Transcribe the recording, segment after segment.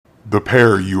The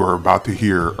pair you are about to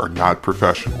hear are not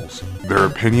professionals. Their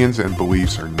opinions and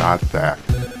beliefs are not fact.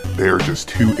 They are just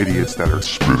two idiots that are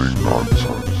spitting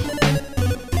nonsense.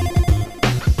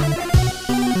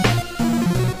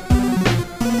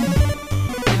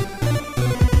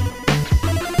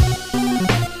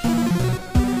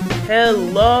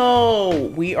 Hello!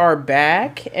 We are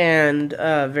back and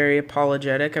very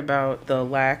apologetic about the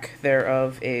lack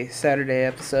thereof a Saturday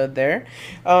episode there.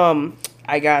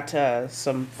 I got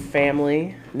some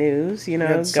family news, going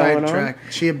on.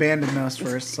 She abandoned us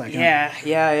for a second. Yeah,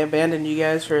 I abandoned you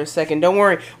guys for a second. Don't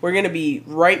worry, we're going to be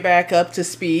right back up to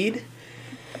speed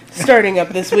starting up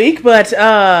this week, but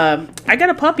I got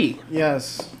a puppy.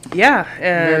 Yes. Yeah,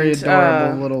 and very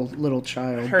adorable little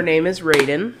child. Her name is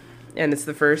Raiden. And it's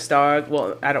the first dog.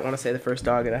 Well, I don't want to say the first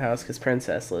dog in the house because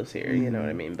Princess lives here. You know what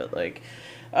I mean? But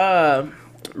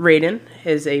Raiden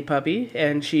is a puppy,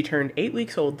 and she turned 8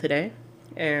 weeks old today.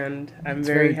 And I'm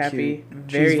very happy.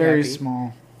 She's very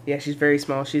small. Yeah, she's very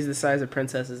small. She's the size of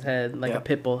Princess's head, like a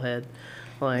pit bull head.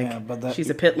 She's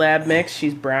a pit lab mix.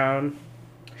 She's brown.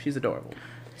 She's adorable.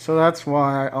 So that's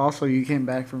why also you came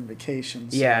back from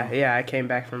vacation. So. Yeah, I came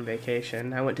back from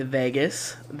vacation. I went to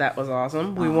Vegas. That was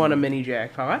awesome. We won a mini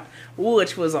jackpot,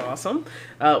 which was awesome.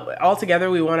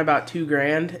 Altogether, we won about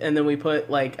 $2,000, and then we put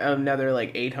another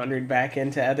 $800 back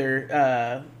into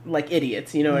other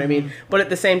idiots. You know what I mean? But at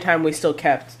the same time, we still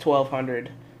kept $1,200.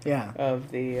 Yeah.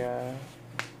 Of the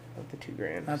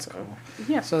 $2,000. That's cool.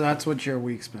 Yeah. So that's what your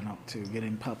week's been up to,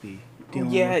 getting puppy.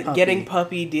 Getting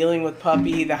puppy, dealing with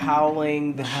puppy, the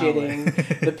howling, the shitting,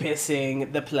 the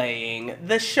pissing, the playing,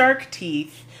 the shark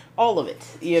teeth, all of it.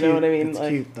 You know what I mean? It's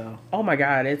cute, though. Oh, my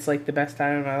God. It's, the best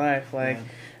time of my life.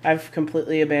 I've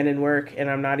completely abandoned work, and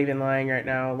I'm not even lying right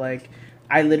now.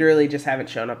 I literally just haven't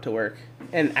shown up to work,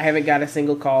 and I haven't got a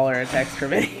single call or a text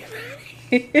from anybody.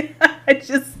 I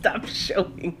just stopped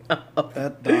showing up.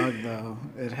 That dog, though,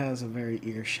 it has a very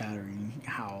ear-shattering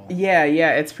howl. Yeah,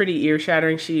 it's pretty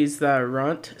ear-shattering. She's the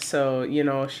runt, so,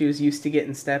 she was used to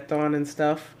getting stepped on and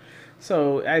stuff.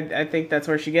 So I think that's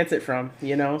where she gets it from,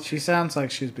 She sounds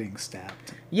like she's being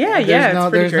stabbed. Yeah, it's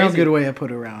pretty crazy. There's no good way to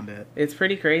put around it. It's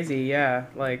pretty crazy, yeah.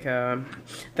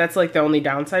 That's, the only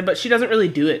downside, but she doesn't really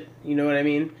do it, you know what I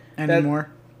mean?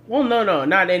 Anymore? Well, no,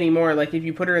 not anymore. If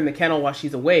you put her in the kennel while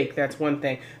she's awake, that's one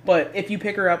thing. But if you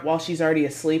pick her up while she's already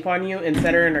asleep on you and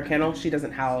set her in her kennel, she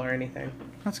doesn't howl or anything.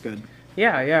 That's good.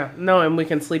 Yeah. No, and we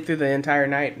can sleep through the entire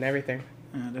night and everything.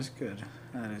 Yeah, that's good.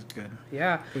 That is good.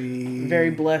 Yeah. Very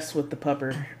blessed with the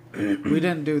pupper. You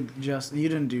didn't do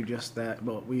just that,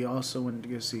 but we also went to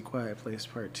go see Quiet Place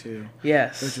Part 2.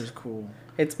 Yes. Which was cool.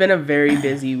 It's been a very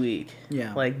busy week.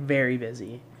 Yeah. Very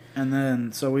busy. And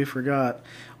then, so we forgot,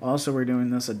 also we're doing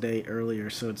this a day earlier,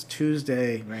 so it's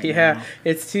Tuesday right now. Yeah,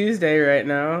 it's Tuesday right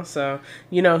now, so,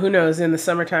 who knows, in the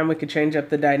summertime we could change up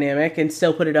the dynamic and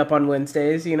still put it up on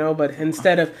Wednesdays, but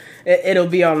instead of, it'll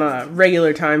be on a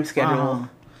regular time schedule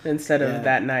instead of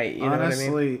that night, you know what I mean?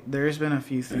 Honestly, there's been a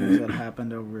few things that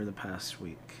happened over the past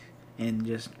week, and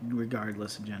just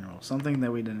regardless in general. Something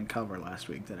that we didn't cover last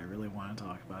week that I really want to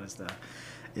talk about is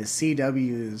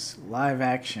CW's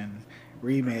live-action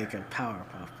remake of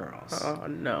Powerpuff Girls. Oh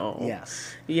no.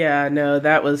 Yes. Yeah, no,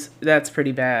 that's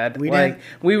pretty bad.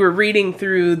 We were reading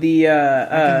through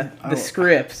the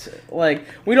script.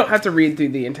 We don't have to read through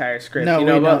the entire script,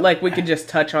 but we could just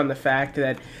touch on the fact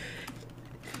that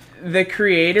the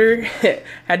creator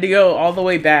had to go all the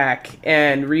way back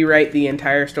and rewrite the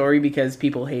entire story because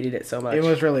people hated it so much. It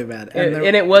was really bad.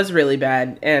 And it was really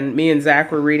bad. And me and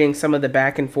Zach were reading some of the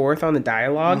back and forth on the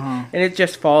dialogue, and it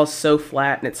just falls so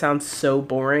flat, and it sounds so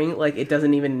boring. It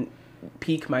doesn't even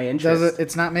pique my interest.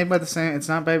 It's not made by the same. It's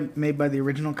not made by the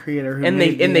original creator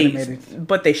who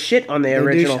but they shit on the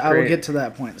original creator. I will get to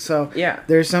that point. So yeah,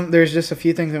 there's just a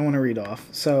few things I want to read off.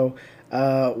 So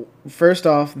first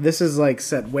off, this is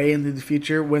set way into the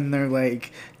future when they're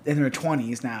in their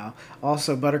 20s now.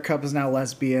 Also, Buttercup is now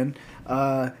lesbian.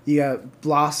 You got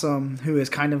Blossom, who has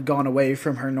kind of gone away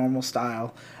from her normal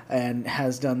style and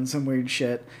has done some weird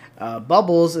shit.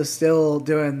 Bubbles is still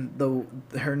doing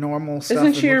her normal stuff.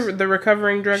 Isn't she the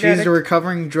recovering drug addict? She's a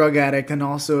recovering drug addict and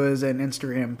also is an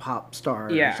Instagram pop star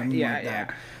or something like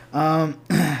that.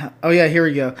 Here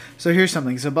we go. So here's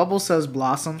something. So Bubbles says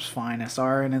Blossom's fine. I saw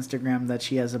her on Instagram that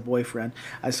she has a boyfriend.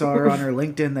 I saw her on her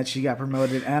LinkedIn that she got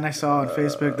promoted, and I saw on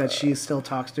Facebook that she still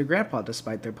talks to Grandpa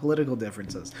despite their political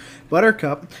differences.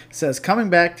 Buttercup says coming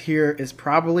back here is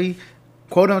probably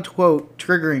quote unquote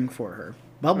triggering for her.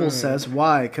 Bubbles says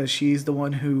why? Because she's the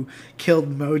one who killed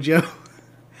Mojo.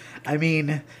 I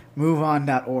mean,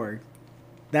 moveon.org.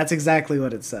 That's exactly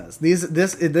what it says. This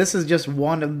is just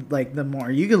one of like the more.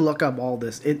 You can look up all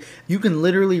this. You can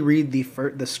literally read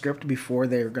the script before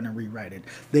they're gonna rewrite it.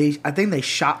 I think they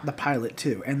shot the pilot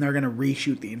too, and they're gonna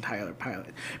reshoot the entire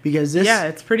pilot because this. Yeah,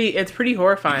 it's pretty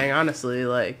horrifying, honestly.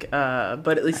 Like,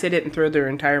 but at least they didn't throw their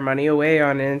entire money away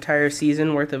on an entire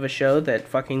season worth of a show that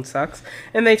fucking sucks.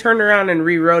 And they turned around and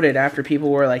rewrote it after people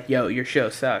were like, "Yo, your show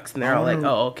sucks," and they're all like,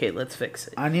 "Oh, okay, let's fix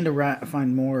it." I need to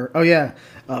find more. Oh yeah.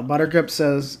 Buttercup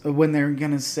says when they're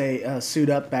gonna say suit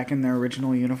up back in their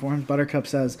original uniforms, Buttercup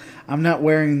says, "I'm not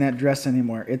wearing that dress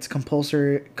anymore. It's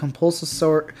compulsory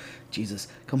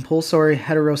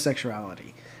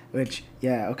heterosexuality." Which,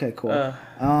 yeah, okay, cool.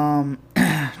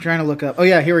 Trying to look up. Oh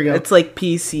yeah, here we go. It's like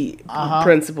PC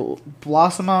principle.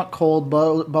 Blossom out cold.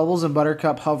 Bubbles and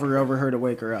Buttercup hover over her to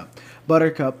wake her up.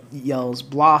 Buttercup yells,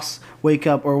 "Bloss, wake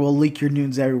up or we'll leak your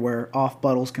nudes everywhere." Off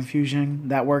Buttle's confusion.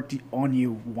 That worked on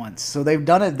you once. So they've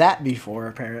done that before,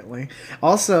 apparently.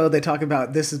 Also, they talk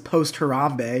about this is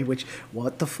post-Harambe, which,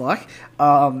 what the fuck?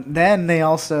 Then they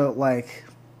also, like,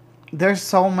 there's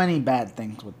so many bad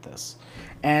things with this.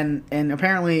 And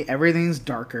apparently everything's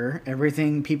darker.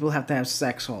 People have to have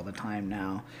sex all the time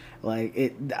now.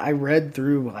 Like, I read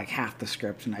through like half the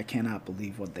script and I cannot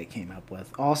believe what they came up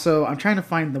with. Also, I'm trying to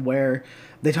find where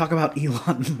they talk about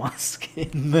Elon Musk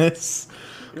in this.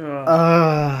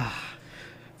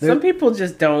 Some people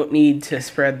just don't need to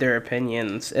spread their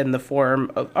opinions in the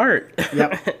form of art.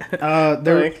 Yep.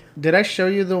 Did I show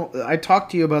you I talked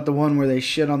to you about the one where they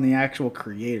shit on the actual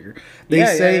creator. They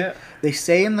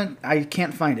say in the, I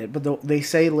can't find it, but they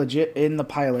say legit in the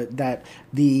pilot that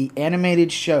the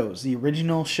animated shows, the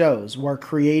original shows, were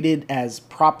created as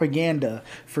propaganda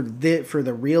for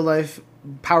the real life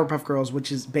Powerpuff Girls,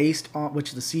 which is based on,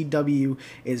 which the CW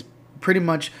is pretty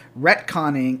much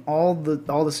retconning all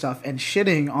the stuff and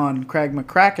shitting on Craig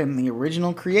McCracken, the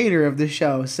original creator of the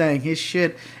show, saying his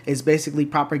shit is basically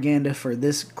propaganda for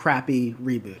this crappy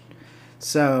reboot.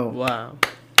 So wow,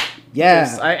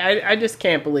 yeah, I just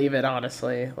can't believe it,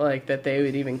 honestly. Like, that they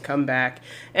would even come back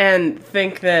and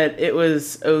think that it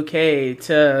was okay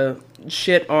to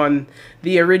shit on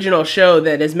the original show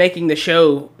that is making the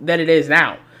show that it is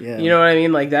now. Yeah. You know what I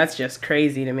mean? Like, that's just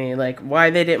crazy to me. Like,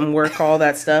 why they didn't work all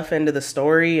that stuff into the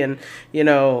story and, you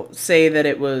know, say that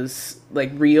it was, like,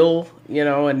 real, you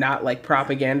know, and not, like,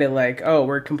 propaganda, like, oh,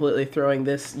 we're completely throwing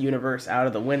this universe out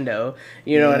of the window.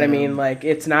 You know what I mean? Like,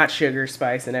 it's not sugar,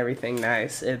 spice, and everything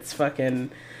nice. It's fucking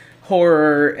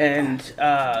horror and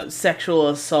sexual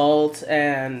assault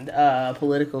and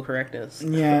political correctness.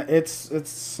 Yeah, it's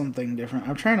something different.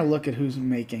 I'm trying to look at who's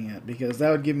making it because that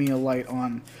would give me a light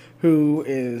on who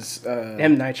is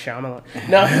M. Night Shyamalan.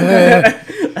 No.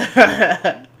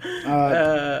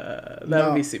 That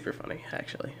would be super funny,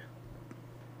 actually.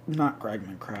 Not Craig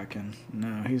McCracken.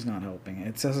 No, he's not helping.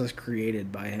 It says it's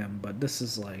created by him, but this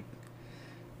is like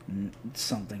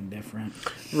something different.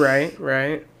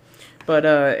 Right. But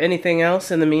anything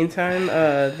else in the meantime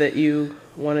that you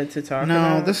wanted to talk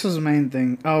about? No, this is the main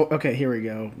thing. Oh, okay, here we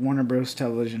go. Warner Bros.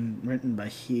 Television, written by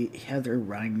Heather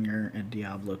Reiner and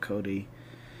Diablo Cody.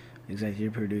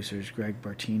 Executive producers Greg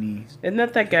Bartini. Isn't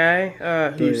that guy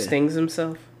who stings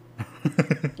himself?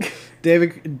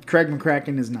 Craig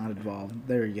McCracken is not involved.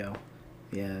 There you go.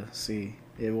 Yeah, see,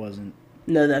 it wasn't.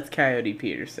 No, that's Coyote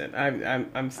Peterson.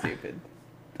 I'm stupid.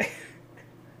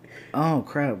 Oh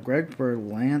crap! Greg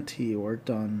Berlanti worked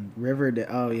on Riverdale.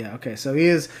 Oh yeah, okay. So he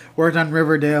has worked on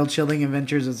Riverdale, Chilling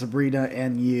Adventures of Sabrina,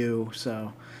 and You.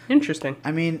 So interesting.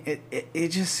 I mean, it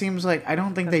just seems like I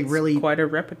don't think they really quite a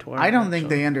repertoire. I don't think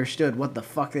they understood what the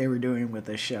fuck they were doing with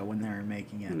this show when they were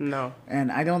making it. No. And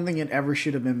I don't think it ever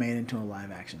should have been made into a live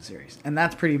action series. And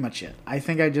that's pretty much it. I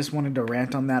think I just wanted to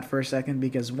rant on that for a second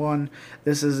because one,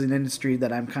 this is an industry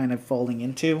that I'm kind of falling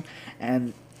into,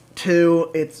 and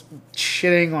two, it's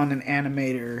shitting on an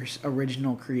animator's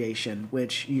original creation,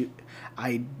 which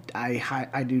I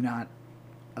do not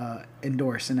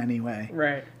endorse in any way.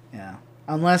 Right. Yeah.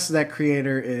 Unless that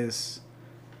creator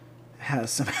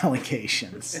has some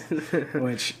allegations,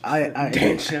 which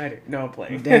Dan Schneider. No, I'm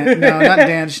playing. No, not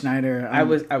Dan Schneider. I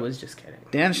was just kidding.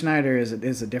 Dan Schneider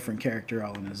is a different character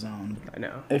all on his own. I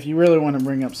know. If you really want to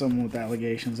bring up someone with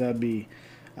allegations, that'd be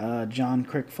John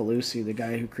Crick-Falusi, the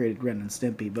guy who created Ren and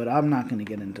Stimpy, but I'm not going to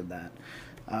get into that.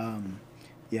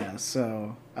 Yeah,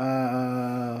 so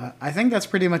I think that's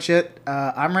pretty much it.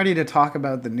 I'm ready to talk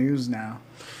about the news now.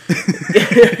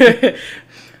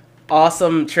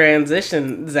 Awesome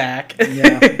transition, Zach.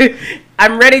 Yeah.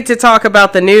 I'm ready to talk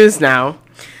about the news now.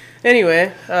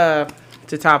 Anyway,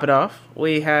 to top it off,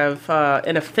 we have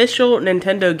an official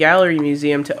Nintendo Gallery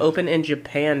Museum to open in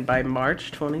Japan by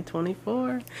March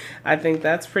 2024. I think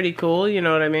that's pretty cool, you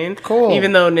know what I mean? Cool.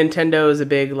 Even though Nintendo is a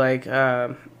big, like,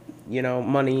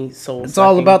 money sold. It's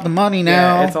all about the money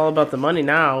now. Yeah, it's all about the money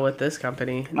now with this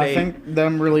company. I think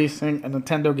them releasing a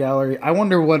Nintendo Gallery, I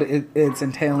wonder what it's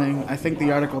entailing. I think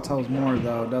the article tells more,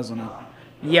 though, doesn't it?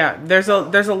 Yeah, there's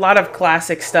a lot of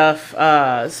classic stuff.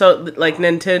 So, like,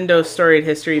 Nintendo's storied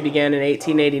history began in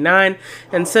 1889,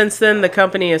 and since then, the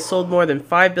company has sold more than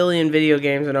 5 billion video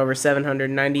games and over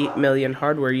 790 million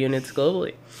hardware units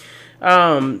globally.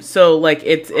 So, like,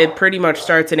 it pretty much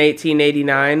starts in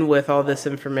 1889 with all this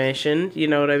information, you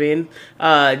know what I mean?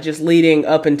 Just leading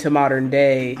up into modern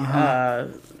day.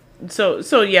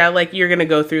 So yeah, like, you're gonna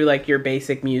go through, like, your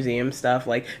basic museum stuff,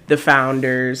 like the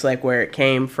founders, like where it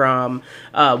came from,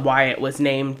 why it was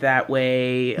named that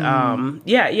way.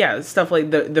 Stuff like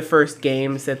the first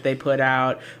games that they put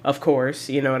out, of course,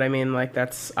 you know what I mean? Like,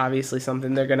 that's obviously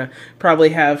something they're gonna probably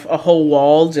have a whole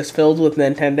wall just filled with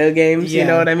Nintendo games, you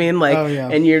know what I mean? Like,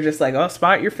 and you're just like, oh,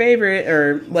 spot your favorite,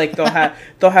 or like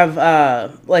they'll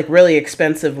have like really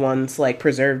expensive ones like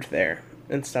preserved there.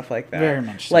 And stuff like that. Very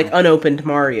much so. Like unopened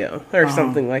Mario or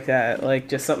something like that. Like,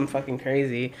 just something fucking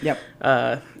crazy. Yep. In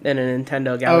a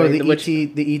Nintendo Gallery. Oh,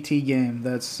 the ET game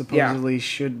that supposedly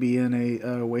should be in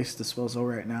a waste disposal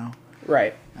right now.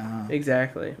 Right.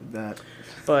 Exactly. That.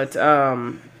 But,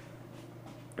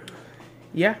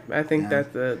 yeah, I think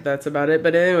that's about it.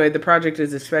 But anyway, the project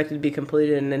is expected to be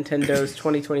completed in Nintendo's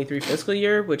 2023 fiscal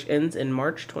year, which ends in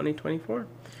March 2024.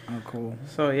 Oh, cool.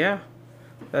 So, yeah.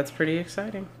 That's pretty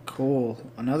exciting. Cool.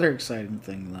 Another exciting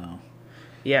thing, though.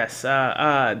 Yes,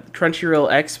 Crunchyroll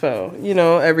Expo. You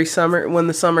know, every summer, when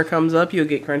the summer comes up, you'll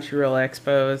get Crunchyroll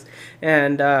Expos.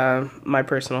 And my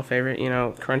personal favorite, you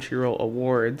know, Crunchyroll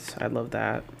Awards. I love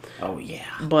that. Oh, yeah.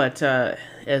 But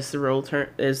as the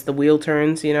wheel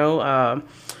turns, you know,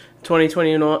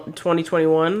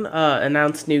 2021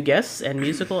 announced new guests and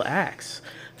musical acts.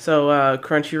 So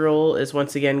Crunchyroll is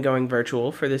once again going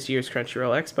virtual for this year's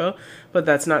Crunchyroll Expo, but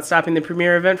that's not stopping the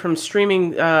premiere event from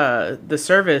streaming the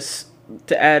service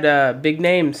to add big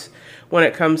names when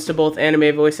it comes to both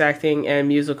anime voice acting and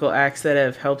musical acts that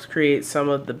have helped create some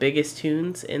of the biggest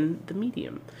tunes in the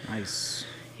medium. Nice.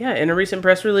 Yeah, in a recent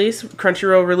press release,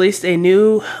 Crunchyroll released a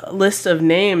new list of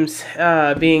names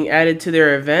being added to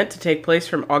their event to take place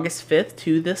from August 5th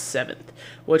to the 7th,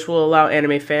 which will allow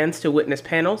anime fans to witness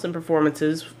panels and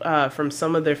performances from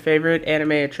some of their favorite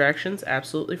anime attractions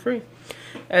absolutely free.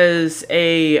 As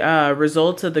a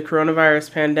result of the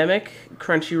coronavirus pandemic,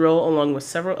 Crunchyroll, along with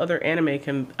several other anime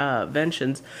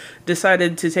conventions,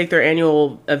 decided to take their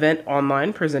annual event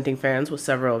online, presenting fans with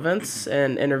several events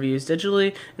and interviews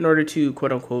digitally in order to,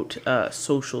 quote-unquote,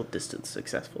 social distance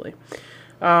successfully.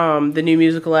 The new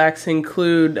musical acts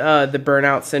include the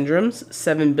Burnout Syndromes,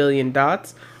 7 Billion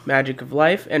Dots, Magic of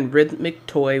Life, and Rhythmic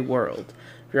Toy World.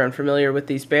 If you're unfamiliar with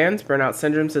these bands, Burnout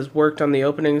Syndromes has worked on the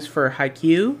openings for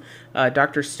Haikyuu,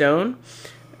 Dr. Stone,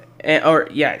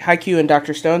 Haikyuu and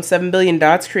Dr. Stone. 7 Billion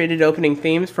Dots created opening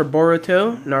themes for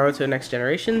Boruto, Naruto Next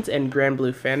Generations, and Grand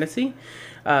Blue Fantasy.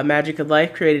 Magic of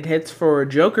Life created hits for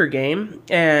Joker Game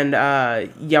and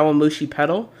Yawamushi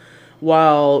Pedal,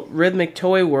 while Rhythmic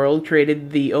Toy World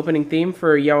created the opening theme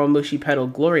for Yawamushi Pedal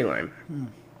Glory Line.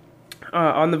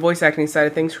 On the voice acting side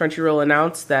of things, Crunchyroll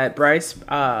announced that Bryce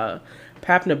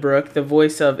Papnabrook, the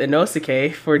voice of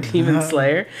Inosuke for Demon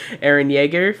Slayer, Eren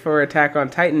Yeager for Attack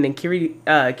on Titan, and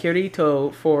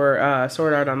Kirito for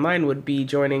Sword Art Online would be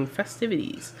joining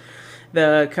festivities.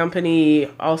 The company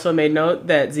also made note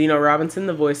that Zeno Robinson,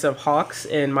 the voice of Hawks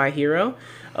in My Hero,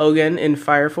 Ogun in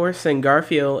Fire Force, and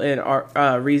Garfield in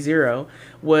ReZero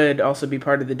would also be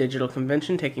part of the digital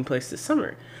convention taking place this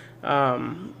summer.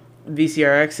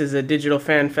 VCRX is a digital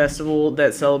fan festival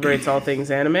that celebrates all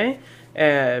things anime,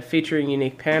 featuring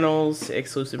unique panels,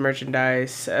 exclusive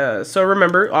merchandise. So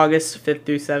remember, August 5th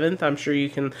through 7th, I'm sure you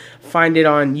can find it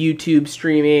on YouTube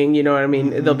streaming, you know what I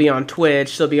mean? They'll be on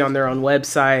Twitch, they'll be on their own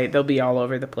website, they'll be all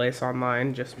over the place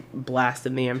online, just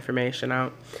blasting the information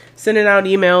out. Sending out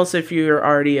emails if you're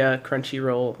already a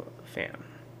Crunchyroll fan.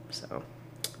 So.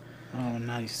 Oh,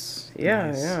 nice.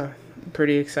 Yeah, yeah.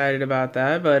 Pretty excited about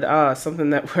that, but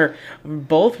something that we're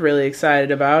both really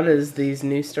excited about is these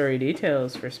new story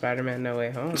details for Spider-Man No Way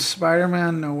Home.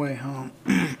 Spider-Man No Way Home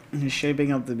is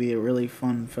shaping up to be a really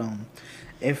fun film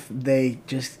if they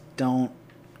just don't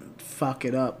fuck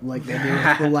it up like they did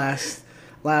with the last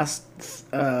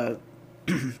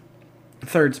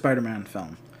third Spider-Man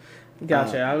film.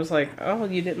 Gotcha. I was like, oh,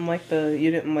 you didn't like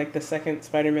the second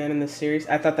Spider-Man in the series?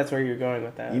 I thought that's where you were going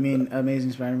with that. You mean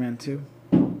Amazing Spider-Man 2?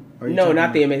 No,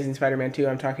 not the Amazing Spider-Man 2.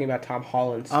 I'm talking about Tom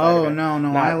Holland's Spider-Man. Oh,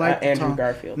 no, I like Andrew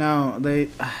Garfield. No, they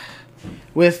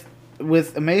with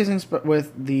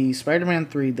the Spider-Man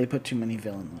 3, they put too many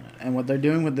villains in it. And what they're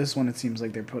doing with this one, it seems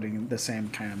like they're putting the same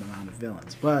kind of amount of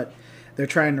villains, but they're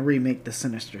trying to remake the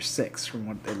Sinister Six from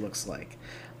what it looks like.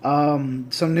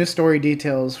 Some new story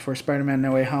details for Spider-Man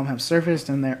No Way Home have surfaced,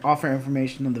 and they offer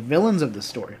information on the villains of the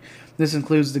story. This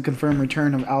includes the confirmed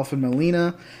return of Alfred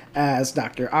Molina as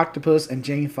Dr. Octopus and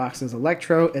Jamie Foxx as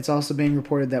Electro. It's also being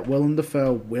reported that Willem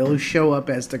Dafoe will show up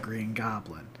as the Green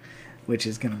Goblin, which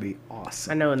is going to be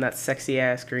awesome. I know, in that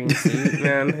sexy-ass green suit,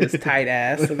 man. His tight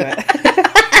ass.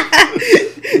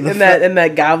 And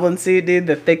that goblin suit, dude,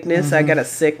 the thickness, mm-hmm. I got a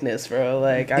sickness, bro.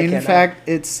 Like, In fact,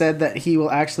 it's said that he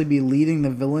will actually be leading the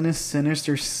villainous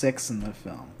Sinister Six in the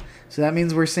film. So that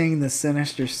means we're seeing the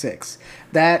Sinister Six.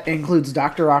 That includes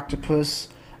Dr. Octopus,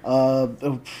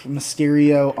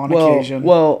 Mysterio on occasion.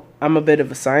 Well, I'm a bit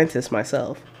of a scientist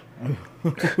myself.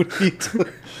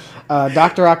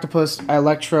 Dr. Octopus,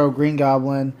 Electro, Green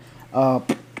Goblin,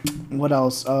 what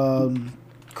else?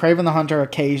 Kraven the Hunter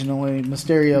occasionally.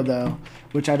 Mysterio, though,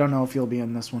 which I don't know if he'll be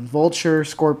in this one. Vulture,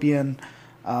 Scorpion.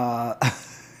 Why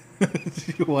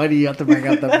do you have to bring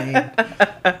out the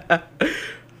meme?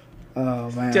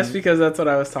 Oh, man. Just because that's what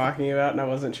I was talking about, and I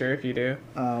wasn't sure if you do.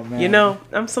 Oh, man. You know,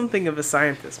 I'm something of a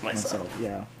scientist myself.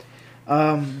 Yeah.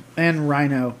 And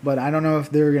Rhino, but I don't know if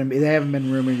they're going to be... They haven't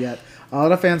been rumored yet. A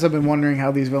lot of fans have been wondering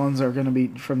how these villains are going to be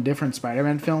from different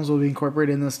Spider-Man films will be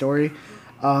incorporated in the story.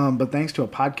 But thanks to a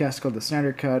podcast called The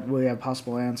Snyder Cut, we have a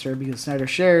possible answer because Snyder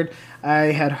shared,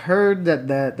 I had heard that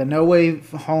the No Way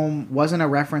Home wasn't a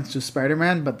reference to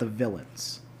Spider-Man, but the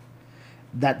villains.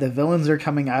 That the villains are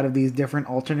coming out of these different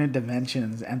alternate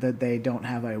dimensions and that they don't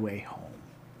have a way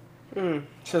home.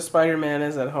 So Spider-Man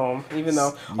is at home, even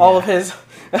though all of his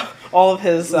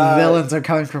villains are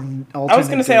coming from alternate. I was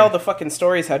gonna say all the fucking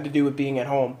stories had to do with being at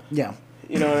home. Yeah,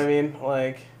 you know what I mean.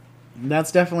 Like,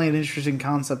 that's definitely an interesting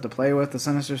concept to play with. The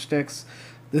Sinister Six.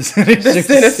 The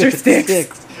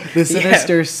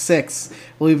Sinister Six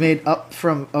will be made up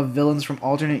of villains from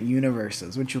alternate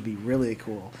universes, which will be really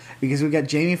cool because we got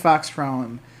Jamie Foxx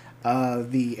from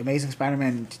the Amazing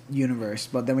Spider-Man universe,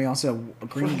 but then we also have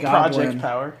Green Goblin. Project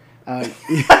Power.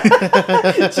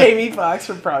 Jamie Foxx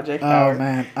from Project Power. Oh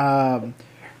man.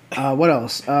 What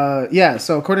else?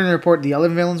 So according to the report, the other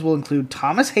villains will include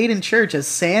Thomas Hayden Church as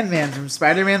Sandman from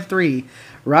Spider-Man 3,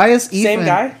 Rias Ephens. Same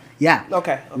guy? Yeah.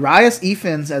 Okay. Rias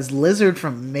Ephens as Lizard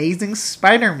from Amazing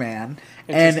Spider-Man,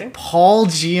 and Paul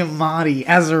Giamatti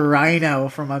as Rhino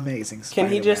from Amazing Spider-Man.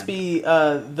 Can he just be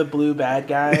the blue bad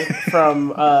guy from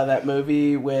that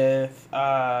movie with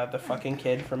the fucking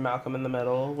kid from Malcolm in the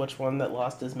Middle? Which one that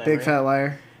lost his memory? Big Fat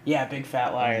Liar. Yeah, Big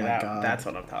Fat Liar. Oh that's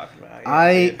what I'm talking about.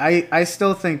 Yeah, I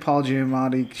still think Paul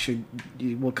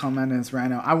Giamatti will come in as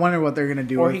Rhino. I wonder what they're gonna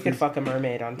do. Or he could fuck a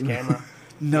mermaid on camera.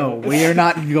 No, we are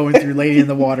not going through Lady in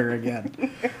the Water again.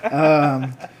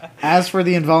 As for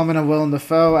the involvement of Willem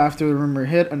Dafoe, after the rumor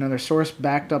hit, another source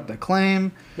backed up the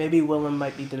claim. Maybe Willem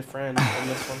might be the friend in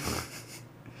this one.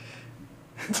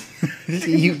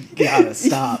 You gotta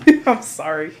stop. I'm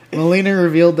sorry. Molina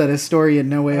revealed that his story in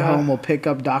No Way Home will pick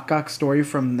up Doc Ock's story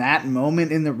from that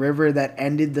moment in the river that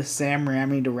ended the Sam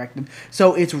Raimi directed.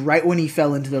 So it's right when he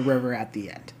fell into the river at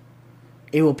the end.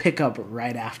 It will pick up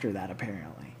right after that,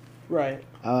 apparently. Right.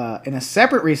 In a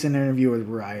separate recent interview with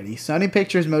Variety, Sony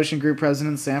Pictures Motion Group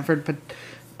President Sanford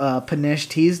Panish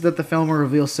teased that the film will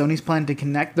reveal Sony's plan to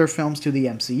connect their films to the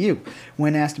MCU.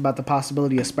 When asked about the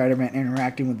possibility of Spider-Man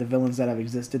interacting with the villains that have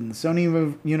existed in the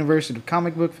Sony universe of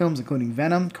comic book films, including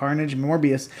Venom, Carnage,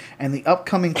 Morbius, and the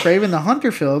upcoming Kraven the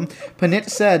Hunter film, Panish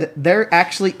said, "There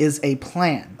actually is a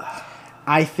plan.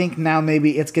 I think now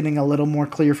maybe it's getting a little more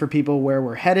clear for people where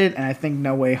we're headed, and I think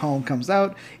No Way Home comes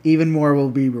out, even more will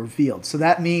be revealed." So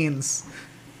that means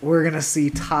we're going to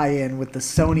see tie-in with the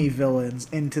Sony villains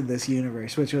into this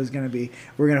universe, which was going to be,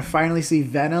 we're going to finally see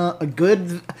Venom,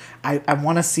 I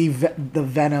want to see the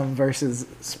Venom versus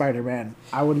Spider-Man.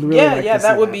 I would really like to see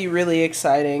that would be really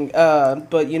exciting.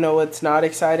 But you know what's not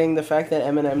exciting? The fact that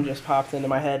Eminem just popped into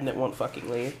my head and it won't fucking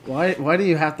leave. Why do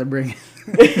you have to bring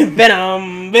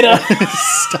Venom.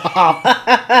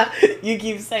 Stop. You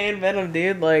keep saying Venom,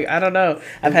 dude. Like, I don't know.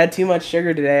 I've had too much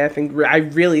sugar today. I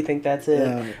really think that's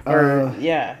it.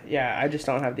 I just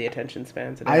don't have the attention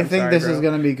span today. I think this is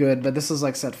going to be good, but this is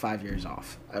like set 5 years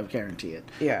off. I guarantee it.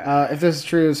 Yeah. If this is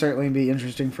true, it'll certainly be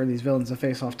interesting for these villains to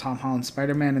face off Tom Holland's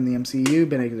Spider-Man in the MCU.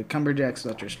 Benedict Cumberbatch's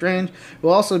Doctor Strange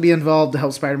will also be involved to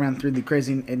help Spider-Man through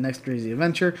the next crazy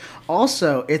adventure.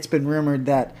 Also, it's been rumored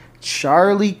that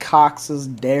Charlie Cox's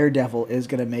Daredevil is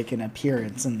going to make an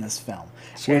appearance in this film.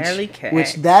 Charlie Cox.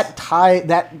 Which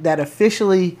that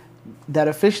officially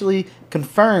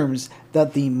confirms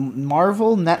that the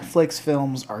Marvel Netflix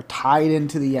films are tied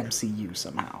into the MCU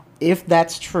somehow. If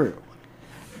that's true.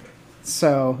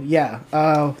 So yeah,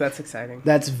 that's exciting.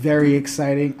 That's very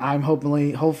exciting. I'm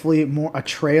hopefully a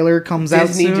trailer comes out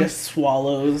soon. Disney just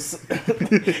swallows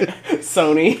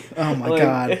Sony. Oh my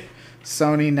god,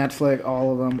 Sony, Netflix,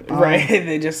 all of them. Right,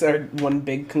 they just are one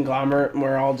big conglomerate. And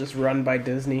we're all just run by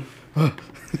Disney.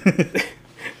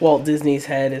 Walt Disney's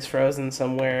head is frozen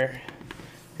somewhere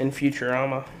in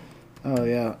Futurama. Oh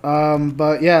yeah,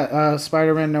 but yeah,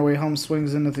 Spider-Man: No Way Home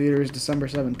swings into theaters December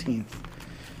 17th.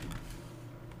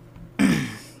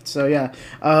 So yeah,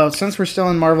 since we're still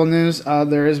in Marvel news,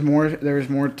 there is more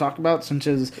to talk about. Since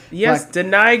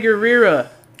Denai Guerrera.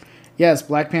 Yes,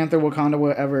 Black Panther: Wakanda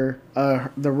Forever.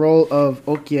 The role of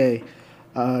Okoye,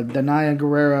 Denai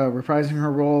Guerrera reprising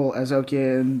her role as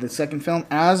Okoye in the second film,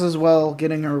 as well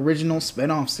getting her original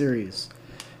spin-off series.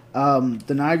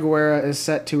 Denai Guerrera is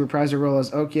set to reprise her role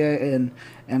as Okoye in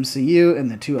MCU in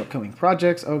the 2 upcoming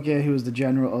projects. Okoye, who is the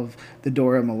general of the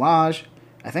Dora Milaje,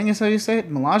 I think that's how you say it,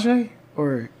 Milaje.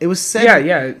 Or it was said.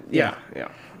 Yeah.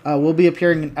 Will be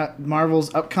appearing in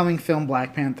Marvel's upcoming film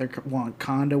Black Panther: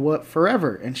 Wakanda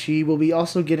Forever, and she will be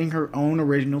also getting her own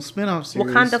original spin-off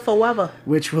series, Wakanda Forever,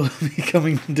 which will be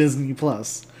coming to Disney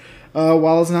Plus.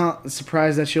 While it's not a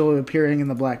surprise that she'll be appearing in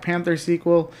the Black Panther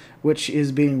sequel, which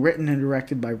is being written and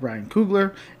directed by Ryan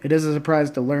Coogler, it is a surprise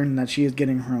to learn that she is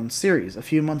getting her own series. A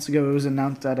few months ago, it was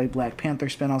announced that a Black Panther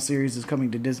spin-off series is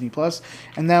coming to Disney Plus,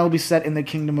 and that will be set in the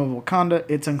Kingdom of Wakanda.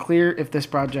 It's unclear if this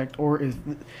project or if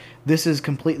this is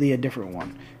completely a different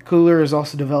one. Coogler is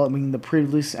also developing the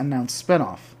previously announced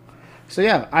spin-off. So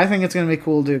yeah, I think it's going to be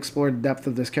cool to explore the depth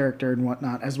of this character and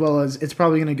whatnot, as well as it's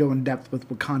probably going to go in depth with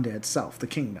Wakanda itself, the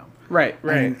kingdom. Right.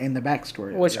 And the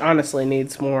backstory. Which honestly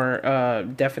needs more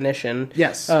definition.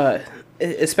 Yes.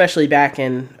 Especially back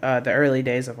in the early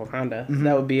days of Wakanda. Mm-hmm.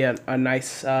 That would be a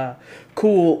nice,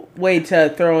 cool way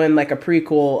to throw in like a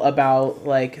prequel about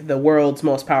like the world's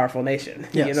most powerful nation.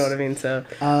 Yes. You know what I mean? So,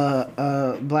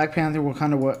 Black Panther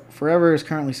Wakanda Forever is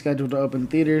currently scheduled to open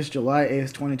theaters July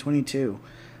 8th, 2022.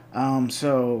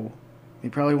 So we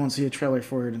probably won't see a trailer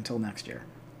for it until next year.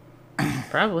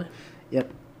 Probably.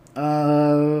 Yep.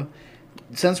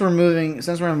 Since we're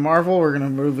in Marvel, we're going to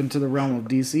move into the realm of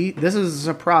DC. This is a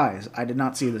surprise. I did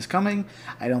not see this coming.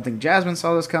 I don't think Jasmine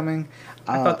saw this coming.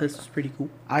 I thought this was pretty cool.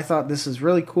 I thought this is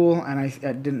really cool, and I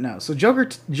didn't know. So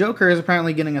Joker is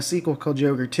apparently getting a sequel called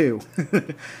Joker 2,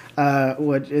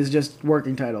 which is just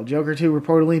working title. Joker 2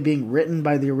 reportedly being written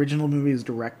by the original movie's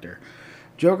director.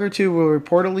 Joker 2 will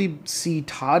reportedly see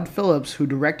Todd Phillips, who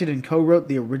directed and co-wrote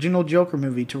the original Joker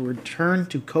movie, to return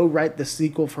to co-write the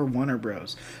sequel for Warner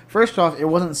Bros. First off, it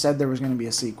wasn't said there was going to be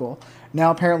a sequel. Now,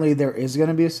 apparently, there is going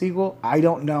to be a sequel. I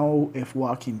don't know if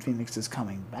Joaquin Phoenix is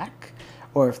coming back,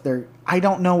 or if they're... I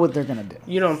don't know what they're going to do.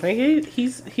 You don't think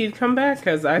he'd come back?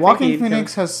 Because Joaquin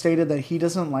Phoenix has stated that he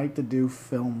doesn't like to do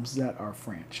films that are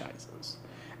franchises.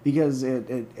 Because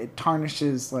it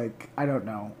tarnishes, like, I don't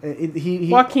know.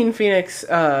 Joaquin Phoenix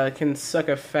can suck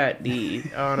a fat D,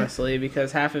 honestly,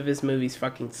 because half of his movies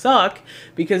fucking suck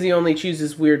because he only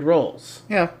chooses weird roles.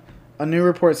 Yeah. A new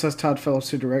report says Todd Phillips,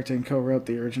 who directed and co-wrote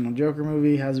the original Joker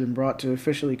movie, has been brought to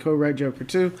officially co-write Joker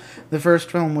 2, the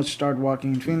first film which starred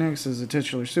Joaquin Phoenix as a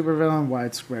titular supervillain.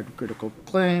 Widespread critical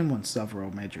acclaim, won several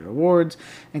major awards,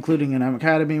 including an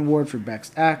Academy Award for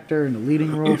Best Actor in the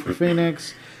leading role for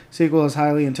Phoenix. Sequel is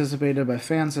highly anticipated by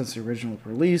fans since the original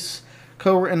release.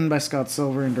 Co-written by Scott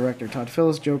Silver and director Todd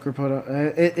Phillips, Joker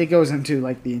it goes into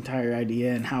like the entire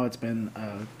idea and how it's been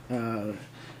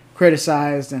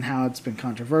criticized and how it's been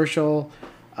controversial.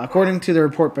 According to the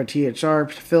report by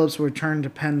THR, Phillips will return to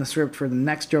pen the script for the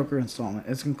next Joker installment.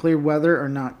 It's unclear whether or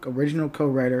not original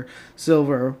co-writer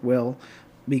Silver will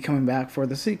be coming back for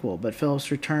the sequel, but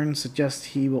Phillips' return suggests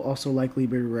he will also likely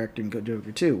be directing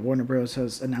Joker 2. Warner Bros.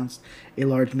 Has announced a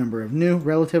large number of new,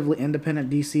 relatively independent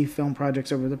DC film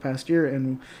projects over the past year,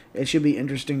 and it should be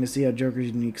interesting to see how Joker's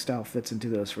unique style fits into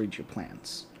those future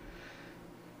plans.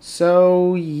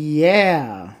 So,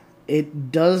 yeah,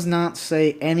 it does not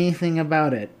say anything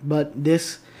about it, but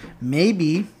this,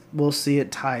 maybe we'll see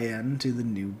it tie in to the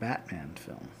new Batman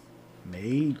film.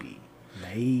 Maybe.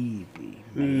 I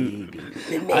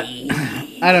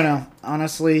don't know.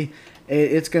 Honestly,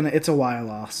 it's a while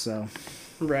off, so.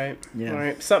 Right. Yeah. All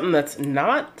right. Something that's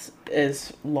not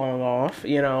as long off,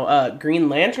 Green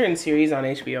Lantern series on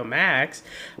HBO Max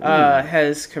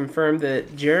has confirmed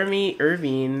that Jeremy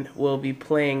Irvine will be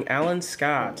playing Alan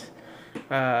Scott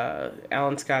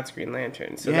Alan Scott's Green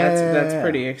Lantern. So that's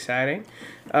pretty exciting.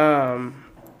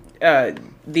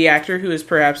 The actor who is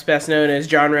perhaps best known as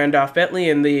John Randolph Bentley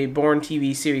in the Bourne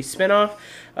TV series spinoff,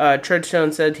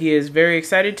 Treadstone said he is very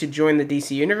excited to join the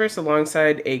DC Universe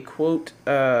alongside a, quote,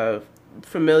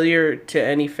 familiar to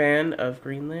any fan of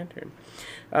Green Lantern.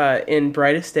 In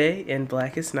brightest day and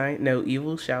blackest night, no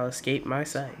evil shall escape my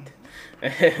sight.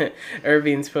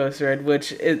 Irving's post read,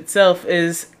 which itself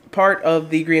is part of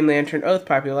the Green Lantern Oath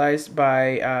popularized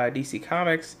by DC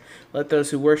Comics. Let those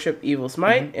who worship evil's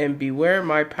might and beware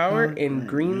my power in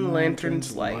Green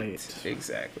Lantern's light.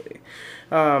 Exactly.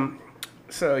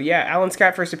 So, yeah, Alan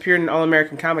Scott first appeared in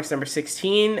All-American Comics number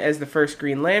 16 as the first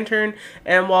Green Lantern,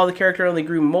 and while the character only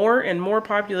grew more and more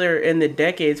popular in the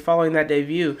decades following that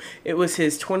debut, it was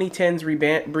his 2010s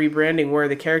rebranding where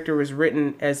the character was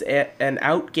written as an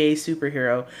out-gay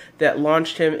superhero that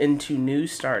launched him into new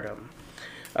stardom.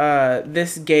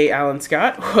 This gay Alan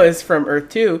Scott was from Earth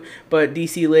 2, but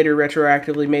DC later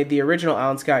retroactively made the original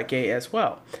Alan Scott gay as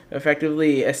well,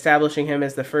 effectively establishing him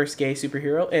as the first gay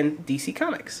superhero in DC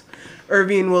Comics.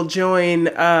 Irving will join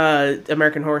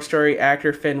American Horror Story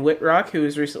actor Finn Wittrock, who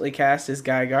was recently cast as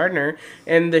Guy Gardner,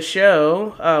 in the show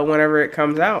whenever it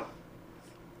comes out.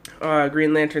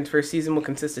 Green Lantern's first season will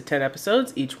consist of 10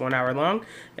 episodes, each 1 hour long,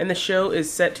 and the show is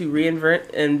set to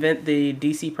reinvent the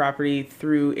DC property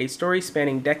through a story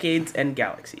spanning decades and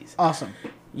galaxies. Awesome.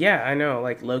 Yeah, I know,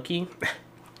 like Loki.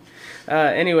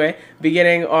 Anyway,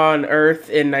 beginning on Earth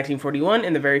in 1941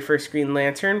 in the very first Green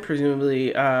Lantern,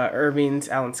 presumably Irving's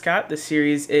Alan Scott, the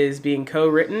series is being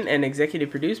co-written and executive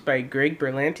produced by Greg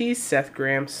Berlanti, Seth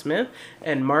Grahame-Smith,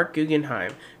 and Mark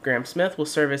Guggenheim. Grahame-Smith will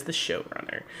serve as the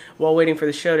showrunner. While waiting for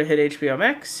the show to hit HBO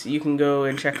Max, you can go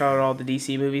and check out all the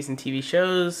DC movies and TV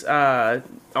shows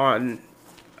on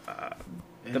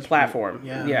the platform.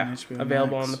 Yeah,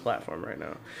 available on the platform right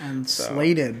now. And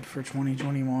slated for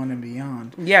 2021 and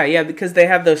beyond. Yeah, because they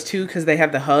have those two, because they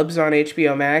have the hubs on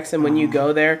HBO Max, and when you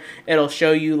go there, it'll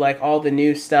show you like all the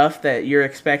new stuff that you're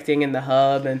expecting in the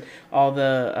hub and all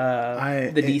the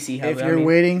DC hub. If you're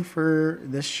waiting for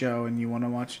this show and you want to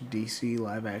watch a DC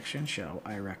live action show,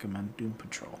 I recommend Doom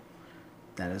Patrol.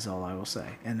 That is all I will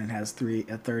say. And it has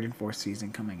a third and fourth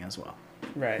season coming as well.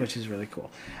 Right. Which is really cool.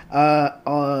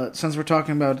 Since we're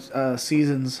talking about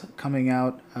seasons coming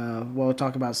out, we'll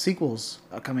talk about sequels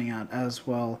coming out as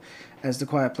well as The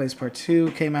Quiet Place Part 2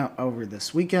 came out over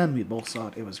this weekend. We both saw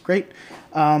it. It was great.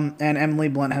 And Emily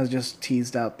Blunt has just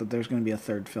teased out that there's going to be a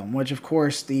third film, which, of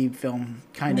course, the film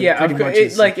kind of pretty much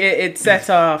is... it sets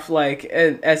off like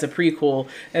as a prequel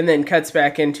and then cuts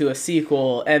back into a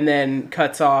sequel and then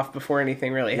cuts off before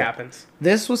anything really happens.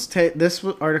 This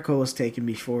article was taken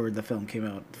before the film came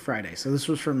out Friday, so this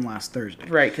was from last Thursday.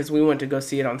 Right, because we went to go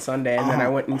see it on Sunday, and then I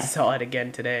went and saw it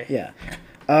again today. Yeah.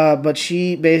 But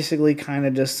she basically kind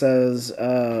of just says,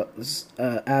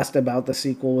 asked about the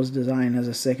sequel was designed as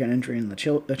a second entry in the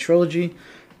trilogy.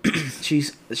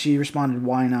 She responded,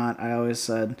 why not? I always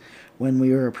said, when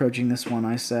we were approaching this one,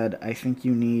 I said, I think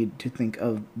you need to think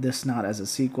of this not as a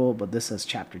sequel, but this as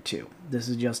chapter 2. This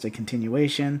is just a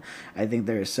continuation. I think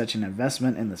there is such an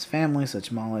investment in this family,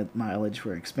 such mileage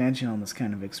for expansion on this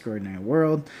kind of extraordinary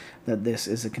world, that this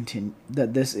is the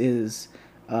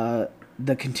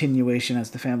continuation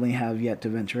as the family have yet to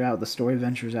venture out. The story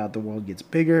ventures out, the world gets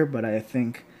bigger, but I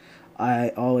think I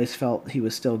always felt he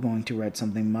was still going to write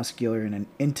something muscular and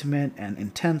intimate and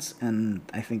intense, and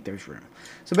I think there's room.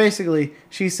 So basically,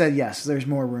 she said, yes, there's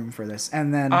more room for this.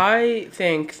 And then I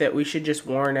think that we should just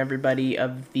warn everybody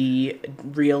of the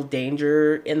real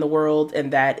danger in the world,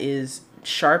 and that is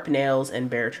sharp nails and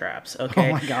bear traps, okay?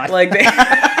 Oh my God.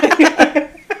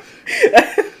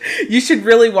 You should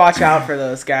really watch out for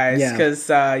those guys, because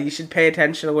you should pay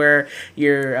attention to where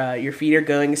your feet are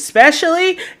going,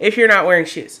 especially if you're not wearing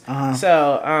shoes.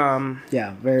 So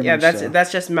very much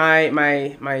that's just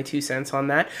my 2 cents on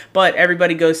that. But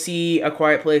everybody go see A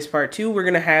Quiet Place Part 2. We're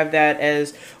gonna have that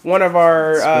as one of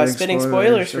our spitting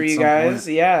spoilers for you guys.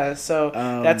 Point. Yeah, so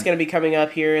that's gonna be coming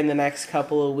up here in the next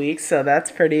couple of weeks. So that's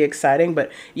pretty exciting.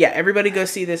 But yeah, everybody go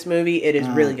see this movie. It is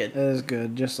really good. It is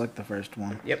good, just like the first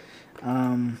one. Yep.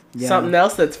 Something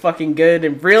else that's fucking good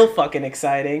and real fucking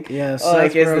exciting. Yeah,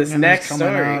 Seth Rogen is this next coming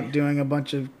out doing a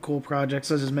bunch of cool projects,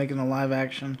 such as making a live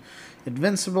action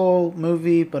Invincible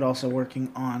movie, but also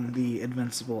working on the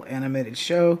Invincible animated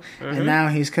show. And now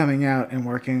he's coming out and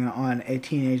working on a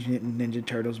Teenage Mutant Ninja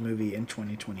Turtles movie in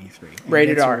 2023.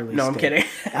 Rated R. No, I'm kidding.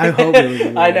 I hope it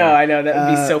would be I know. That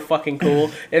would be so fucking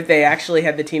cool if they actually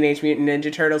had the Teenage Mutant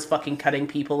Ninja Turtles fucking cutting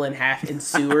people in half in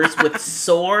sewers with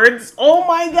swords. Oh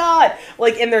my god!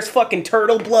 Like, and there's fucking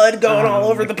turtle blood going all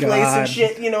over the place and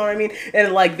shit, you know what I mean?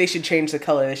 And like, they should change the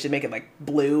color. They should make it like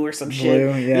blue or some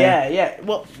shit. Yeah.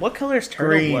 Well, what color is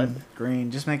turtle blood? Green.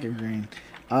 Just make it green.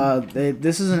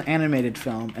 This is an animated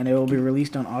film, and it will be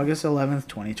released on August 11th,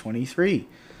 2023.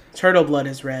 Turtle blood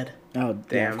is red. Oh,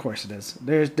 damn! Yeah, of course it is.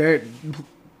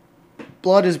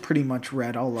 Blood is pretty much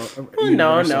red all over.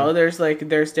 Well, no.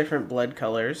 There's different blood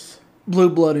colors. Blue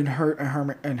blood and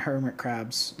hermit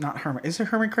crabs. Not hermit. Is it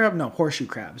hermit crab? No, horseshoe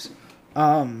crabs.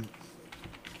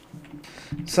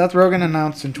 Seth Rogen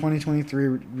announced in 2023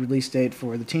 release date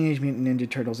for the Teenage Mutant Ninja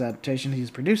Turtles adaptation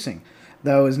he's producing.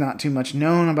 Though is not too much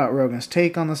known about Rogen's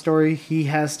take on the story, he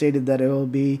has stated that it will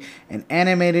be an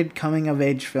animated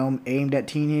coming-of-age film aimed at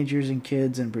teenagers and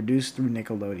kids and produced through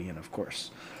Nickelodeon, of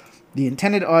course. The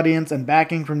intended audience and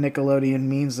backing from Nickelodeon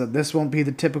means that this won't be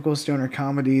the typical stoner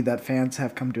comedy that fans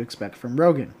have come to expect from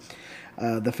Rogen.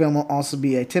 The film will also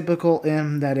be atypical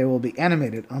in that it will be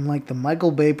animated, unlike the Michael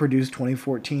Bay-produced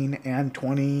 2014 and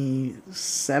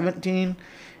 2017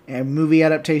 movie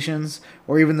adaptations,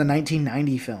 or even the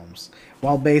 1990 films.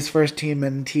 While Bay's first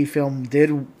TMNT film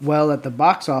did well at the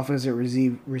box office, it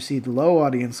received low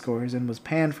audience scores and was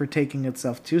panned for taking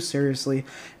itself too seriously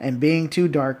and being too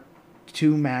dark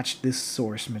to match this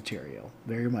source material.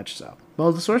 Very much so.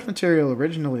 Well, the source material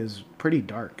originally is pretty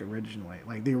dark originally,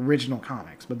 like the original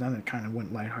comics, but then it kind of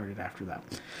went lighthearted after that.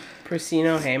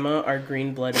 Proscenohama are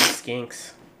green-blooded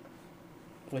skinks,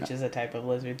 which is a type of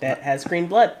lizard that has green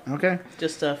blood. Okay.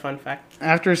 Just a fun fact.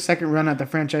 After a second run at the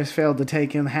franchise failed to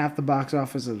take in half the box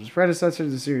office of its predecessor,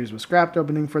 the series was scrapped,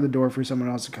 opening for the door for someone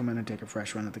else to come in and take a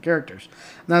fresh run at the characters.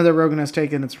 Now that Rogen has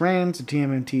taken its reins, the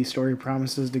TMNT story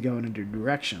promises to go in a new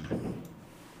direction.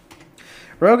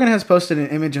 Rogen has posted an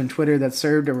image on Twitter that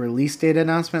served a release date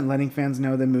announcement, letting fans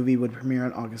know the movie would premiere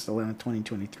on August 11,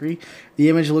 2023. The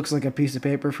image looks like a piece of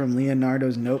paper from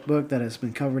Leonardo's notebook that has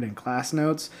been covered in class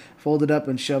notes, folded up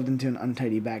and shoved into an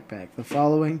untidy backpack. The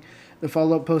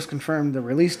follow-up post confirmed the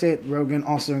release date. Rogen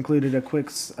also included a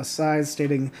quick aside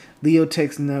stating, "Leo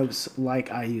takes notes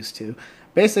like I used to."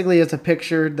 Basically, it's a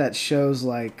picture that shows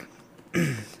like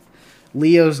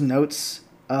Leo's notes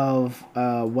of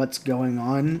what's going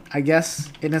on, I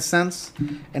guess, in a sense.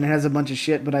 And it has a bunch of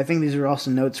shit, but I think these are also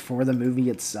notes for the movie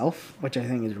itself, which I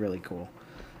think is really cool.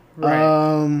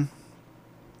 Right.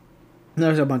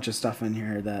 There's a bunch of stuff in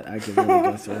here that I could really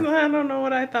go through. I don't know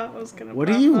what I thought was going to What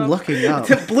are you looking up?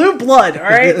 Blue blood,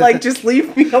 alright? Like, just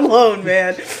leave me alone,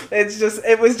 man.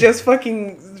 It was just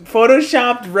fucking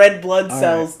photoshopped red blood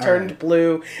cells turned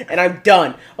blue, and I'm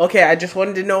done. Okay, I just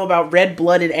wanted to know about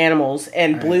red-blooded animals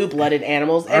and blue-blooded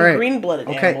animals and green-blooded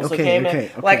animals, okay, man?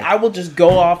 Like, I will just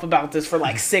go off about this for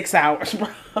like 6 hours, bro.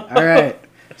 Alright,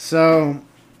 so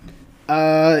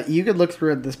you could look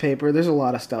through this paper. There's a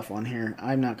lot of stuff on here.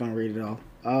 I'm not going to read it all.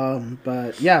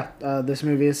 But yeah, this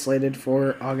movie is slated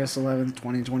for August 11th,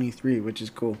 2023, which is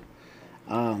cool.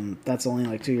 That's only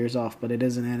like 2 years off, but it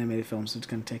is an animated film, so it's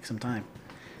going to take some time.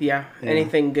 Yeah,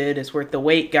 anything good is worth the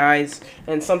wait, guys.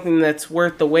 And something that's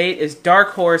worth the wait is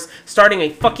Dark Horse starting a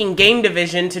fucking game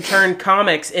division to turn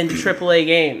comics into AAA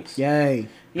games. Yay.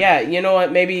 Yeah, you know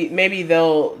what? Maybe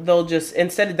they'll just,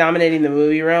 instead of dominating the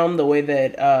movie realm the way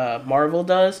that Marvel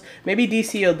does, maybe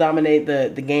DC will dominate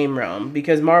the game realm,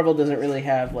 because Marvel doesn't really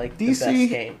have like the best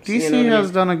games. DC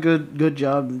has done a good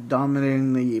job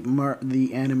dominating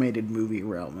the animated movie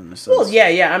realm in the sense. Well,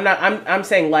 yeah. I'm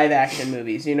saying live action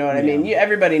movies. You know what I mean?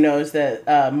 Everybody knows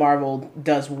that Marvel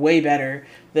does way better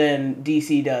than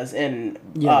DC does in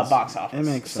box office. It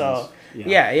makes sense.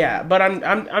 Yeah. But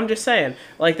I'm just saying,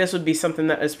 like, this would be something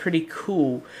that is pretty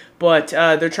cool. But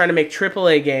they're trying to make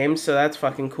AAA games, so that's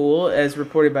fucking cool. As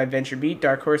reported by VentureBeat,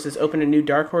 Dark Horse has opened a new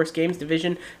Dark Horse Games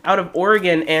division out of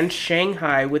Oregon and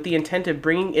Shanghai with the intent of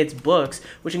bringing its books,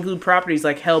 which include properties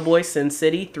like Hellboy, Sin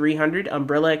City, 300,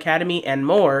 Umbrella Academy, and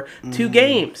more, to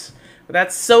games.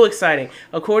 That's so exciting.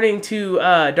 According to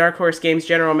Dark Horse Games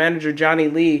general manager Johnny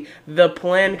Lee, the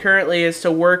plan currently is to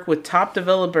work with top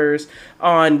developers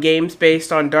on games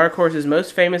based on Dark Horse's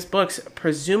most famous books,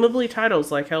 presumably titles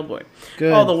like Hellboy.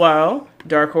 Good. All the while,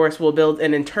 Dark Horse will build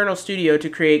an internal studio to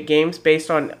create games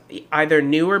based on either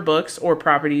newer books or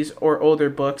properties or older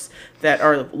books that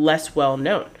are less well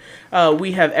known.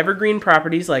 We have evergreen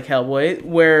properties like Hellboy,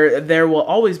 where there will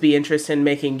always be interest in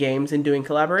making games and doing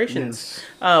collaborations.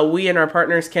 Yes. We and our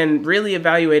partners can really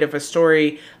evaluate if a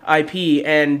story, IP,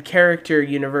 and character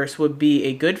universe would be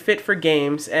a good fit for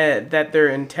games that they're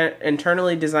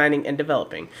internally designing and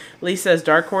developing. Lee says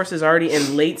Dark Horse is already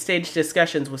in late-stage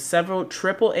discussions with several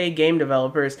AAA game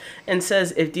developers and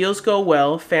says if deals go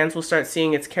well, fans will start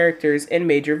seeing its characters in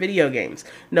major video games,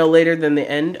 no later than the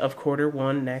end of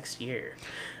Q1 next year.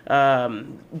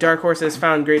 Dark Horse has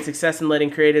found great success in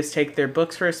letting creatives take their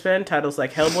books for a spin. Titles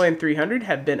like Hellboy and 300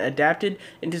 have been adapted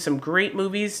into some great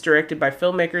movies directed by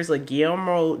filmmakers like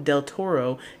Guillermo del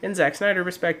Toro and Zack Snyder,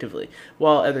 respectively,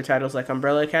 while other titles like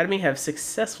Umbrella Academy have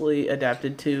successfully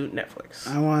adapted to Netflix.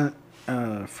 I want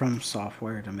From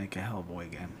Software to make a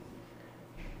Hellboy game.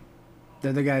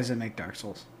 They're the guys that make Dark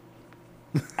Souls.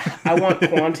 I want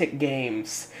Quantic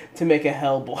Games to make a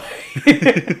Hellboy.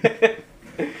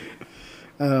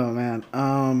 Oh man.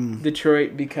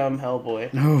 Detroit become Hellboy.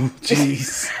 Oh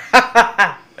jeez.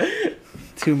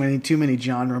 too many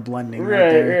genre blending right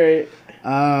there.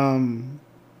 Right.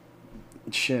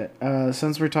 Shit.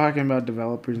 Since we're talking about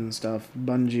developers and stuff,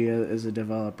 Bungie is a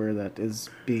developer that is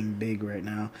being big right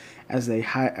now, as they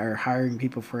are hiring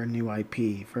people for a new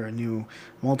IP, for a new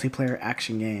multiplayer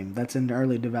action game that's in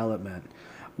early development.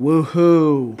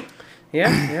 Woohoo!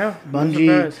 Yeah.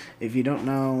 Bungie, if you don't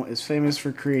know, is famous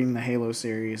for creating the Halo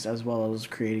series as well as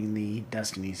creating the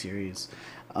Destiny series.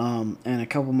 And a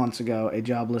couple months ago, a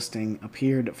job listing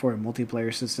appeared for a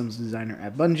multiplayer systems designer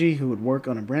at Bungie who would work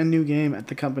on a brand new game at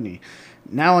the company.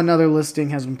 Now another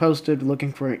listing has been posted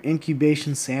looking for an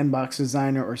incubation sandbox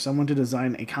designer or someone to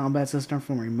design a combat system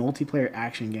for a multiplayer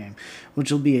action game,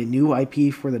 which will be a new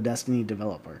IP for the Destiny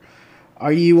developer.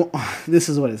 This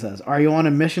is what it says. Are you on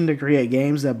a mission to create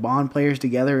games that bond players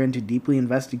together into deeply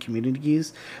invested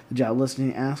communities? The job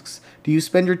listing asks. Do you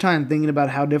spend your time thinking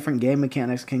about how different game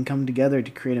mechanics can come together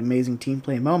to create amazing team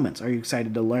play moments? Are you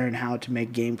excited to learn how to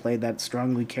make gameplay that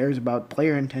strongly cares about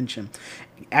player intention,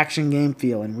 action game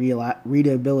feel, and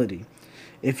readability?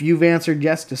 If you've answered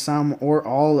yes to some or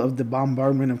all of the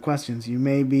bombardment of questions, you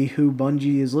may be who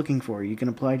Bungie is looking for. You can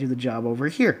apply to the job over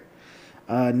here.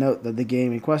 Note that the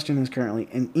game in question is currently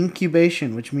in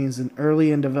incubation, which means an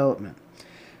early in development.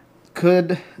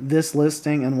 Could this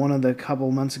listing and one of the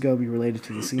couple months ago be related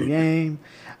to this game?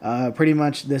 Pretty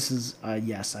much this is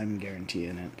yes, I'm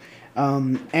guaranteeing it. Oh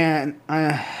man.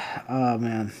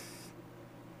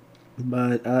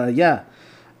 But yeah.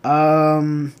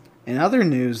 In other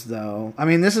news, though, I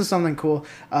mean, this is something cool.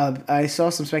 I saw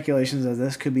some speculations that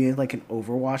this could be like an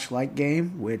Overwatch-like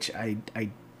game, which I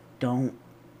don't.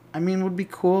 I mean, would be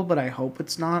cool, but I hope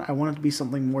it's not. I want it to be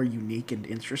something more unique and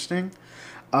interesting.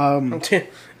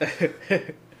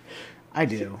 I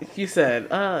do. You said,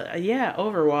 yeah,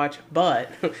 Overwatch, but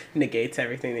negates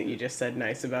everything that you just said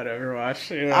nice about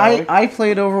Overwatch. You know? I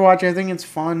played Overwatch. I think it's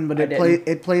fun, but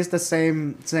it plays the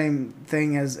same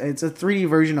thing as it's a 3D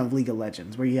version of League of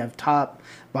Legends, where you have top,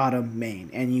 bottom, main,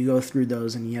 and you go through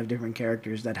those, and you have different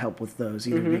characters that help with those,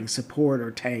 either being support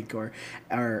or tank or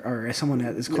someone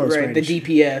that is close range. The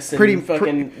DPS and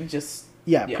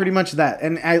pretty much that.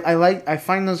 And I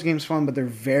find those games fun, but they're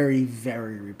very,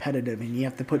 very repetitive, and you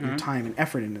have to put your time and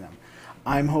effort into them.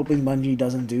 I'm hoping Bungie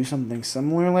doesn't do something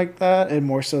similar like that, and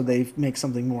more so they make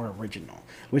something more original,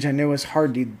 which I know is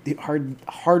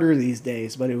harder these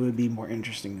days, but it would be more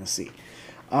interesting to see.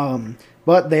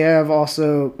 But they have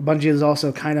Bungie is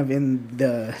also kind of in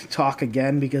the talk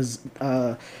again, because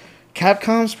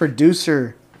Capcom's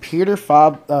producer Peter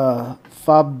Fabiano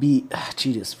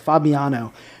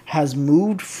has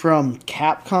moved from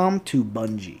Capcom to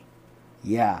Bungie.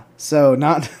 Yeah, so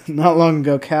not long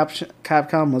ago,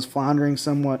 Capcom was floundering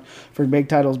somewhat for big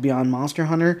titles beyond Monster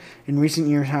Hunter. In recent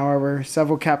years, however,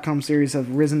 several Capcom series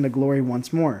have risen to glory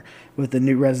once more, with the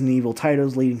new Resident Evil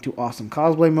titles leading to awesome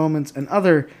cosplay moments and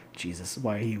other... Jesus,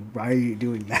 why are you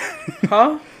doing that?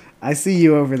 Huh? I see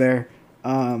you over there.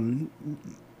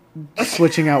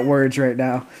 Switching out words right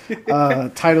now.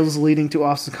 Titles leading to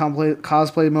awesome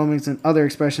cosplay moments and other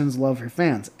expressions love for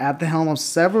fans. At the helm of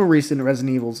several recent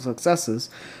Resident Evil successes,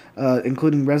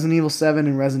 including Resident Evil 7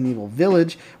 and Resident Evil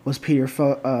Village, was Peter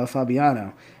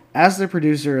Fabiano. As the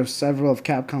producer of several of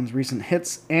Capcom's recent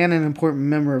hits and an important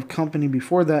member of company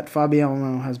before that,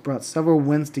 Fabiano has brought several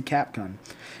wins to Capcom.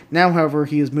 Now, however,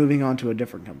 he is moving on to a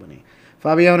different company.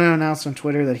 Fabiano announced on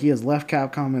Twitter that he has left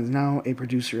Capcom and is now a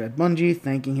producer at Bungie,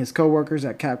 thanking his co-workers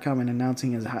at Capcom and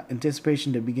announcing his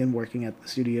anticipation to begin working at the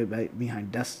studio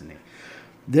behind Destiny.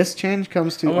 This change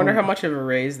comes to... I wonder how much of a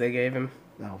raise they gave him.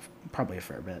 probably a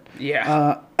fair bit.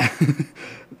 Yeah.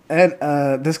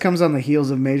 And this comes on the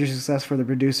heels of major success for the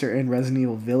producer in Resident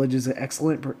Evil Village's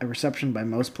excellent reception by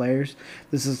most players.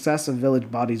 The success of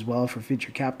Village bodies well for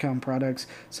future Capcom products,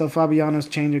 so Fabiano's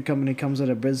change of company comes at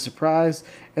a big surprise,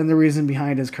 and the reason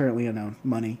behind is currently unknown.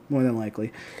 Money, more than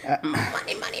likely.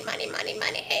 Money.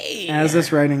 As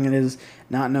this writing, it is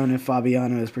not known if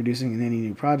Fabiano is producing in any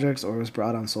new projects or was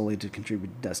brought on solely to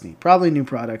contribute to Destiny. Probably new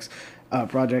projects.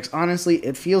 Honestly,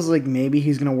 it feels like maybe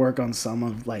he's gonna work on some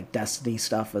of like Destiny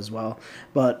stuff as well.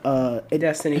 But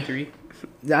Destiny 3.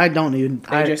 I don't even.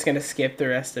 They're just gonna skip the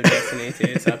rest of Destiny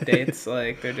 2's updates.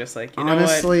 Like they're just like,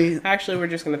 honestly, know what? Actually, we're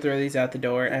just gonna throw these out the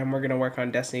door and we're gonna work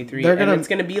on Destiny 3. It's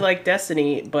gonna be like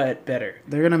Destiny but better.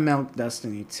 They're gonna milk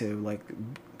Destiny 2 like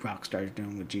Rockstar's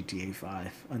doing with GTA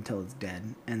 5 until it's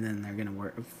dead, and then they're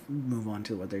gonna move on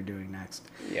to what they're doing next.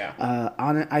 Yeah.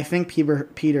 I think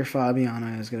Peter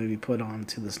Fabiano is gonna be put on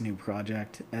to this new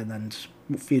project, and then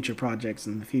future projects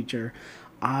in the future.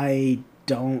 I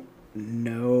don't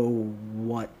know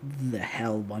what the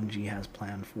hell Bungie has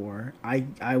planned for. I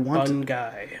want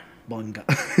Bungai.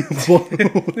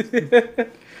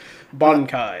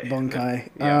 Bunkai.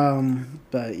 Yeah.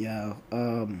 But yeah.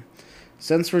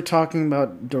 Since we're talking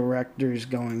about directors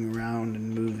going around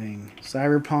and moving,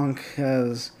 Cyberpunk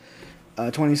has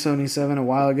 2077 a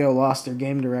while ago lost their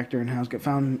game director and has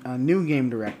found a new game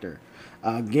director,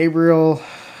 Gabriel.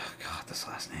 God, this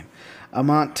last name,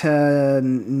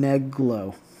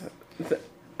 Amatangelo.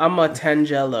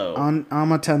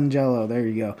 Amatangelo. There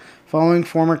you go. Following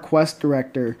former Quest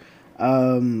director,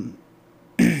 Mantukas.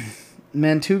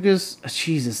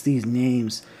 Jesus, these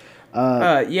names.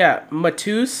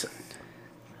 Matus.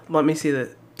 Let me see the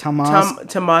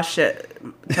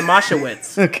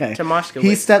Tomaszewicz. Okay. Tomaszewicz.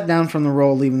 He stepped down from the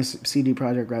role, leaving CD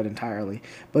Projekt Red entirely.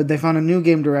 But they found a new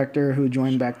game director who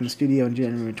joined back in the studio in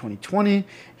January 2020.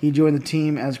 He joined the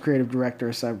team as creative director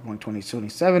of Cyberpunk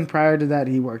 2077. Prior to that,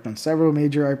 he worked on several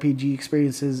major RPG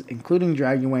experiences, including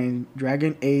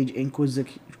Dragon Age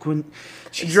Inquisition.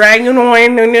 Dragon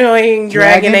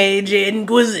Age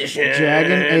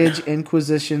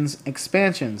Inquisition's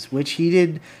expansions, which he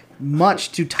did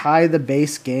much to tie the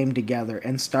base game together,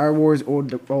 and Star Wars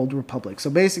Old Republic. So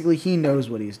basically, he knows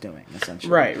what he's doing,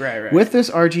 essentially. Right. With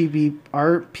this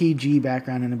RPG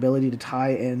background and ability to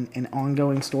tie in an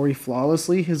ongoing story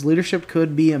flawlessly, his leadership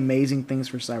could be amazing things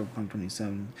for Cyberpunk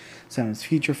 2077's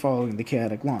future following the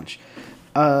chaotic launch.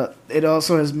 It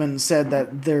also has been said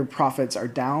that their profits are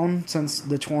down since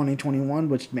the 2021,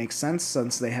 which makes sense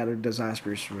since they had a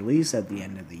disastrous release at the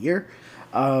end of the year.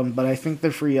 But I think the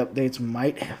free updates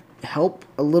might help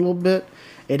a little bit.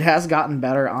 It has gotten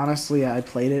better. Honestly, I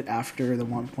played it after the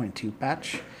 1.2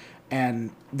 patch, and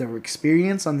the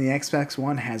experience on the Xbox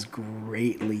One has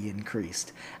greatly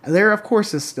increased. There, of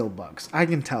course, is still bugs. I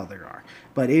can tell there are.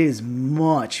 But it is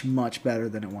much, much better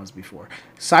than it was before.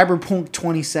 Cyberpunk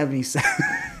 2077.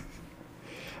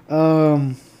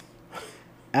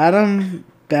 Adam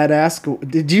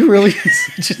Badass. Did you really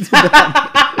listen to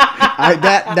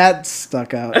that? That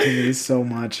stuck out to me so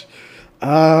much.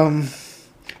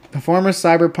 The former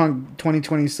Cyberpunk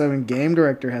 2027 game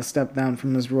director has stepped down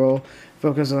from his role,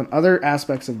 focused on other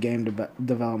aspects of game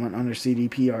development under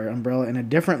CDPR umbrella in a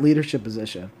different leadership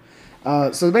position.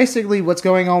 So basically what's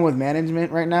going on with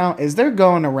management right now is they're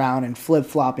going around and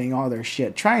flip-flopping all their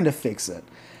shit, trying to fix it.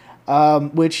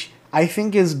 Which I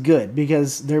think is good,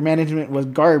 because their management was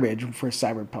garbage for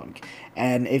Cyberpunk.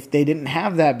 And if they didn't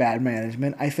have that bad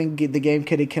management, I think the game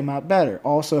could have come out better.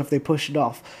 Also, if they pushed it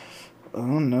off, I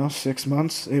don't know, 6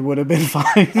 months, it would have been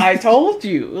fine. I told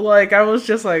you. Like, I was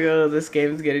just like, oh, this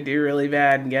game's going to do really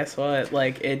bad. And guess what?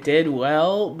 Like, it did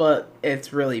well, but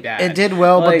it's really bad. It did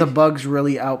well, but the bugs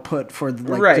really output for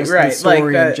the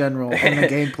story in general and the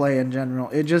gameplay in general.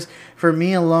 It just, for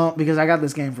me alone, because I got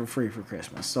this game for free for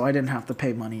Christmas, so I didn't have to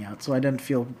pay money out, so I didn't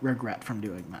feel regret from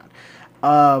doing that.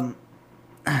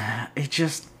 It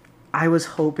just, I was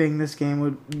hoping this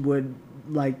game would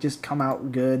like just come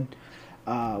out good.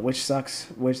 Which sucks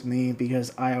with me,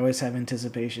 because I always have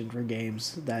anticipation for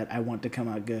games that I want to come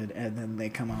out good, and then they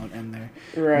come out and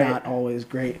they're not always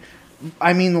great.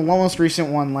 I mean, the most recent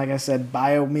one, like I said,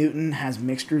 Biomutant, has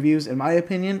mixed reviews. In my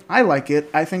opinion, I like it.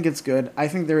 I think it's good. I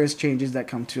think there is changes that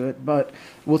come to it, but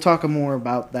we'll talk more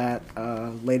about that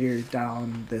later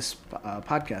down this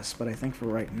podcast. But I think for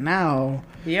right now,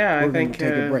 we're going to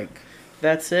take a break.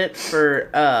 That's it for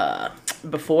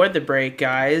before the break,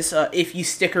 guys. If you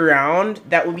stick around,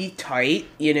 that will be tight,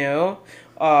 you know.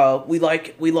 We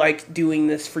like doing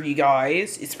this for you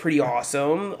guys. It's pretty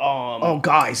awesome. Oh,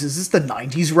 guys, is this the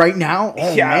 90s right now?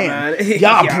 Oh, yeah, man.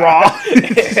 Yeah, bro.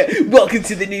 Welcome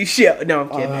to the new show. No, I'm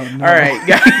kidding. No. All right,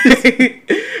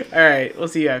 guys. All right, we'll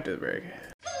see you after the break.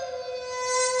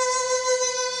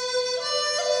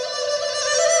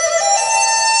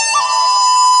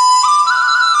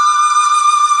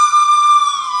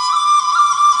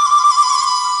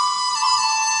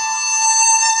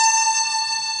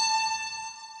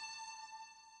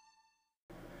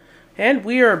 And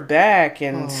we are back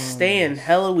and staying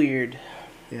hella weird.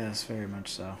 Yes, very much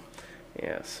so.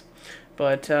 Yes.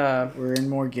 But we're in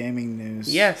more gaming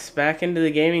news. Yes, back into the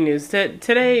gaming news.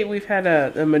 Today we've had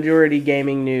a majority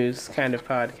gaming news kind of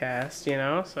podcast, you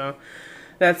know? So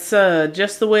that's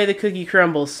just the way the cookie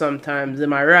crumbles sometimes.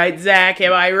 Am I right, Zach?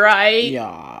 Am I right?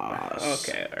 Yes.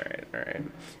 Okay, all right.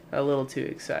 A little too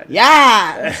excited.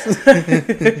 Yes!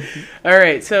 All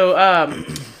right, so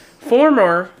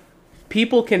former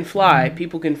People Can Fly.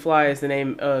 People Can Fly is the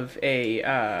name of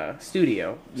a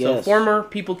studio. Yes. So former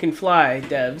People Can Fly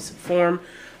devs form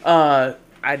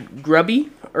Grubby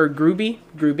or Grooby.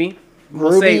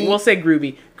 We'll say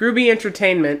Grooby. Grooby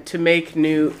Entertainment to make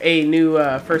a new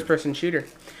first-person shooter.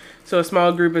 So a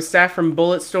small group of staff from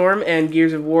Bulletstorm and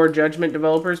Gears of War Judgment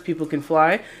developers, People Can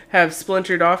Fly, have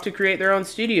splintered off to create their own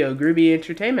studio, Grooby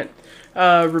Entertainment.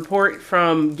 A report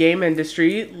from Game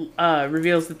Industry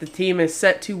reveals that the team is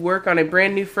set to work on a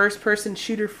brand new first-person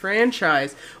shooter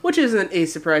franchise, which isn't a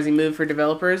surprising move for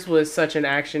developers with such an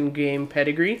action game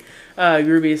pedigree.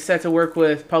 Grooby is set to work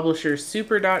with publisher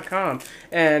Super.com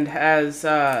and has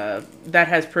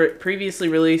previously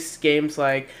released games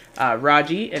like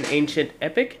Raji, an Ancient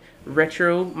Epic,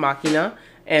 Retro Machina,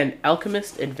 and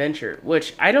Alchemist Adventure,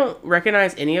 which I don't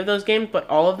recognize any of those games, but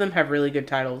all of them have really good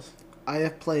titles. I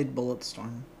have played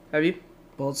Bulletstorm. Have you?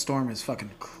 Bulletstorm is fucking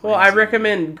crazy. Well, I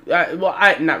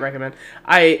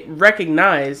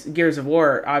recognize Gears of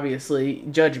War, obviously,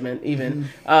 Judgment even,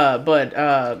 and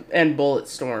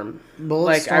Bulletstorm.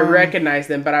 Like, I recognize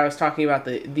them, but I was talking about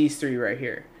these three right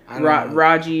here.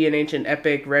 Raji, an Ancient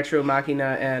Epic, Retro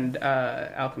Machina, and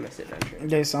Alchemist Adventure.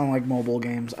 They sound like mobile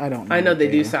games. I don't know. I know they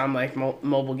do sound like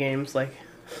mobile games, like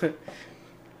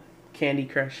Candy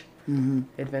Crush.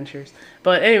 Adventures.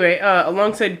 But anyway,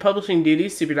 alongside publishing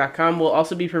duties, Super.com will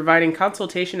also be providing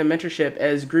consultation and mentorship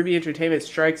as Grooby Entertainment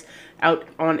strikes out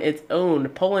on its own.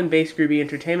 Poland-based Grooby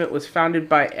Entertainment was founded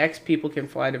by ex-People Can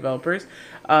Fly developers.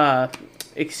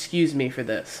 Excuse me for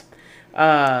this.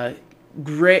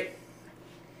 Gregors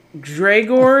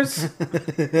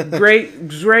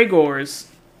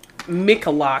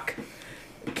Mikolak,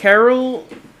 Karol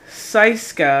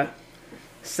Saiska,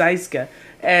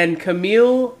 and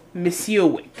Kamil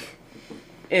Misiowicz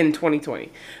in 2020.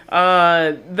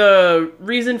 The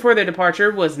reason for their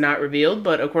departure was not revealed,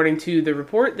 but according to the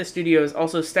report, the studio is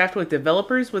also staffed with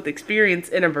developers with experience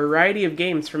in a variety of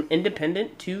games from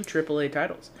independent to AAA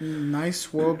titles.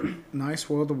 Nice World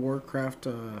of Warcraft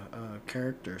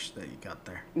characters that you got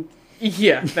there.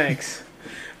 Yeah, thanks.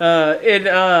 In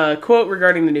a quote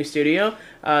regarding the new studio,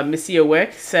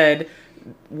 Misiowicz said,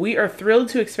 "We are thrilled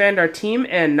to expand our team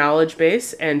and knowledge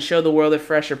base and show the world a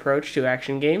fresh approach to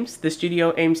action games. The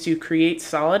studio aims to create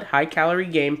solid, high-calorie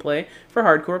gameplay for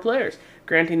hardcore players,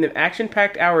 granting them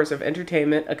action-packed hours of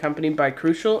entertainment accompanied by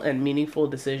crucial and meaningful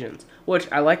decisions." Which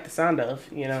I like the sound of,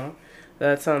 you know.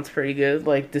 That sounds pretty good,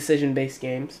 like decision-based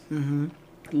games. Mm-hmm.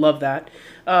 Love that.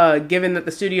 Given that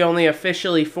the studio only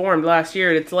officially formed last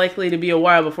year, it's likely to be a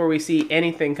while before we see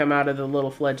anything come out of the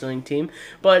little fledgling team.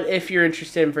 But if you're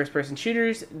interested in first-person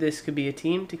shooters, this could be a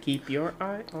team to keep your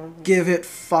eye on. Give it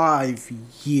 5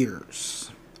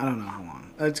 years. I don't know how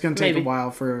long. It's going to take a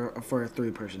while for a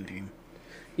 3-person team.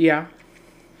 Yeah,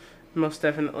 most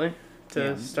definitely.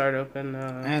 To start open.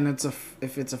 And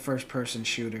if it's a first-person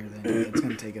shooter, then it's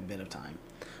going to take a bit of time.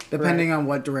 Depending on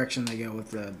what direction they go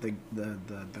with the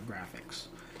graphics.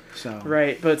 So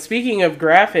right, but speaking of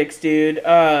graphics, dude,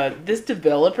 this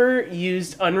developer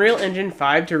used Unreal Engine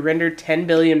 5 to render 10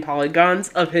 billion polygons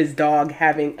of his dog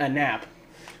having a nap.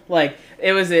 Like,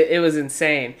 it was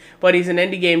insane. But he's an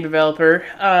indie game developer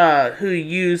who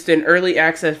used an early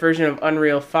access version of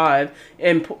Unreal 5,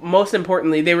 and most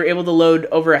importantly, they were able to load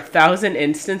over 1,000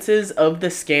 instances of the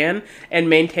scan and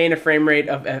maintain a frame rate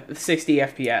of 60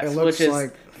 FPS, which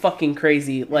is fucking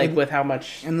crazy, like, with how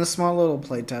much... In the small little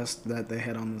playtest that they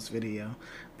had on this video,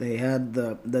 they had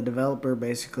the developer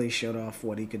basically showed off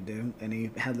what he could do, and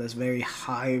he had this very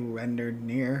high rendered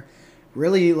near,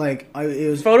 really like it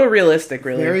was photorealistic,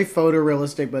 really very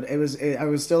photorealistic, but I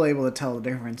was still able to tell the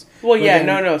difference. Well, but yeah,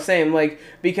 no, same. Like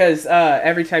because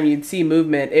every time you'd see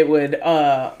movement, it would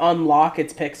unlock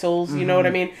its pixels. You know what I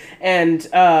mean? And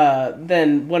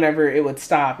then whenever it would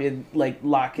stop, it'd like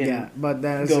lock in. Yeah, but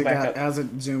then as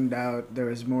it zoomed out, there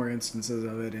was more instances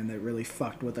of it, and it really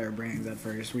fucked with our brains at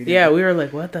first. We were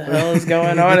like, "What the hell is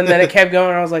going on?" And then it kept going.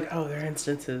 And I was like, "Oh, there are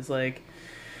instances like."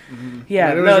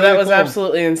 Yeah, no, that was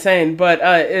absolutely insane. But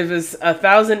it was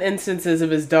 1,000 instances of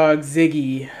his dog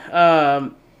Ziggy.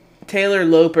 Taylor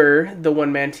Loper, the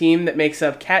one-man team that makes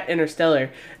up Cat Interstellar,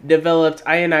 developed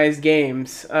Ionized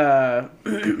Games.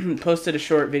 Posted a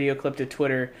short video clip to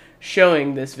Twitter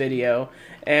showing this video.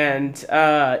 And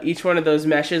each one of those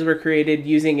meshes were created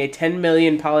using a 10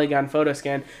 million polygon photo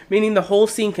scan, meaning the whole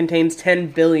scene contains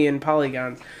 10 billion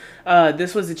polygons.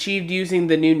 This was achieved using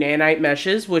the new nanite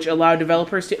meshes, which allow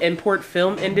developers to import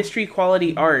film industry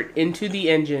quality art into the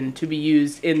engine to be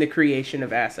used in the creation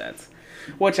of assets,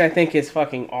 which I think is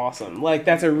fucking awesome. Like,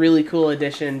 that's a really cool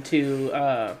addition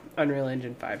to Unreal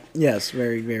Engine 5. Yes,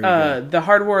 very, very good. The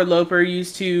hardware Loper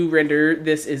used to render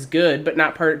this is good, but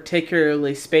not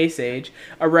particularly space age.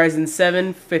 A Ryzen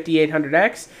 7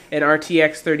 5800X, an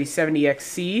RTX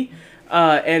 3070XC,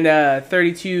 and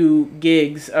 32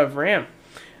 gigs of RAM.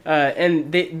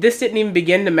 And this didn't even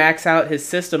begin to max out his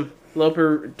system.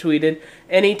 Loper tweeted,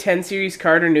 "Any 10 series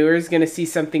card or newer is going to see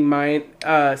some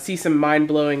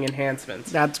mind-blowing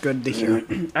enhancements." That's good to hear.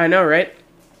 I know, right?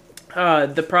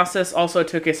 The process also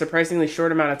took a surprisingly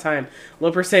short amount of time.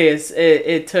 Loper says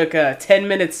it took 10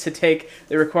 minutes to take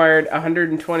the required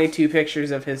 122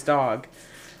 pictures of his dog,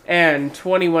 and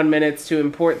 21 minutes to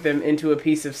import them into a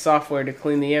piece of software to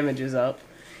clean the images up.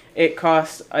 It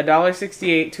costs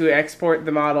 $1.68 to export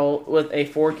the model with a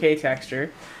 4K texture.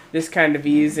 This kind of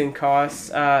ease in costs,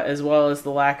 as well as the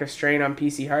lack of strain on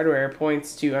PC hardware,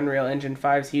 points to Unreal Engine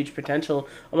 5's huge potential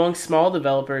among small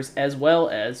developers as well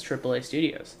as AAA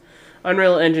studios.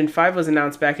 Unreal Engine 5 was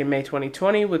announced back in May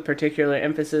 2020 with particular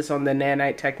emphasis on the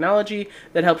nanite technology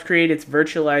that helps create its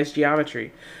virtualized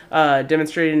geometry.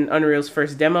 Demonstrated in Unreal's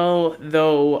first demo,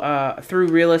 though through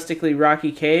realistically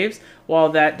rocky caves, while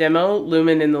that demo,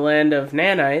 Lumen in the Land of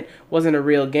Nanite, wasn't a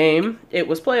real game, it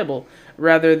was playable.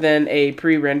 Rather than a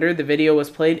pre-render, the video was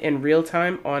played in real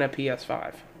time on a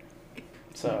PS5.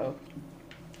 So,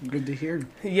 good to hear.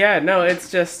 Yeah, no,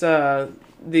 it's just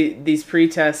these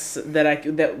pre-tests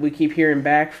that we keep hearing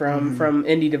back from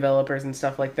indie developers and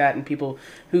stuff like that, and people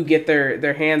who get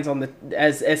their hands on the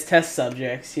as test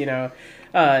subjects. You know,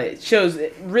 it shows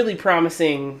really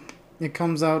promising. It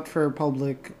comes out for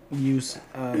public use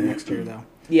next year, though.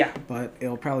 Yeah, but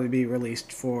it'll probably be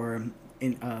released for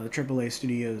the AAA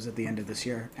studios at the end of this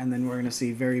year, and then we're gonna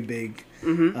see very big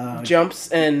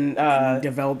jumps and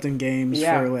developed in games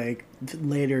for like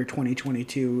later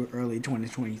 2022, early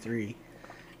 2023,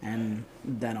 and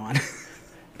then on.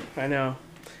 I know,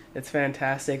 it's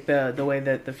fantastic the way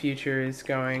that the future is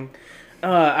going.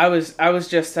 I was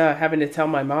just having to tell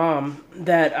my mom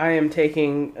that I am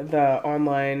taking the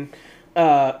online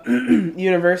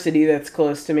university that's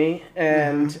close to me,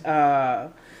 and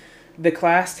the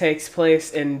class takes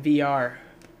place in VR,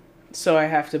 so I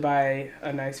have to buy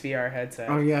a nice VR headset.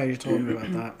 Oh yeah, you told me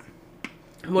about that.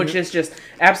 Which is just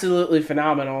absolutely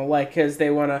phenomenal, like, because they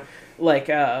want to like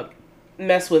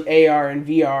mess with AR and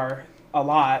VR a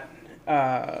lot.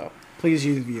 Please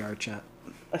use VR chat.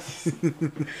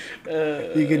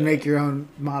 You can make your own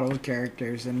model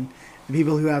characters, and the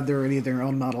people who have already their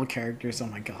own model characters, oh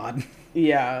my god.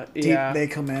 Yeah. They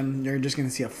come in, you're just going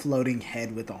to see a floating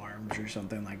head with arms or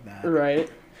something like that. Right.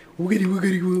 Woogity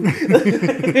woogity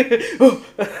woo.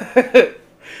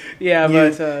 Yeah,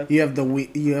 but you have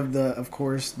the of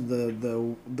course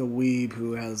the weeb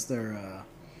who has their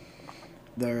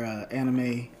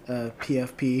anime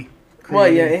PFP created.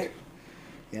 Well, yeah.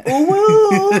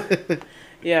 Woo!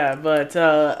 Yeah, but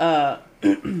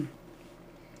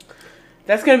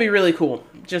that's going to be really cool.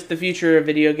 Just the future of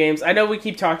video games. I know we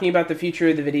keep talking about the future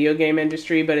of the video game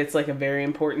industry, but it's like a very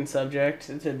important subject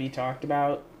to be talked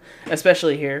about,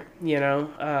 especially here, you know,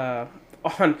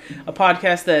 on a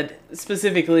podcast that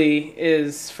specifically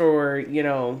is for, you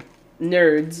know,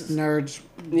 nerds,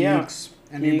 geeks,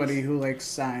 anybody who likes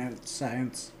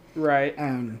science, right?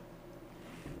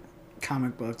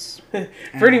 Comic books,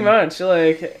 pretty much,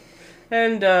 like,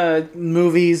 and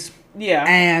movies, yeah,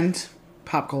 and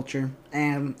pop culture,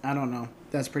 and I don't know.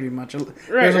 That's pretty much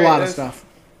there's a lot of stuff.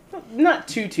 Not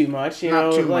too much, you know,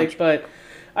 like, but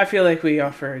I feel like we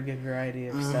offer a good variety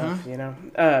of stuff, you know.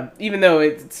 Even though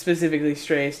it specifically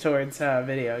strays towards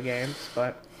video games,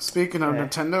 but speaking of,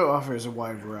 Nintendo offers a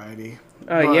wide variety.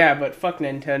 Yeah, but fuck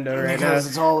Nintendo right now. Because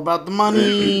it's all about the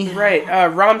money. Right.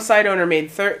 ROM site owner made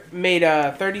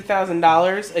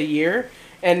 $30,000 a year,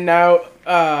 and now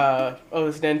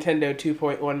owes Nintendo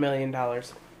 $2.1 million.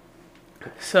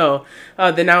 So,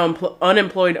 the now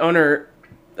unemployed owner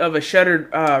of a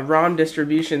shuttered ROM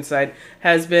distribution site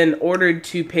has been ordered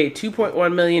to pay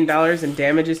 $2.1 million in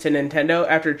damages to Nintendo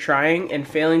after trying and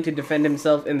failing to defend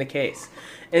himself in the case.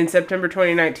 In September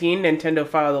 2019, Nintendo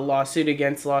filed a lawsuit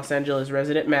against Los Angeles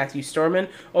resident Matthew Storman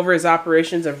over his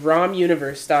operations of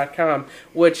ROMUniverse.com,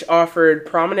 which offered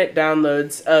prominent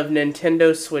downloads of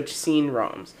Nintendo Switch scene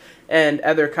ROMs and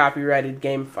other copyrighted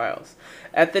game files.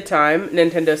 At the time,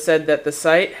 Nintendo said that the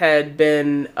site had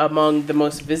been among the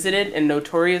most visited and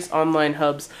notorious online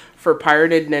hubs for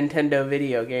pirated Nintendo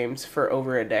video games for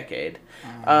over a decade.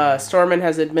 Storman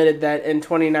has admitted that in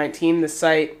 2019, the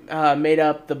site made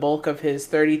up the bulk of his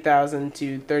 $30,000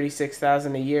 to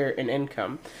 $36,000 a year in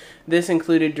income. This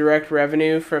included direct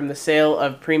revenue from the sale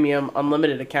of premium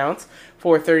unlimited accounts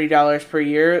for $30 per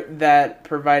year that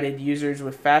provided users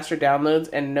with faster downloads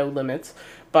and no limits.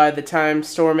 By the time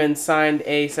Storman signed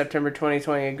a September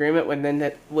 2020 agreement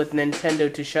with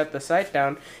Nintendo to shut the site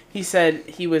down, he said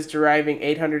he was deriving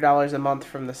 $800 a month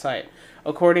from the site.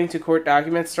 According to court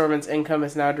documents, Storman's income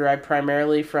is now derived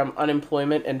primarily from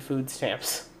unemployment and food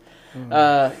stamps. In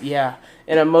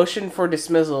a motion for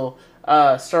dismissal,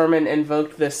 Storman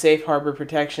invoked the safe harbor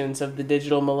protections of the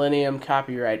Digital Millennium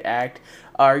Copyright Act,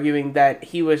 arguing that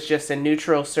he was just a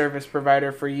neutral service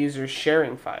provider for users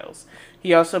sharing files.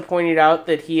 He also pointed out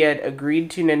that he had agreed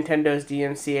to Nintendo's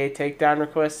DMCA takedown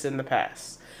requests in the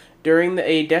past. During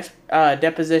a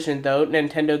deposition, though,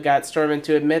 Nintendo got Storman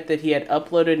to admit that he had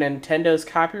uploaded Nintendo's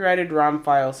copyrighted ROM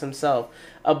files himself,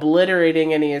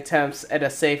 obliterating any attempts at a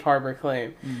safe harbor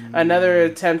claim. Another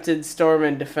attempted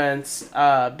Storman defense,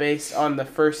 based on the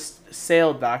first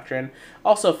sale doctrine,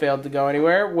 also failed to go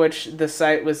anywhere, which the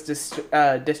site was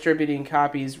distributing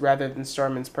copies rather than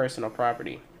Storman's personal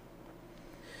property.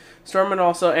 Storman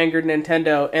also angered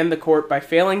Nintendo and the court by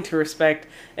failing to respect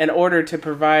an order to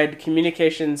provide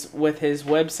communications with his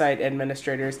website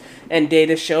administrators and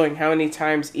data showing how many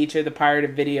times each of the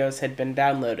pirated videos had been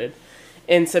downloaded.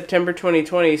 In September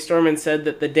 2020, Storman said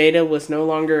that the data was no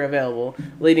longer available,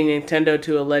 leading Nintendo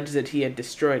to allege that he had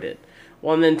destroyed it.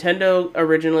 While Nintendo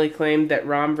originally claimed that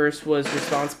ROMverse was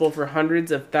responsible for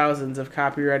hundreds of thousands of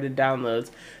copyrighted downloads,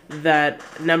 that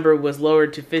number was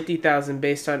lowered to 50,000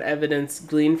 based on evidence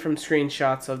gleaned from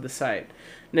screenshots of the site.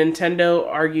 Nintendo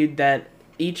argued that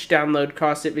each download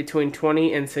cost it between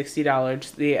 $20 and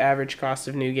 $60, the average cost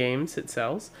of new games it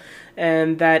sells,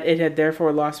 and that it had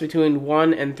therefore lost between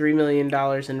 $1 and $3 million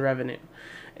in revenue.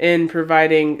 In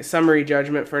providing summary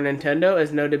judgment for Nintendo,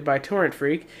 as noted by Torrent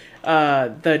Freak,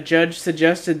 the judge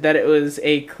suggested that it was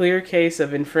a clear case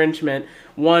of infringement,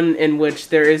 one in which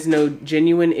there is no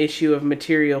genuine issue of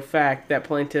material fact that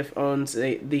plaintiff owns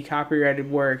the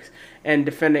copyrighted works and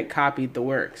defendant copied the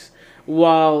works.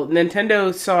 While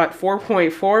Nintendo sought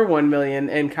 $4.41 million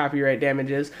in copyright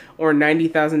damages, or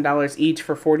 $90,000 each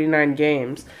for 49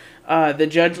 games, the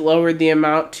judge lowered the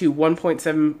amount to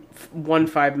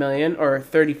 $1.715 million, or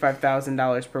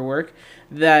 $35,000 per work.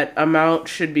 That amount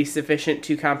should be sufficient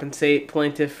to compensate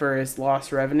plaintiff for his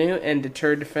lost revenue and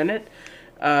deter defendant,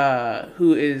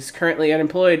 who is currently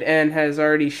unemployed and has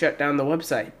already shut down the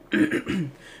website.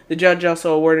 The judge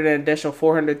also awarded an additional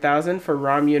 $400,000 for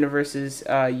ROM Universe's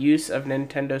use of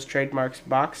Nintendo's trademarks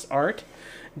box art,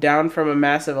 down from a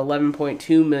massive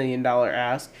 $11.2 million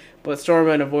ask, but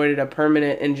Storman avoided a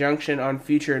permanent injunction on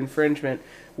future infringement,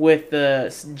 with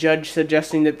the judge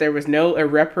suggesting that there was no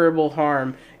irreparable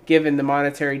harm given the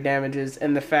monetary damages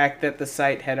and the fact that the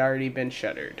site had already been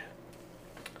shuttered.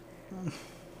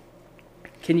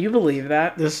 Can you believe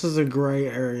that? This is a gray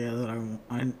area that I'm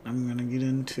going to get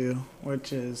into,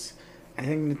 which is I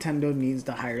think Nintendo needs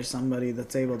to hire somebody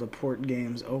that's able to port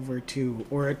games over to,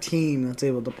 or a team that's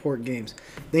able to port games.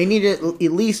 They need to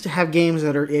at least have games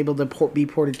that are able to be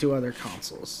ported to other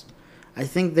consoles. I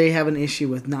think they have an issue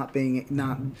with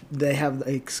they have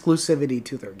exclusivity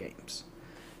to their games.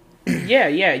 Yeah.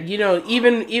 You know,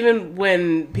 even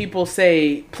when people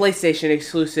say PlayStation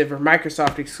exclusive or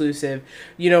Microsoft exclusive,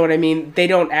 you know what I mean? They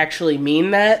don't actually mean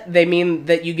that. They mean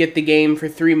that you get the game for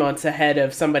 3 months ahead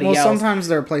of somebody else. Well, sometimes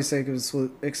they're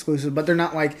PlayStation exclusive, but they're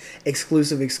not like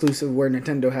exclusive where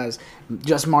Nintendo has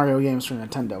just Mario games for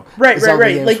Nintendo. Right.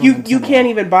 Like you can't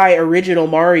even buy original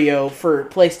Mario for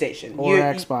PlayStation or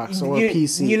Xbox or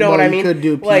PC. You know what I mean? You could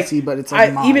do PC, but it's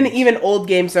like even old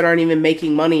games that aren't even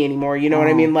making money anymore. You know what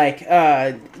I mean? Like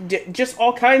like just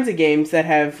all kinds of games that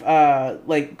have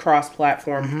like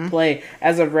cross-platform play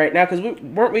as of right now. Because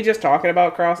weren't we just talking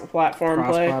about cross-platform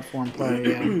play? Cross-platform play,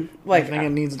 yeah. Like, I think it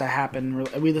needs to happen.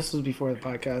 This was before the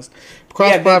podcast.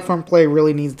 Cross-platform play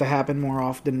really needs to happen more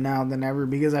often now than ever,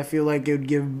 because I feel like it would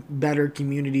give better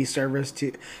community service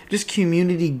to just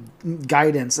community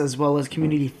guidance as well as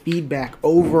community feedback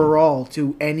overall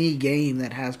to any game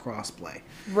that has crossplay.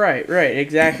 Right,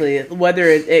 exactly. Whether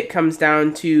it comes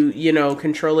down to, you know,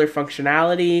 controller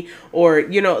functionality or,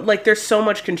 you know, like there's so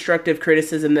much constructive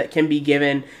criticism that can be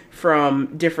given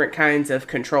from different kinds of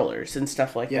controllers and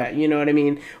stuff like that, you know what I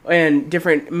mean? And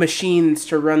different machines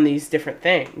to run these different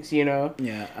things, you know?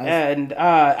 Yeah.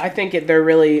 I think they're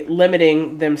really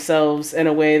limiting themselves in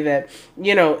a way that,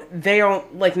 you know, they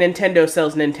don't, like Nintendo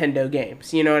sells Nintendo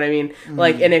games, you know what I mean?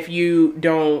 Like, and if you're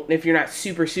not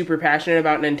super, super passionate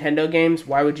about Nintendo games,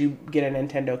 why would you get a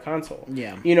Nintendo console?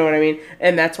 Yeah. You know what I mean?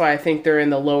 And that's why I think they're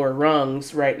in the lower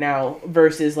rungs right now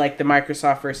versus like the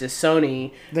Microsoft versus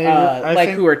Sony,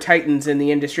 who are titans in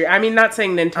the industry. I mean, not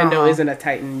saying Nintendo isn't a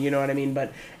titan, you know what I mean,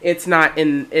 but it's not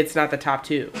the top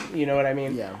two, you know what I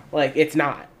mean? Yeah. Like, it's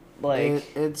not.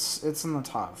 Like, it's in the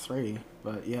top 3,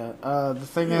 but yeah. The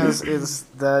thing is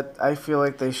that I feel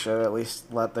like they should at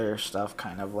least let their stuff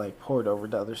kind of like port over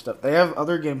to other stuff. They have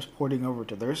other games porting over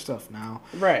to their stuff now.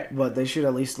 Right. But they should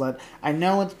at least I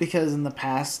know it's because in the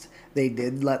past they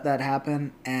did let that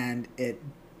happen and it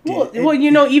Well, you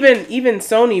know, even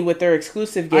Sony with their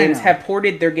exclusive games have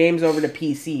ported their games over to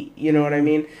PC. You know what I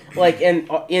mean? Like, and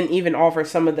even offer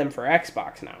some of them for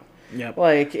Xbox now. Yep.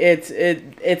 Like,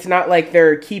 it's not like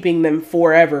they're keeping them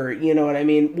forever, you know what I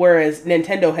mean? Whereas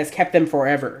Nintendo has kept them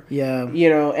forever. Yeah. You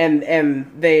know,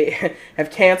 and they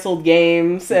have canceled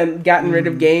games and gotten rid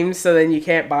of games so then you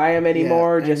can't buy them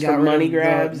anymore just for money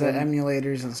grabs. The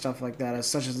emulators and stuff like that,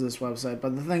 such as this website.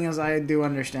 But the thing is, I do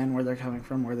understand where they're coming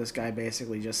from, where this guy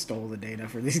basically just stole the data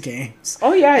for these games.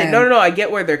 Oh, yeah. No, I get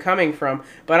where they're coming from.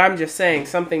 But I'm just saying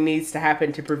something needs to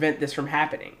happen to prevent this from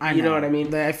happening. You know what I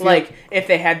mean? Like, if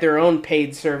they had their own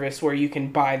paid service where you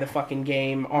can buy the fucking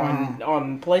game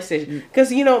on PlayStation,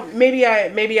 because you know maybe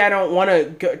I don't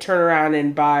want to turn around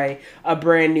and buy a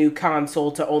brand new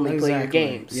console to only play your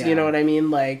games. You know what I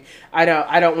mean? Like I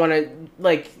don't want to,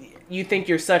 like, you think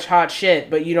you're such hot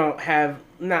shit, but you don't have,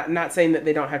 not saying that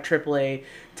they don't have AAA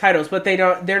titles, but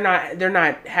they're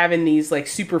not having these like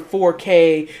super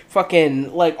 4K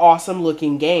fucking like awesome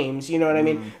looking games, you know what I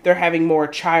mean? They're having more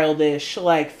childish,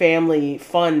 like family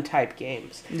fun type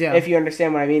games. Yeah. If you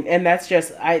understand what I mean. And that's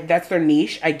just that's their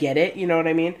niche. I get it, you know what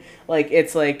I mean? Like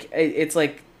it's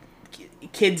like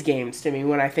kids games to me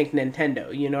when I think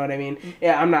Nintendo, you know what I mean?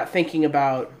 Yeah, I'm not thinking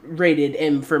about rated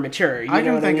M for mature. I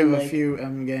can think of a few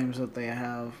M games that they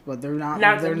have, but they're not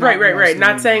right.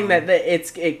 Not saying that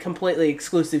it's completely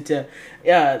exclusive to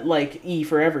like E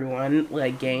for everyone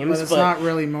like games, but it's not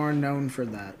really more known for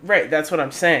that. Right, that's what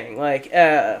I'm saying. Like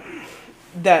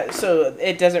that, so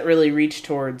it doesn't really reach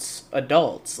towards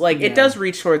adults. Like it does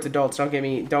reach towards adults. Don't get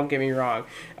me wrong.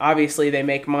 Obviously, they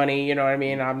make money. You know what I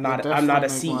mean. I'm not a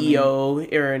CEO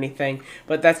money or anything,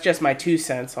 but that's just my 2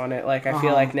 cents on it. Like I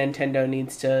feel like Nintendo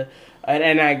needs to,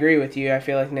 and I agree with you. I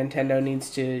feel like Nintendo needs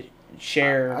to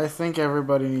share. I think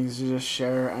everybody needs to just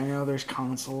share. I know there's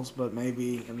consoles, but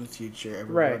maybe in the future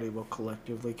everybody will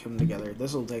collectively come together.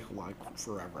 This will take like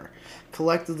forever.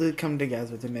 Collectively come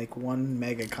together to make one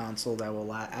mega console that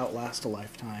will outlast a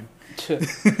lifetime.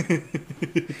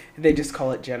 They just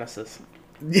call it Genesis.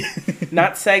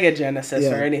 Not Sega Genesis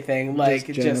or anything. Like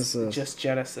just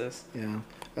Genesis. Yeah.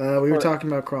 We were talking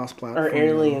about cross-platform. Or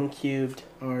Alien Cubed.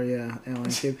 Or, Alien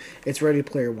Cubed. It's Ready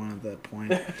Player One at that point.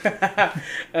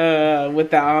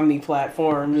 With the Omni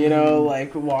platform, you know,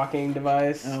 like walking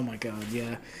device. Oh my god,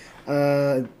 yeah.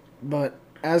 But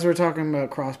as we're talking about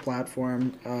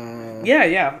cross-platform...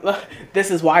 This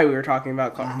is why we were talking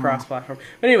about cross-platform.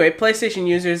 But anyway, PlayStation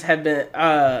users have been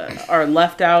are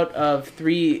left out of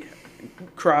 3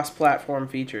 cross-platform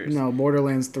features. No,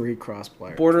 Borderlands 3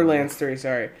 cross-platform. Borderlands 3,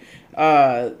 sorry.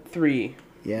 3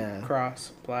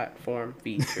 cross-platform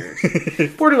features.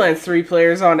 Borderlands 3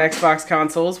 players on Xbox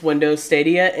consoles, Windows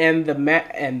Stadia, and the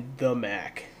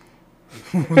Mac.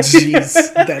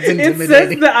 Jeez, that's intimidating. It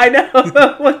says that, I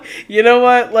know. You know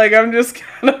what? Like, I'm just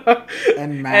kind of...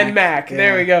 And Mac.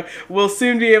 There we go. We'll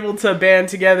soon be able to band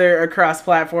together across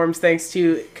platforms thanks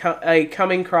to a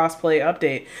coming crossplay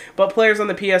update. But players on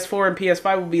the PS4 and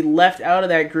PS5 will be left out of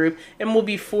that group and will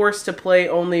be forced to play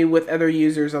only with other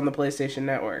users on the PlayStation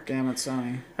Network. Damn it,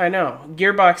 Sony. I know.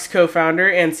 Gearbox co-founder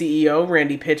and CEO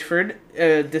Randy Pitchford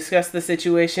discussed the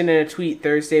situation in a tweet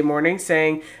Thursday morning,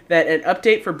 saying that an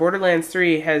update for Borderlands Borderlands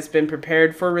 3 has been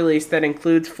prepared for release that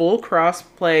includes full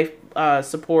cross-play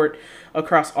support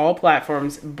across all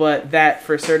platforms, but that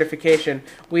for certification,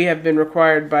 we have been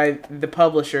required by the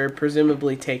publisher,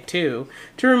 presumably Take-Two,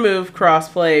 to remove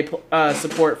cross-play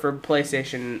support for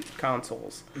PlayStation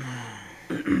consoles.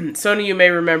 Sony, you may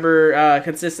remember,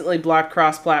 consistently blocked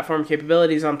cross-platform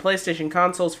capabilities on PlayStation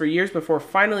consoles for years before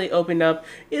finally opened up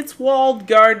its walled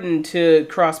garden to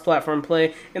cross-platform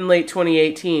play in late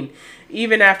 2018.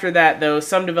 Even after that, though,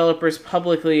 some developers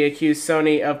publicly accused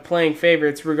Sony of playing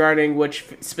favorites regarding which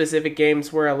specific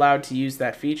games were allowed to use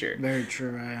that feature. Very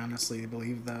true. I honestly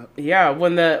believe that. Yeah,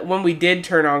 when we did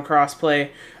turn on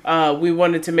crossplay, we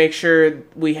wanted to make sure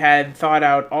we had thought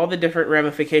out all the different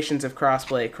ramifications of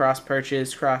crossplay,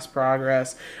 cross-purchase,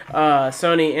 cross-progress.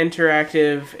 Sony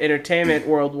Interactive Entertainment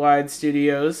Worldwide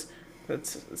Studios.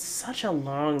 That's such a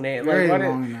long name. Very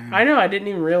long name. I know, I didn't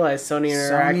even realize Sony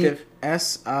Interactive.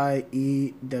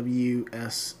 SIEWSC.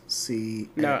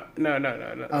 No.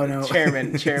 Oh, no.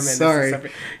 Chairman.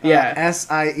 Sorry. Yeah.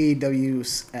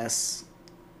 SIEWS.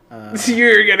 So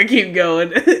you're going to keep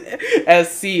going.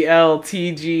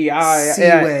 SCLTGI.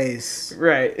 Seaways.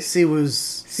 Right.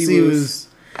 Seawoos.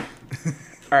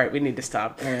 All right, we need to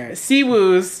stop. All right.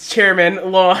 Seawoo's chairman,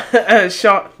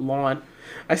 Sean...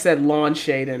 I said Lon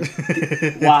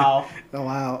Shaden. Wow. Oh,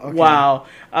 wow. Okay. Wow.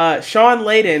 Sean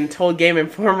Layden told Game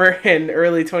Informer in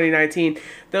early 2019,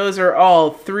 those are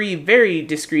all three very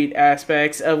discrete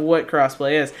aspects of what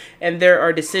crossplay is. And there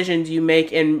are decisions you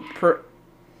make in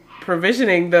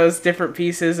provisioning those different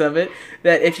pieces of it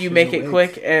that if you make it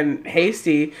quick and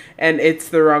hasty and it's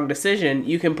the wrong decision,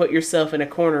 you can put yourself in a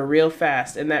corner real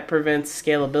fast, and that prevents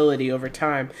scalability over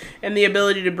time and the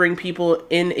ability to bring people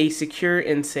in a secure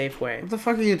and safe way. What the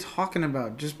fuck are you talking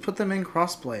about? Just put them in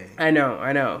crossplay. I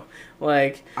know.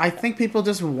 Like, I think people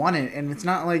just want it, and it's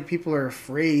not like people are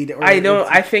afraid. Or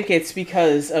I think it's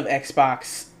because of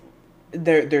Xbox,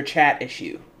 their chat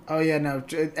issue. Oh, yeah, no.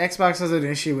 Xbox has an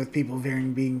issue with people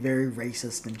being very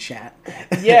racist in chat.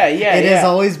 Yeah. It has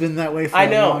always been that way for a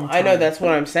long time. I know, that's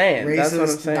what I'm saying.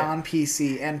 Racist,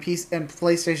 non-PC, and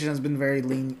PlayStation has been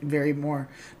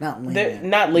not lenient.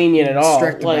 Not lenient at all.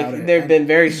 Strict like, about it. They've been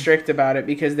very strict about it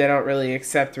because they don't really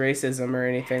accept racism or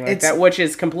anything like that, which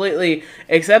is completely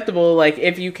acceptable. Like,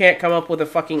 if you can't come up with a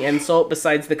fucking insult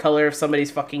besides the color of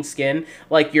somebody's fucking skin,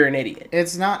 like, you're an idiot.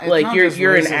 It's not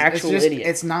you're an actual idiot.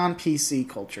 It's non-PC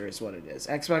culture is what it is.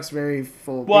 Xbox very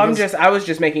full. Well, I was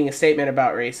just making a statement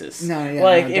about racist. No, yeah,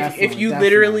 like if you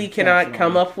literally cannot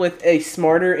come up with a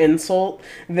smarter insult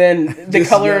than the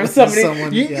color of somebody,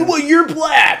 well, you're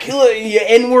black, you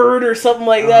N-word or something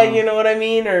like that. You know what I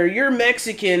mean? Or you're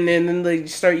Mexican, and then they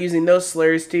start using those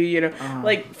slurs too. You know,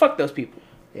 like fuck those people.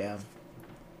 Yeah.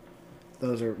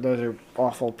 Those are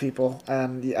awful people,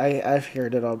 and I've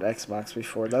heard it on Xbox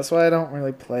before. That's why I don't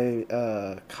really play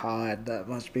COD that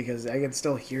much, because I can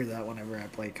still hear that whenever I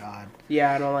play COD.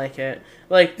 Yeah, I don't like it.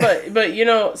 Like, but you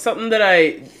know, something that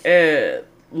I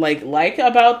like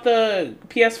about the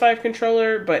PS5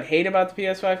 controller, but hate about the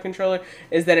PS5 controller,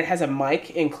 is that it has a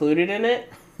mic included in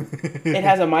it. It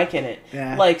has a mic in it.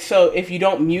 Yeah. Like, so if you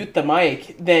don't mute the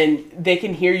mic, then they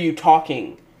can hear you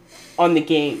talking on the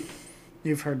game.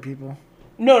 You've heard people.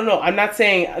 No, I'm not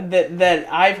saying that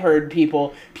I've heard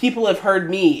people. People have heard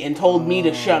me and told me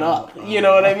to shut up. You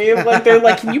know what I mean? Like, they're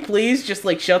like, can you please just,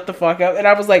 like, shut the fuck up? And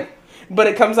I was like, but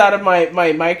it comes out of my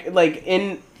mic, like,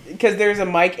 because there's a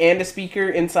mic and a speaker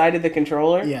inside of the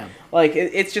controller. Yeah. Like,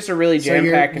 it's just a really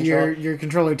jam-packed controller. Your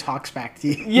controller talks back to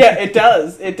you. Yeah, it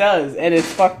does. And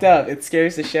it's fucked up. It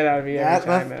scares the shit out of me every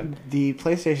time, man. The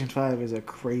PlayStation 5 is a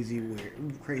crazy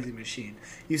machine.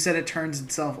 You said it turns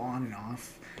itself on and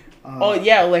off. Oh,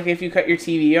 yeah, like if you cut your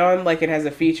TV on, like it has a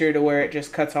feature to where it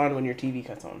just cuts on when your TV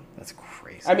cuts on. That's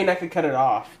crazy. I mean, I could cut it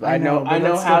off. I know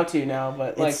how to now,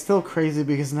 but like... It's still crazy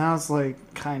because now it's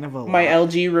like kind of a My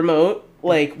LG remote,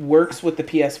 like, works with the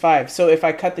PS5. So if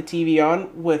I cut the TV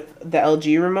on with the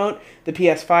LG remote, the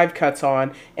PS5 cuts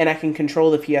on, and I can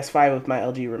control the PS5 with my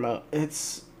LG remote.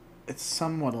 It's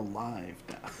somewhat alive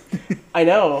now. I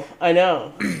know.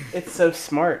 It's so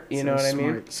smart, you know what I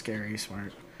mean? Scary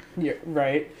smart. Yeah,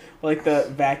 right. Like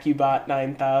the VacuBot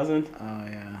 9000. Oh,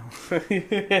 yeah.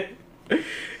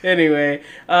 Anyway,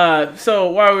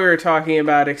 so while we were talking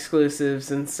about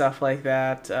exclusives and stuff like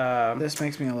that... this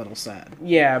makes me a little sad.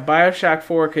 Yeah, Bioshock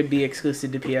 4 could be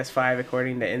exclusive to PS5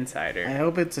 according to Insider. I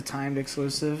hope it's a timed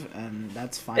exclusive, and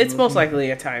that's fine. It's most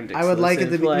likely a timed exclusive. I would like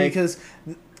it to be, because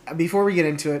before we get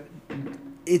into it,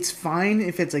 it's fine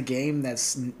if it's a game that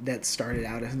started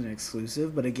out as an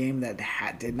exclusive, but a game that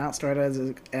did not start as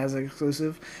an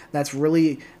exclusive, that's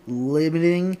really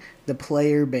limiting the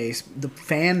player base, the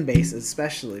fan base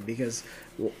especially, because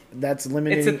that's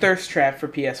limiting. It's a thirst trap for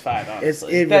PS5.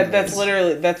 Honestly, that's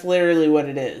literally what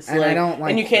it is. And I don't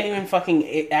like. And you can't even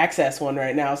fucking access one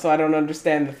right now, so I don't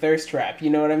understand the thirst trap. You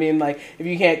know what I mean? Like, if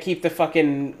you can't keep the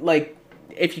fucking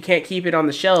if you can't keep it on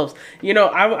the shelves,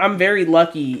 I'm very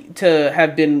lucky to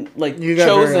have been chosen.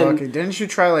 Very lucky. Didn't you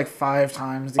try 5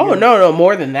 times? Oh no,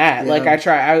 more than that. Yeah.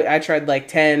 I tried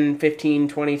 10, 15,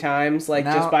 20 times,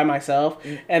 just by myself,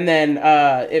 and then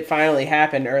it finally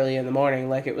happened early in the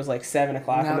morning. It was 7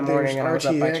 o'clock in the morning, and I was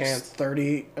up by chance.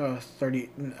 30.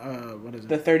 What is it?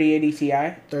 The 3080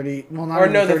 Ti. 30. Well, not or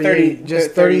no, the 30.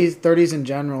 Just 30s in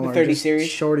general. The 30 series.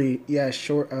 Shortage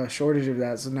of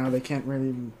that. So now they can't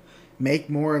really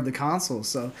make more of the consoles,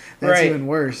 so that's even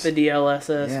worse. The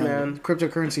DLSS, man.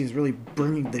 Cryptocurrency is really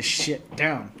bringing this shit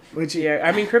down. Which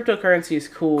cryptocurrency is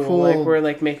cool. We're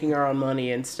making our own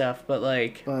money and stuff, but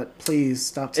But please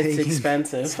stop taking. It's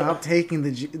expensive. Stop taking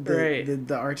the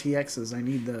RTXs. I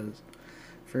need those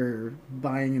for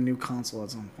buying a new console at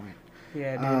some point.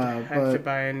 Yeah, dude. I have to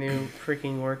buy a new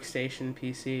freaking workstation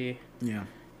PC. Yeah.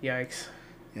 Yikes.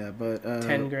 Yeah, but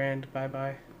 $10,000.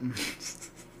 Bye.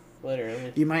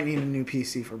 Literally. You might need a new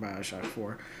PC for BioShock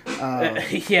 4.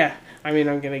 Yeah, I'm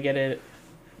gonna get it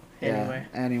anyway.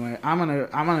 Yeah, anyway, I'm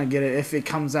gonna get it if it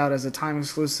comes out as a time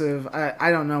exclusive. I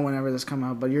don't know whenever this come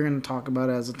out, but you're gonna talk about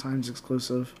it as a times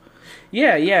exclusive.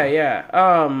 Yeah.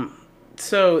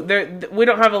 So we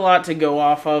don't have a lot to go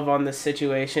off of on this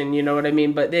situation, you know what I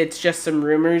mean? But it's just some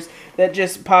rumors that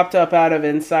just popped up out of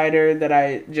Insider that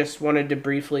I just wanted to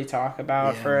briefly talk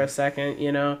about for a second,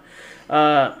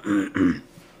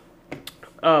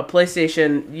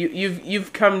 PlayStation,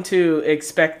 you've come to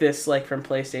expect this from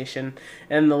PlayStation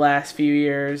in the last few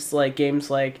years, games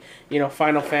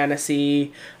Final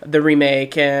Fantasy, the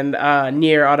remake, and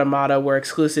Nier Automata were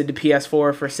exclusive to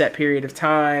PS4 for a set period of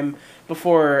time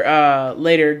before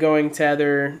later going to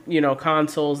other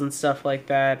consoles and stuff like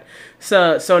that.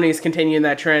 So Sony's continuing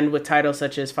that trend with titles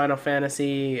such as Final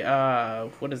Fantasy 16,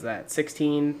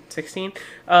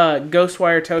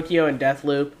 Ghostwire Tokyo, and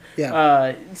Deathloop.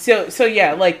 Yeah. So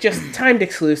yeah, just timed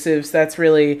exclusives. That's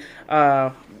really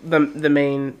the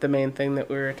main thing that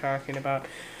we were talking about.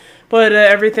 But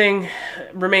everything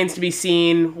remains to be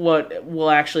seen what will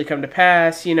actually come to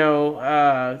pass.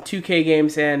 2K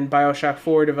Games and BioShock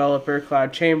 4 developer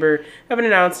Cloud Chamber haven't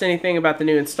announced anything about the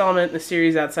new installment in the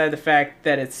series outside the fact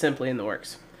that it's simply in the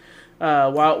works.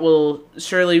 While it will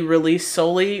surely release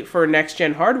solely for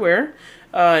next-gen hardware,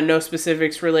 no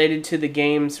specifics related to the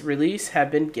game's release have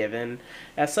been given.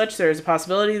 As such, there is a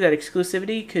possibility that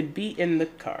exclusivity could be in the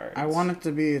cards. I want it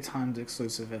to be a timed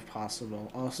exclusive if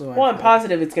possible. Also, I'm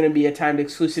positive it's going to be a timed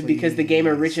exclusive because the game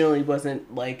originally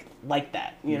wasn't like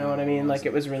that. You know what I mean?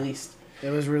 It was released. It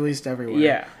was released everywhere.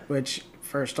 Yeah. Which,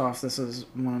 first off, this is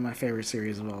one of my favorite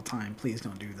series of all time. Please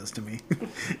don't do this to me.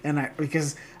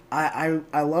 Because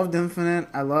I loved Infinite.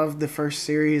 I loved the first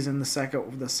series and the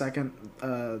second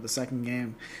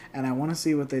game, and I want to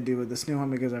see what they do with this new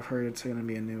one because I've heard it's going to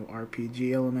be a new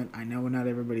RPG element. I know not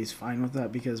everybody's fine with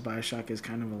that because BioShock is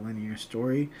kind of a linear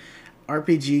story.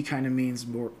 RPG kind of means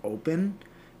more open.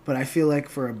 But I feel like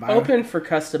for open for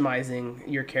customizing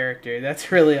your character,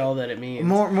 that's really all that it means. It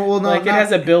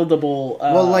has a buildable.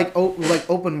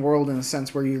 Open world in a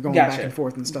sense where you're going back and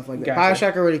forth and stuff like that.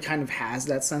 BioShock already kind of has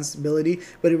that sensibility,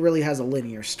 but it really has a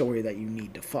linear story that you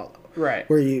need to follow. Right.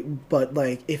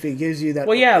 If it gives you that.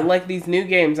 Well, yeah, these new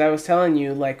games I was telling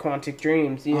you, Quantic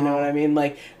Dreams. You know what I mean?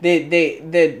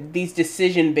 These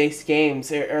decision-based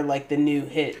games are the new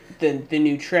hit, the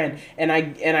new trend, and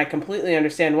I completely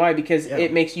understand why because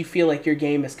it makes you feel like your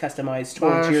game is customized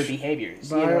towards your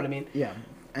behaviors. You know what I mean? Yeah.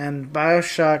 And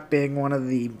BioShock being one of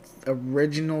the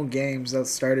original games that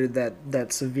started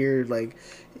that severe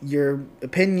your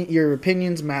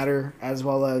opinions matter as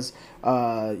well as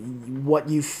what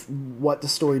the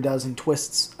story does and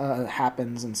twists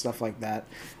happens and stuff like that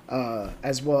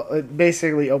as well. It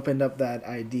basically opened up that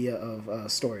idea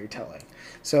of storytelling.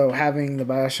 So having the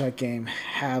BioShock game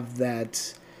have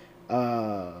that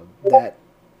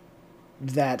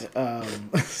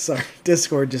sorry,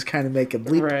 Discord just kind of make a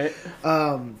bleep. Right.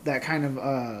 That kind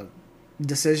of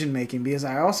decision making because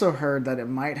I also heard that it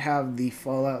might have the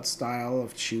Fallout style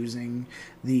of choosing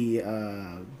the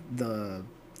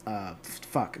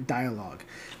dialogue.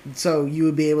 So you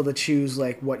would be able to choose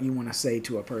like what you want to say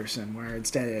to a person, where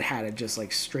instead it had it just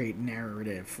like straight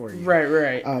narrative for you.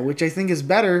 Right. Which I think is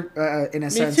better in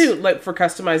a sense. Me too, like for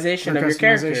customization of your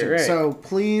character. Right. So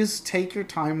please take your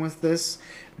time with this.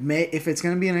 If it's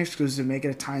going to be an exclusive, make it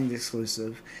a timed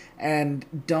exclusive. And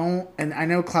I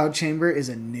know Cloud Chamber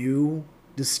is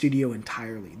the studio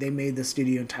entirely. They made the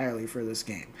studio entirely for this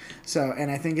game. So,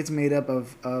 and I think it's made up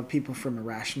of people from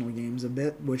Irrational Games a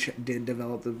bit, which did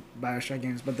develop the BioShock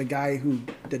games. But the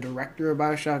director of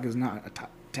BioShock is not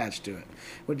attached to it,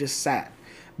 which is sad.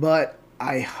 But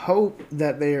I hope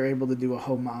that they are able to do a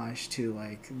homage to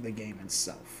like the game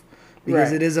itself,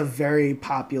 because it is a very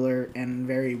popular and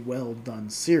very well done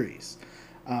series.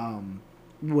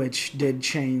 Which did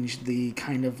change the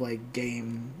kind of like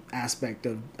game aspect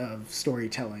of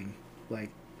storytelling,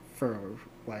 like for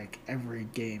like every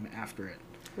game after it.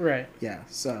 Right. Yeah.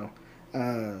 So,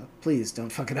 please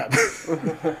don't fuck it up.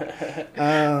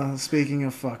 Speaking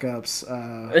of fuck ups,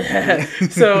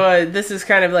 so this is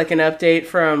kind of like an update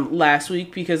from last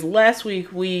week, because last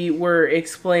week we were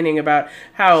explaining about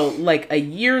how like a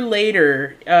year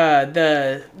later,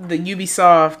 the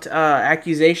Ubisoft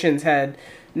accusations had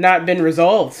not been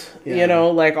resolved.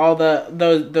 Like all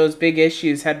those big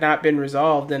issues had not been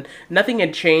resolved, and nothing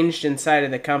had changed inside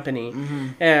of the company.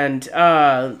 And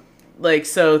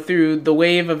so through the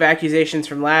wave of accusations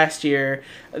from last year,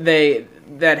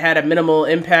 that had a minimal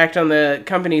impact on the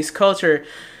company's culture.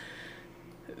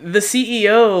 The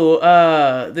CEO's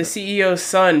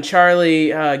son, Charlie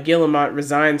Guillemot,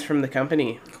 resigns from the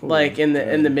company. Cool. Like in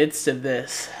the midst of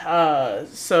this.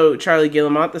 So Charlie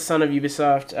Guillemot, the son of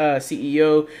Ubisoft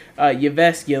CEO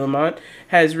Yves Guillemot,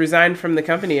 has resigned from the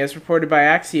company. As reported by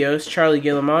Axios, Charlie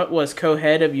Guillemot was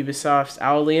co-head of Ubisoft's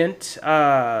Alliant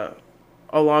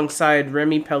alongside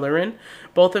Remy Pellerin,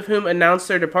 both of whom announced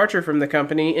their departure from the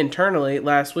company internally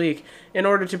last week in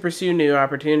order to pursue new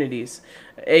opportunities.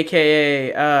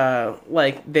 AKA,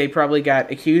 like they probably got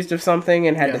accused of something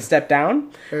and had to step down,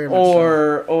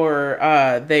 or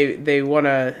they want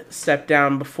to step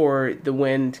down before the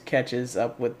wind catches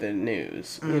up with the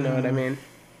news. You know what I mean?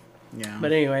 Yeah.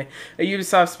 But anyway, a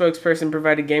Ubisoft spokesperson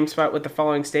provided GameSpot with the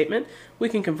following statement: "We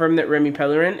can confirm that Remy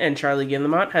Pellerin and Charlie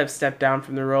Guillemot have stepped down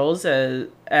from their roles at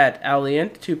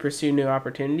Alliant to pursue new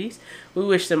opportunities. We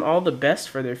wish them all the best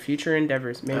for their future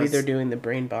endeavors." Maybe they're doing the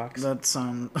brain box. That's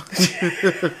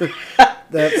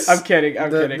I'm kidding.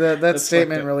 That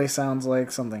statement really sounds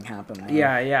like something happened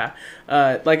there. Yeah.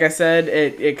 Like I said,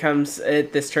 it comes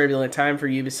at this turbulent time for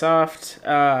Ubisoft.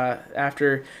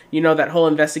 After that whole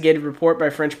investigative report by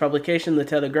French publication Le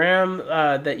Telegram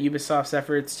that Ubisoft's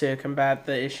efforts to combat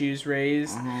the issues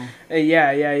raised.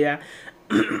 Yeah.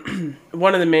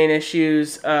 One of the main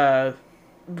issues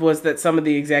was that some of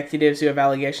the executives who have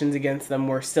allegations against them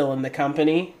were still in the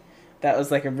company. That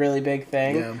was like a really big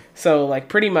thing. Yeah. So like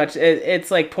pretty much it's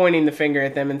like pointing the finger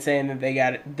at them and saying that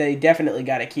they definitely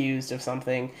got accused of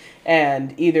something,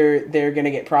 and either they're going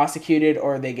to get prosecuted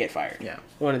or they get fired. Yeah.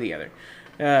 One or the other.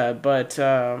 But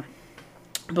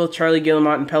both Charlie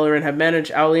Guillemot and Pellerin have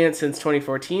managed Alliant since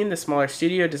 2014. The smaller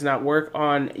studio does not work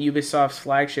on Ubisoft's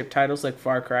flagship titles like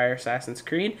Far Cry or Assassin's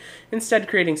Creed, instead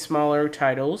creating smaller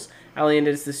titles. Alliant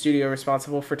is the studio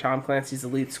responsible for Tom Clancy's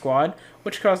Elite Squad,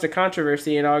 which caused a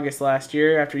controversy in August last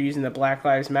year after using the Black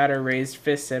Lives Matter raised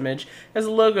fist image as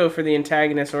a logo for the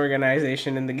antagonist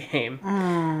organization in the game.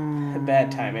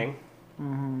 Bad timing.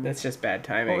 That's just bad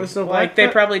timing. Well, they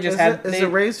probably just had... Is the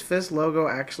raised fist logo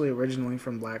actually originally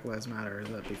from Black Lives Matter, or is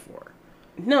that before?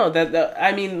 No,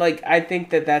 I think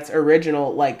that's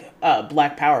original,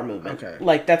 Black Power movement. Okay.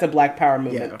 Like, that's a Black Power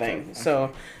movement thing. Okay.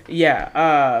 So,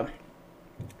 yeah,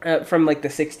 from like the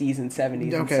 60s and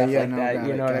 70s and stuff like that,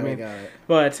 you know what I mean?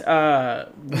 But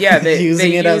yeah, they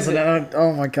using it as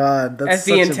oh my god, that's as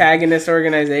the antagonist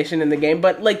organization in the game.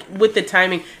 But like with the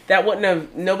timing,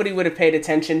 nobody would have paid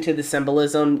attention to the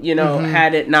symbolism,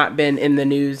 had it not been in the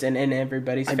news and in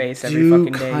everybody's face every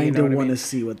fucking day. I kind of want to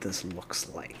see what this looks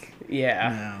like.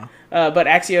 Yeah. But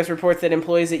Axios reports that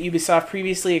employees at Ubisoft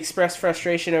previously expressed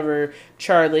frustration over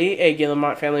Charlie, a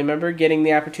Guillemot family member, getting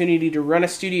the opportunity to run a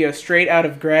studio straight out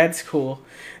of grad school.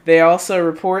 They also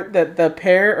report that the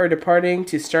pair are departing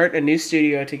to start a new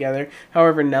studio together.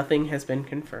 However, nothing has been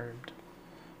confirmed.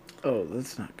 Oh,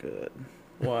 that's not good.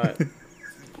 What?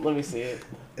 Let me see it.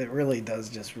 It really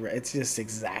does it's just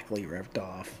exactly ripped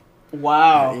off.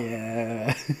 Wow.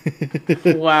 Yeah.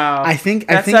 Wow. I think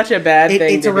such a bad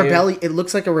thing. It's a rebellion. It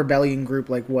looks like a rebellion group,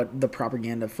 like what the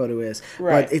propaganda photo is.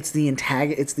 Right. But it's the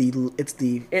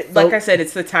like I said,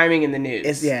 it's the timing in the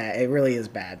news. It really is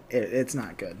bad. It's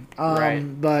not good. Right.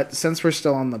 But since we're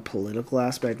still on the political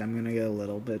aspect, I'm gonna get a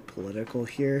little bit political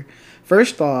here.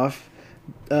 First off,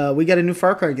 we got a new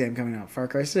Far Cry game coming out, Far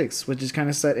Cry 6, which is kind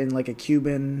of set in like a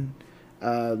Cuban,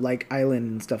 like island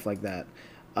and stuff like that.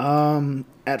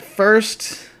 At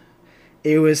first,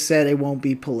 it was said it won't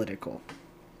be political,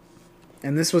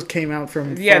 and this came out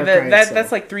from Far Cry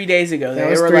that's like 3 days ago.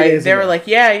 They were like,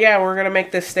 yeah, we're gonna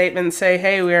make this statement and say,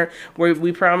 hey,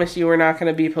 we promise you we're not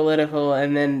gonna be political,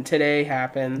 and then today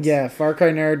happens. Yeah, Far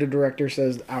Cry narrative director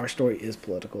says our story is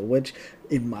political, which,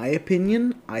 in my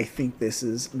opinion, I think this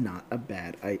is not a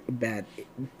bad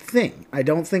thing. I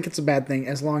don't think it's a bad thing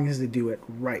as long as they do it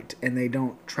right and they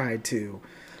don't try to.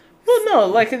 Well, no,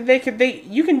 like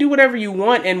you can do whatever you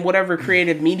want in whatever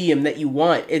creative medium that you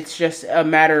want. It's just a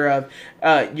matter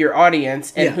of your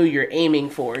audience and who you're aiming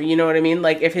for. You know what I mean?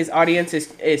 Like if his audience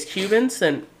is Cubans,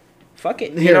 then fuck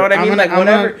it. You know what I mean?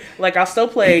 Like I'll still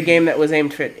play a game that was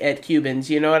aimed at Cubans.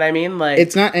 You know what I mean? Like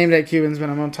it's not aimed at Cubans, but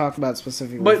I'm gonna talk about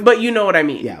specifically. But you know what I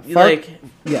mean?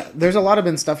 Yeah, there's a lot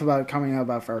of stuff coming out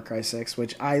about Far Cry 6,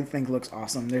 which I think looks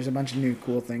awesome. There's a bunch of new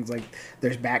cool things, like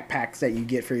there's backpacks that you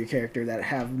get for your character that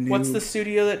have new... What's the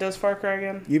studio that does Far Cry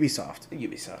again?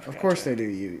 Ubisoft. Of course they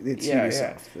do. It's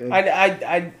Ubisoft.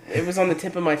 Yeah. It was on the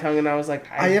tip of my tongue, and I was like,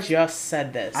 I just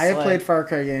said this. I have played Far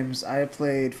Cry games. I have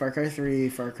played Far Cry 3,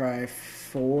 Far Cry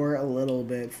 4 a little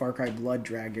bit, Far Cry Blood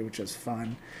Dragon, which was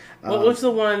fun. What was the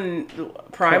one?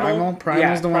 Primal?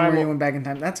 Primal's the one where you went back in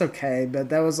time. That's okay, but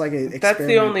that was like an experiment. That's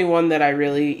the only one that I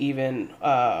really even...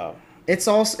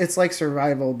 It's like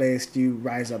survival based. You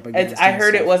rise up against. I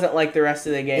heard it wasn't like the rest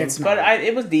of the games, but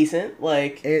it was decent.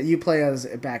 Like you play as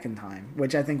back in time,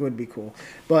 which I think would be cool.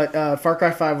 But Far Cry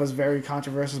 5 was very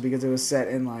controversial because it was set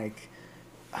in like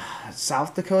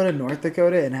South Dakota, North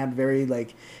Dakota, and had very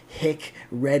like hick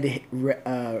like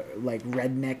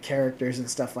redneck characters and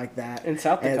stuff like that. In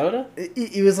South Dakota,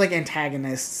 it was like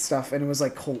antagonist stuff, and it was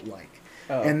like cult like.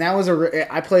 Oh. And that was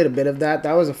I played a bit of that.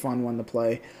 That was a fun one to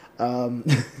play.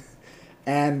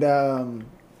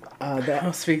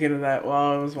 Speaking of that,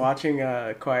 while I was watching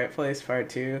Quiet Place Part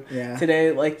 2 yeah.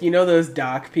 today, like, you know those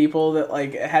doc people that,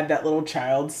 like, had that little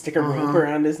child stick a rope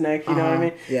around his neck, you know what I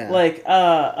mean? Yeah. Like,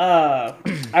 I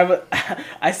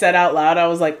said out loud, I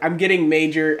was like, I'm getting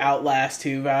major Outlast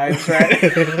 2 vibes, right?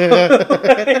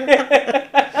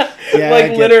 Yeah,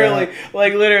 like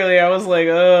literally, I was like,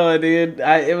 oh, dude,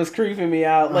 it was creeping me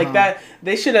out. Like that,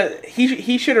 they should have.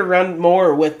 He should have run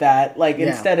more with that. Like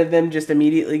instead of them just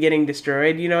immediately getting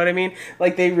destroyed. You know what I mean?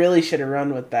 Like they really should have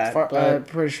run with that. I'm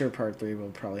pretty sure Part 3 will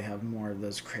probably have more of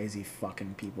those crazy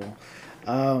fucking people.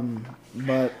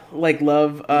 But like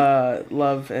love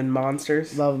and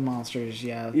monsters. Love and monsters,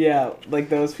 yeah. Yeah, like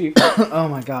those people. Oh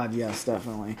my god, yes,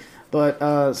 definitely.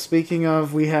 But speaking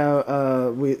of, we have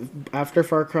after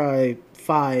Far Cry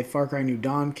 5, Far Cry New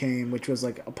Dawn came, which was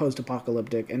like a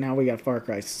post-apocalyptic, and now we got Far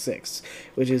Cry 6,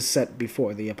 which is set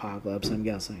before the apocalypse, I'm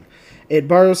guessing. It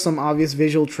borrows some obvious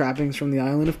visual trappings from the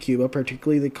island of Cuba,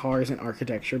 particularly the cars and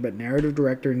architecture, but narrative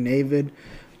director Navid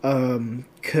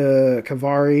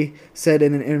Kavari said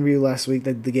in an interview last week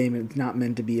that the game is not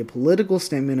meant to be a political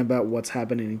statement about what's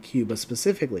happening in Cuba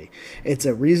specifically. It's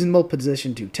a reasonable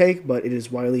position to take, but it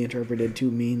is widely interpreted to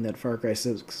mean that Far Cry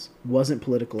 6 wasn't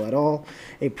political at all.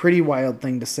 A pretty wild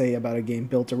thing to say about a game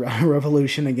built around a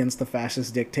revolution against the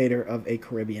fascist dictator of a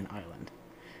Caribbean island.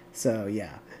 So,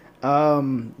 yeah.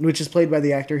 Which is played by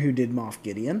the actor who did Moff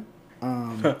Gideon.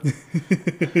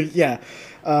 Yeah.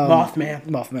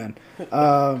 Mothman.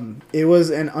 It was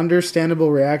an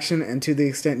understandable reaction, and to the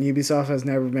extent Ubisoft has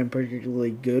never been particularly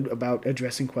good about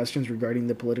addressing questions regarding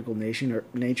the political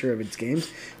nature of its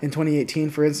games. In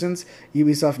 2018, for instance,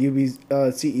 Ubisoft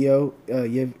CEO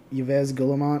Yves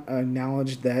Guillemot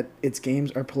acknowledged that its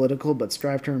games are political but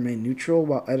strive to remain neutral,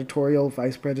 while editorial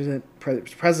vice president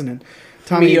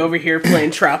Tommy, me over here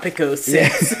playing Tropico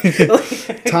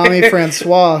 6. Tommy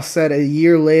Francois said a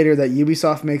year later that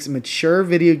Ubisoft makes mature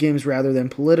video games rather than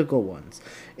political ones.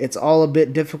 It's all a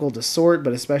bit difficult to sort,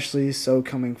 but especially so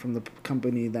coming from the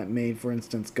company that made, for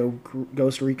instance,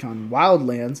 Ghost Recon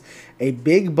Wildlands, a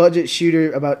big budget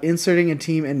shooter about inserting a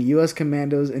team and U.S.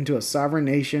 commandos into a sovereign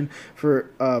nation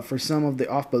for some of the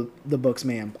off-the-books,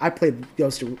 man. I played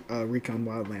Ghost Recon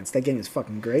Wildlands. That game is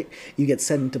fucking great. You get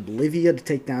sent into Bolivia to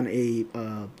take down a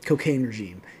cocaine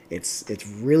regime. It's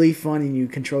really fun, and you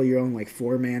control your own like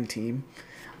 4-man team.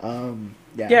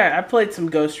 Yeah, I played some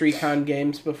Ghost Recon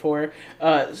games before.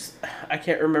 I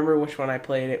can't remember which one I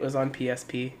played. It was on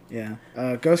PSP. Yeah.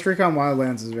 Ghost Recon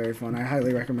Wildlands is very fun. I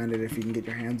highly recommend it if you can get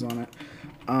your hands on it.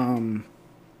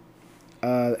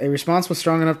 A response was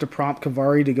strong enough to prompt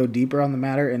Kavari to go deeper on the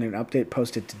matter in an update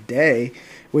posted today,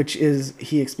 which is,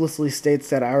 he explicitly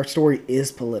states that our story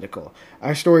is political.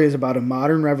 Our story is about a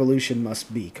modern revolution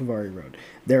must be, Kavari wrote.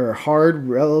 There are hard,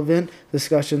 relevant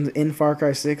discussions in Far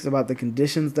Cry 6 about the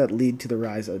conditions that lead to the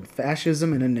rise of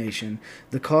fascism in a nation,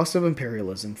 the cost of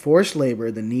imperialism, forced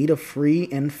labor, the need of free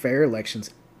and fair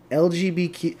elections,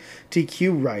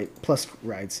 LGBTQ plus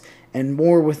rights, and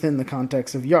more within the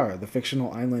context of Yara, the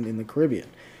fictional island in the Caribbean.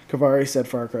 Kavari said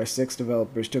Far Cry 6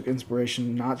 developers took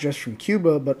inspiration not just from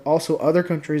Cuba, but also other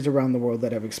countries around the world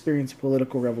that have experienced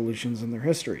political revolutions in their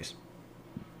histories.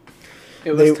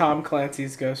 It was Tom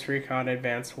Clancy's Ghost Recon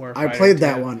Advanced Warfighter. I played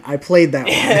that one.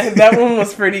 That one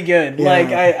was pretty good. Yeah. Like,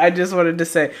 I just wanted to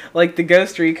say, like, the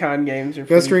Ghost Recon games are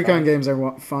Ghost Recon games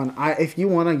are fun. If you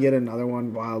want to get another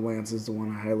one, Wildlands is the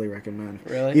one I highly recommend.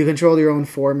 Really? You control your own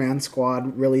 4-man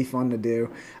squad. Really fun to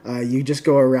do. You just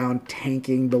go around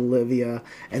tanking Bolivia.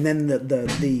 And then the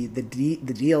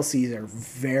DLCs are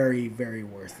very, very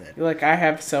worth it. Like, I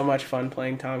have so much fun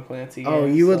playing Tom Clancy games. Oh,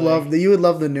 you would love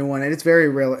the new one. And it's very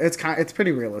real. It's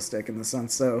pretty realistic in the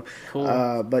sense. So, cool.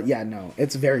 But yeah, no,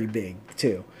 it's very big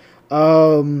too.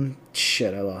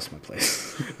 Shit, I lost my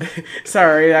place.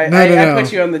 Sorry, I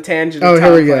put you on the tangent of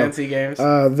Tom Clancy games.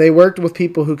 They worked with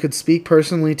people who could speak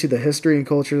personally to the history and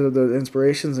culture of the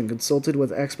inspirations and consulted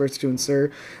with experts to ensure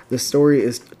the story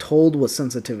is told with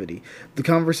sensitivity. The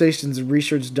conversations and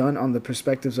research done on the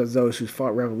perspectives of those who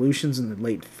fought revolutions in the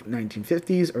late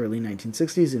 1950s, early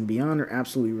 1960s, and beyond are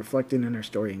absolutely reflected in our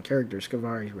story and characters,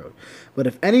 Kavari wrote. But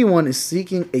if anyone is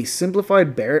seeking a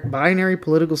simplified binary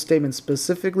political statement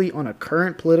specifically on a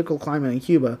current political climate in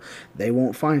Cuba, they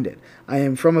won't find it. I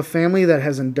am from a family that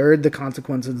has endured the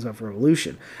consequences of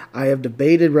revolution. I have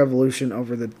debated revolution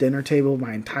over the dinner table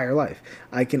my entire life.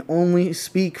 I can only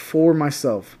speak for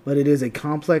myself, but it is a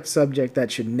complex subject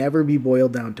that should never be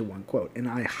boiled down to one quote, and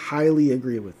I highly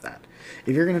agree with that.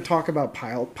 If you're going to talk about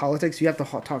politics, you have to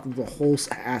talk about the whole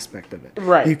aspect of it.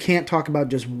 Right. You can't talk about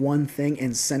just one thing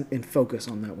and focus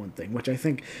on that one thing, which I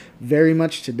think very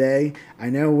much today.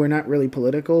 I know we're not really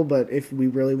political, but if we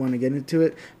really want to get into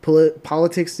it,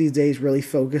 politics these days really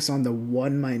focus on the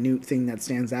one minute thing that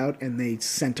stands out, and they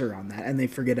center on that, and they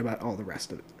forget about all the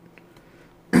rest of it.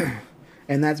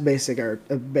 And that's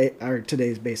our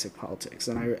today's basic politics,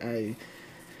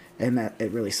 and that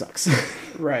it really sucks.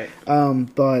 Right.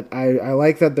 But I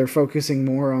like that they're focusing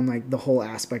more on like the whole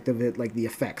aspect of it, like the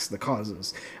effects, the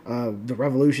causes, the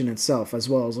revolution itself, as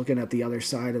well as looking at the other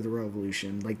side of the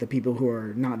revolution, like the people who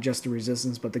are not just the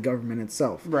resistance, but the government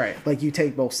itself. Right. Like you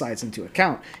take both sides into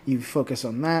account. You focus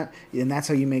on that, and that's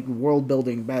how you make world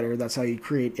building better. That's how you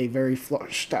create a very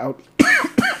flushed out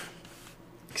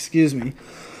excuse me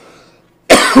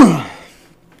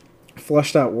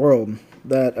flushed out world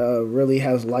that really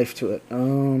has life to it.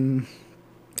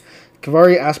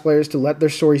 Kavari asked players to let their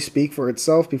story speak for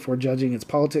itself before judging its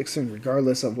politics, and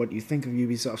regardless of what you think of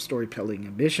Ubisoft's storytelling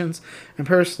ambitions. And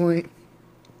personally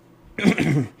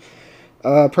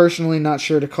not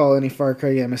sure to call any Far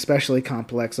Cry game especially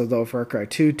complex, although Far Cry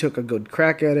 2 took a good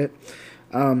crack at it.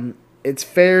 It's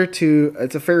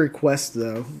a fair request,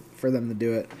 though, for them to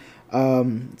do it.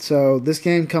 So this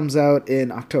game comes out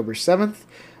in October 7th.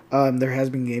 There has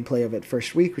been gameplay of it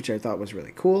first week, which I thought was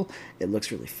really cool. It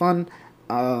looks really fun,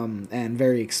 and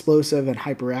very explosive and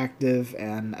hyperactive,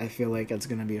 and I feel like it's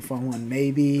going to be a fun one.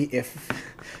 Maybe if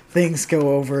things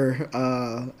go over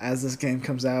as this game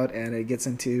comes out and it gets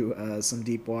into some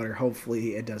deep water,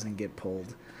 hopefully it doesn't get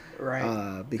pulled.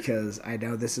 Right. Because I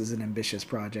know this is an ambitious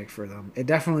project for them. It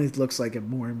definitely looks like a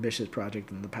more ambitious project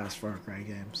than the past Far Cry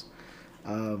games.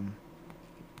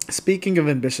 Speaking of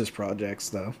ambitious projects,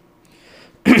 though,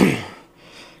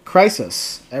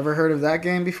 Crysis. Ever heard of that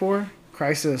game before?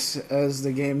 Crysis is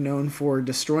the game known for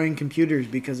destroying computers,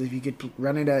 because if you could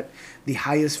run it at the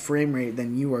highest frame rate,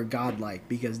 then you are godlike,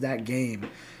 because that game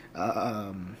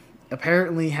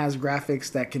apparently has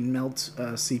graphics that can melt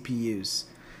CPUs.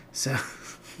 So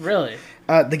really,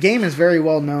 the game is very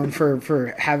well known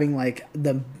for having if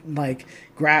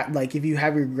you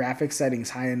have your graphics settings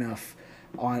high enough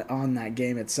on that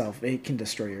game itself, it can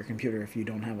destroy your computer if you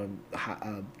don't have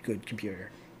a good computer.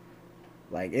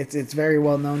 Like, it's very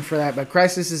well known for that. But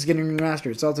Crysis is getting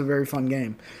remastered. It's also a very fun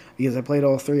game, because I played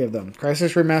all 3 of them.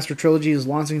 Crysis Remastered Trilogy is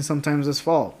launching sometime this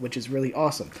fall, which is really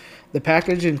awesome. The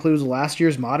package includes last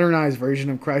year's modernized version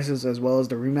of Crysis, as well as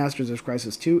the remasters of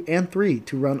Crysis 2 and 3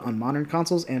 to run on modern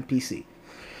consoles and PC.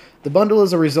 The bundle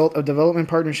is a result of development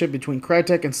partnership between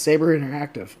Crytek and Saber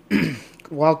Interactive.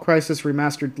 While Crysis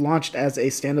Remastered launched as a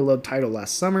standalone title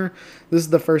last summer, this is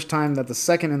the first time that the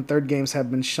second and third games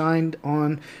have been shined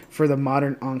on for the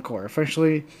modern Encore.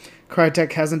 Officially,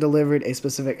 Crytek hasn't delivered a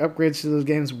specific upgrades to those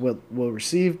games will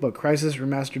receive, but Crysis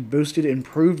Remastered boosted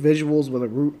improved visuals with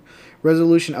a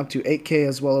resolution up to 8K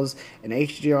as well as an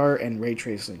HDR and ray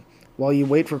tracing. While you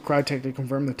wait for Crytek to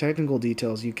confirm the technical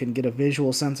details, you can get a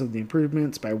visual sense of the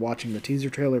improvements by watching the teaser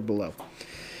trailer below.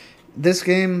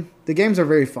 The games are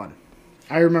very fun.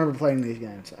 I remember playing these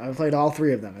games. I've played all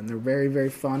 3 of them, and they're very, very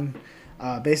fun.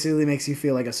 Basically makes you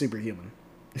feel like a superhuman.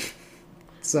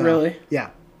 So, really? Yeah.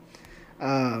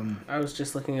 I was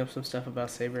just looking up some stuff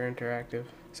about Saber Interactive.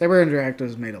 Saber Interactive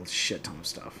has made a shit ton of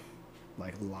stuff.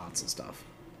 Like, lots of stuff.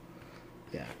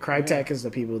 Yeah. Crytek is the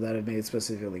people that have made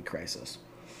specifically Crysis.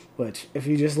 Which, if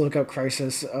you just look up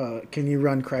Crysis, can you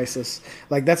run Crysis?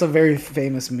 Like, that's a very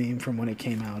famous meme from when it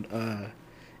came out.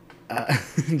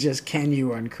 Just, can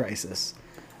you run Crysis?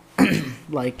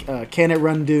 Like, can it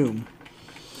run Doom?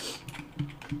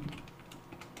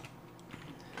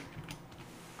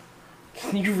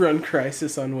 Can you run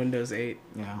Crysis on Windows 8?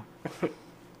 Yeah.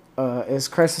 Is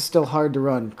Crysis still hard to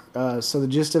run? So the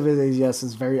gist of it is, yes,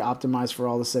 it's very optimized for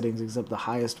all the settings except the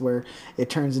highest, where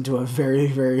it turns into a very,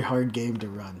 very hard game to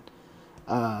run.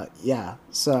 Yeah,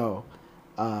 so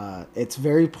it's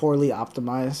very poorly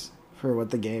optimized for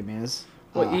what the game is.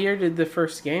 What year did the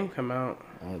first game come out?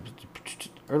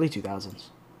 Early 2000s.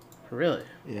 Really?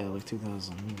 Yeah, like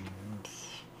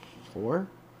 2004?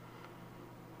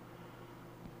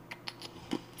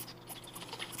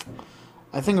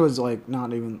 I think it was like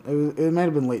not even... It might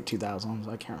have been late 2000s.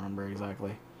 I can't remember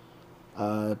exactly.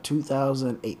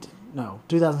 2008. No,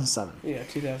 2007. Yeah,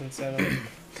 2007.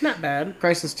 Not bad.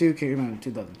 Crysis 2 came out in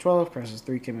 2012. Crysis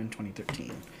 3 came in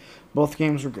 2013. Both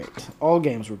games were great. All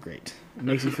games were great. It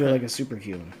makes you feel like a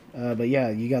superhuman. But yeah,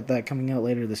 you got that coming out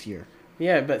later this year.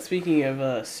 Yeah, but speaking of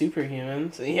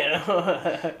superhumans,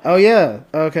 Oh, yeah.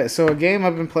 Okay, so a game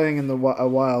I've been playing in a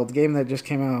while, the game that just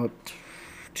came out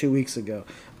 2 weeks ago,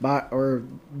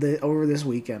 over this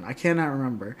weekend. I cannot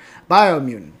remember.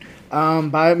 Biomutant.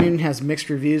 Biomutant has mixed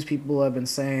reviews. People have been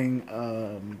saying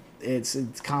its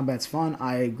combat's fun.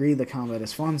 I agree the combat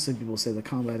is fun. Some people say the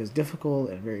combat is difficult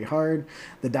and very hard.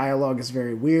 The dialogue is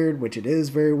very weird, which it is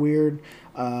very weird.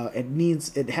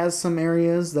 It has some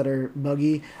areas that are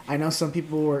buggy. I know some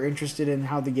people were interested in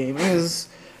how the game is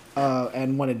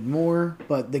and wanted more,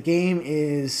 but the game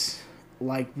is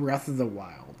like Breath of the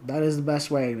Wild. That is the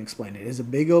best way I can explain it. It is a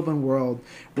big open world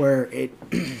where it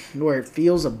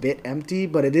feels a bit empty,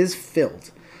 but it is filled.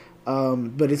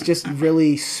 But it's just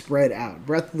really spread out.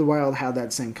 Breath of the Wild had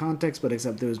that same context, but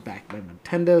except it was backed by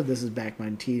Nintendo. This is backed by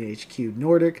THQ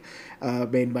Nordic,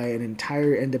 made by an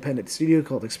entire independent studio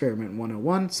called Experiment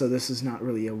 101. So this is not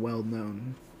really a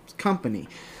well-known company.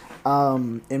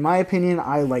 In my opinion,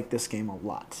 I like this game a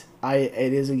lot.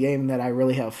 It is a game that I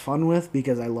really have fun with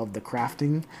because I love the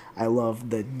crafting. I love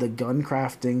the gun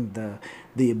crafting,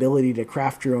 the ability to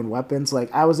craft your own weapons.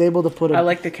 Like, I was able to put I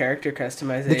like the character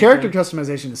customization. The character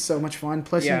customization is so much fun.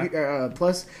 Plus, yeah.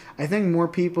 Plus, I think more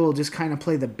people just kind of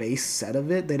play the base set of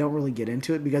it. They don't really get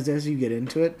into it because as you get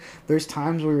into it, there's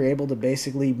times where you're able to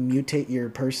basically mutate your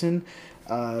person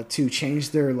to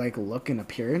change their like look and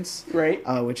appearance, right?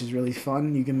 Which is really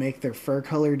fun. You can make their fur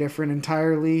color different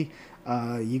entirely.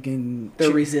 You can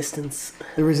the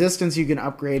resistance you can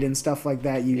upgrade and stuff like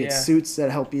that. You get suits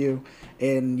that help you,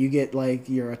 and you get like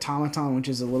your automaton, which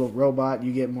is a little robot.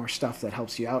 You get more stuff that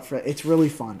helps you out. It's really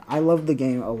fun. I love the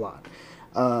game a lot,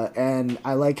 and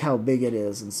I like how big it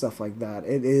is and stuff like that.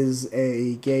 It is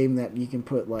a game that you can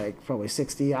put like probably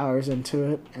 60 hours into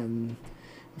it and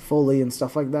fully and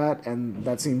stuff like that, and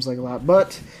that seems like a lot,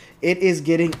 but it is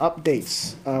getting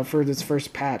updates for this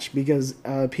first patch because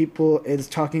people is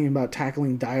talking about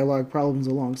tackling dialogue problems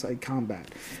alongside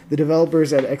combat. The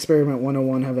developers at Experiment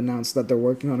 101 have announced that they're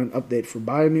working on an update for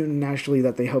Biomutant naturally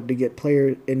that they hope to get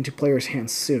into players'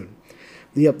 hands soon.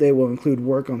 The update will include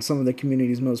work on some of the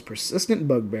community's most persistent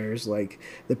bugbears, like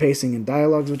the pacing and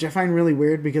dialogues, which I find really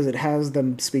weird because it has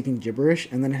them speaking gibberish,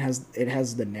 and then it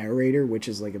has the narrator, which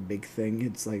is like a big thing.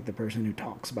 It's like the person who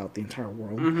talks about the entire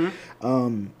world.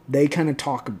 Mm-hmm. They kind of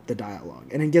talk the dialogue,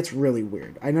 and it gets really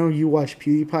weird. I know you watch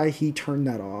PewDiePie; he turned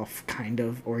that off, kind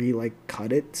of, or he like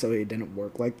cut it so it didn't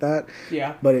work like that.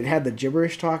 Yeah. But it had the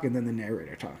gibberish talk and then the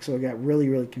narrator talk, so it got really,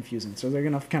 really confusing. So they're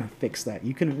gonna kind of fix that.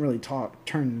 You couldn't really turn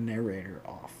the narrator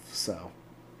off. So,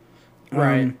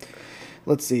 right.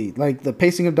 Let's see, like the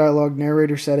pacing of dialogue,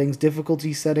 narrator settings,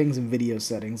 difficulty settings, and video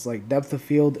settings, like depth of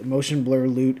field, motion blur,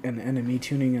 loot, and enemy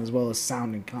tuning, as well as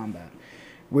sound and combat.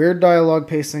 Weird dialogue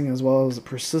pacing as well as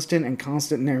persistent and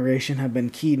constant narration have been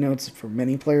keynotes for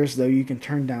many players, though you can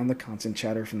turn down the constant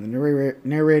chatter from the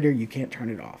narrator, you can't turn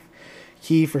it off.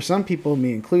 Key for some people,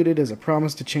 me included, is a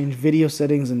promise to change video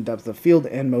settings and depth of field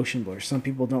and motion blur. Some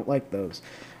people don't like those.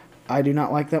 I do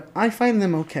not like them. I find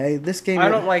them okay. This game... I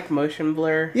don't like motion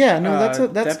blur. Yeah, no, that's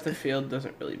depth of field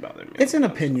doesn't really bother me. It's an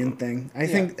opinion thing. I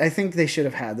think they should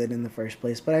have had that in the first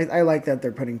place, but I like that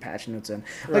they're putting patch notes in.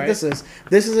 Like this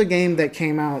is a game that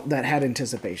came out that had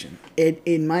anticipation.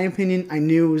 In my opinion, I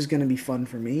knew it was going to be fun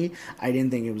for me. I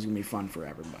didn't think it was going to be fun for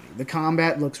everybody. The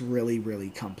combat looks really,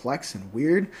 really complex and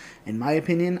weird. In my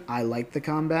opinion, I like the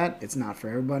combat. It's not for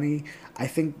everybody. I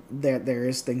think that there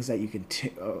is things that you can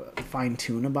fine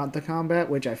tune about the combat,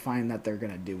 which I find that they're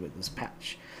going to do with this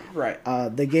patch. Right.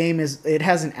 The game has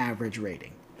an average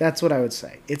rating. That's what I would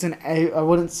say. I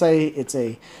wouldn't say it's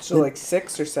a... So like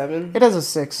 6 or 7? It has a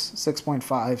 6,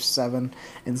 6.5, 7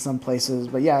 in some places.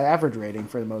 But yeah, average rating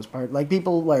for the most part. Like,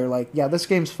 people are like, yeah, this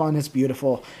game's fun, it's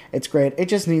beautiful, it's great. It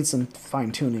just needs some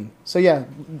fine-tuning. So yeah,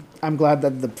 I'm glad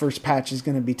that the first patch is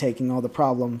going to be taking all the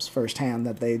problems firsthand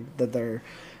that the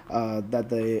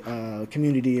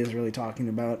community is really talking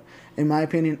about. In my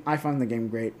opinion, I find the game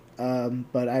great.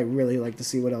 But I really like to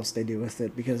see what else they do with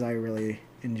it because I really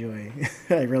enjoy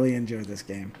this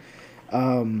game.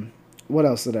 What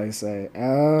else did I say?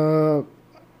 Oh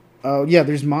yeah,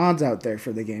 there's mods out there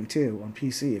for the game too on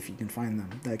PC if you can find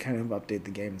them that kind of update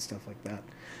the game and stuff like that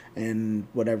in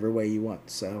whatever way you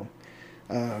want. So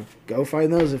go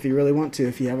find those if you really want to,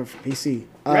 if you have a PC.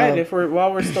 Right.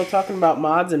 While we're still talking about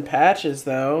mods and patches,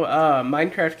 though,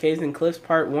 Minecraft Caves and Cliffs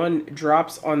Part 1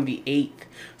 drops on the 8th,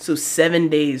 so 7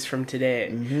 days from today.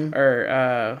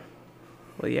 Mm-hmm.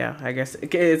 Well, yeah, I guess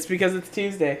it's because it's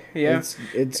Tuesday. Yeah,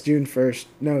 it's June 1st.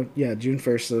 No, yeah, June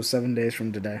 1st, so 7 days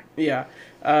from today. Yeah.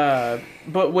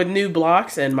 But with new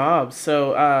blocks and mobs.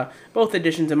 So both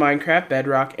editions of Minecraft,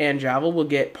 Bedrock, and Java will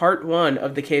get Part 1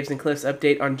 of the Caves and Cliffs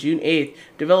update on June 8th.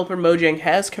 Developer Mojang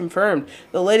has confirmed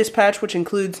the latest patch, which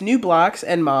includes new blocks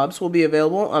and mobs, will be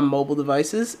available on mobile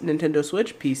devices, Nintendo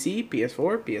Switch, PC,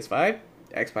 PS4, PS5,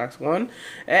 Xbox One,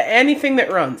 anything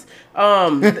that runs.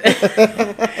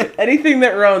 Anything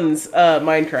that runs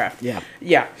Minecraft.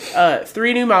 Yeah.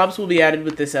 3 new mobs will be added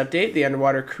with this update. The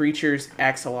underwater creatures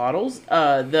axolotls,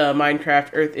 the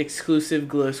Minecraft Earth exclusive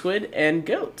glow squid, and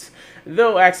goats.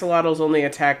 Though axolotls only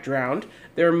attack drowned,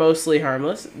 they're mostly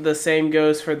harmless. The same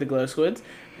goes for the glow squids.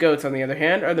 Goats, on the other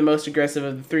hand, are the most aggressive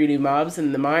of the 3 new mobs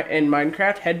in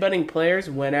Minecraft, headbutting players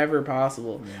whenever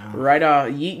possible. Yeah. Right off,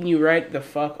 yeeting you right the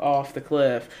fuck off the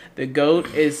cliff. The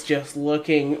goat is just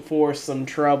looking for some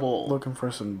trouble. Looking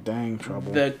for some dang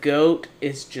trouble. The goat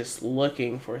is just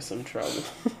looking for some trouble.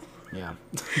 Yeah.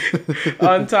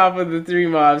 On top of the 3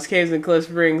 mobs, Caves and Cliffs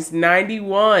brings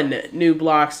 91 new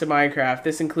blocks to Minecraft.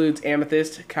 This includes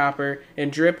amethyst, copper,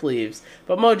 and drip leaves.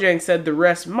 But Mojang said the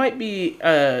rest might be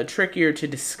trickier to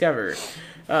discover.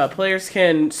 Players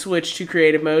can switch to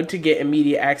creative mode to get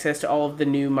immediate access to all of the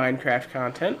new Minecraft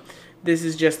content. This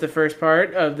is just the first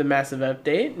part of the massive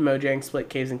update. Mojang split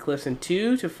Caves and Cliffs in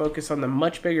 2 to focus on the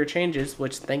much bigger changes,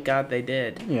 which thank God they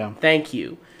did. Yeah. Thank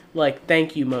you.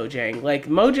 Thank you, Mojang.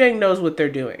 Mojang knows what they're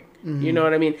doing. Mm-hmm. You know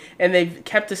what I mean? And they've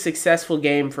kept a successful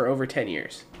game for over 10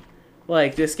 years.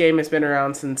 This game has been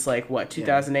around since,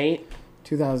 2008?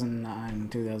 2009,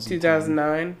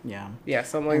 2009? Yeah. Yeah,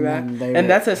 something like that. And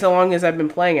that's as long as I've been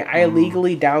playing it. I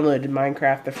illegally downloaded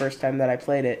Minecraft the first time that I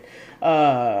played it.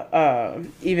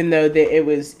 Even though it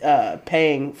was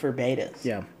paying for betas.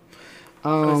 Yeah. It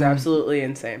was absolutely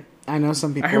insane. I know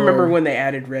some people. I remember when they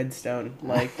added redstone.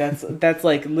 That's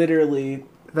literally.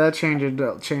 That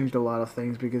changed a lot of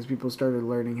things because people started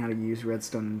learning how to use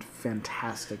redstone in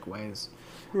fantastic ways.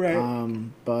 Right.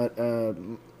 But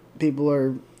people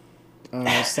are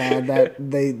sad that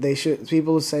they should.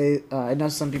 People say I know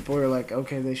some people are like,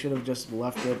 okay, they should have just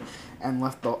left it and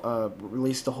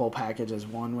released the whole package as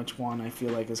one, which one I feel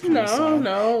like is kind of sad.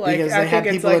 No, because they had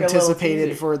people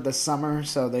anticipated for the summer,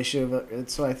 so they should have.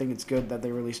 So I think it's good that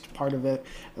they released part of it,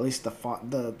 at least the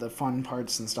fun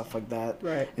parts and stuff like that,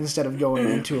 right? Instead of going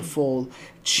into a full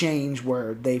change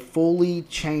where they fully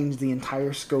changed the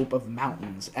entire scope of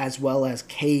mountains as well as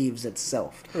caves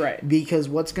itself, right? Because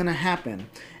what's going to happen?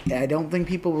 I don't think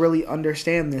people really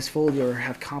understand this fully or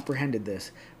have comprehended this.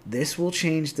 This will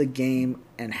change the game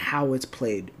and how it's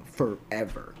played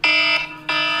forever.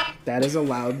 That is a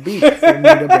loud beep for me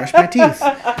to brush my teeth.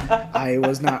 I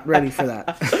was not ready for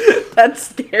that. That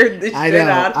scared the shit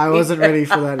out of me. I wasn't ready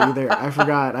for that either. I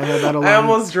forgot. I had that alarm. I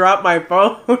almost dropped my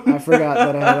phone. I forgot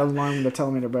that I had an alarm to tell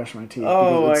me to brush my teeth.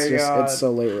 Oh my god. It's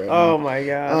so late right now. Oh my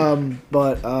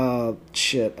god.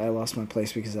 Shit, I lost my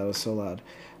place because that was so loud.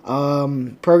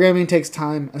 Programming takes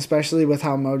time, especially with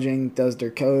how Mojang does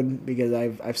their code, because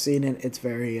I've seen it. It's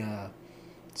very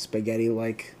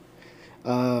spaghetti-like.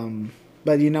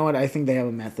 But you know what? I think they have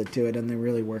a method to it, and they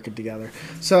really work it together.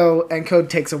 So, and code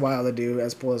takes a while to do,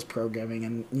 as well as programming.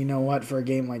 And you know what? For a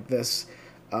game like this,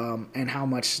 and how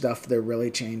much stuff they're really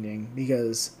changing,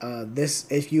 because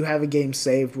if you have a game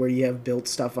saved where you have built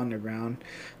stuff underground,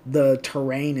 the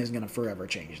terrain is gonna forever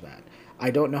change that. I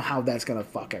don't know how that's gonna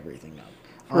fuck everything up.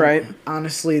 Right.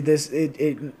 Honestly,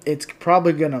 it's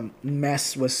probably gonna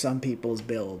mess with some people's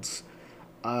builds.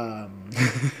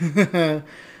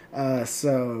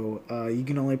 So you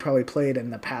can only probably play it in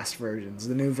the past versions.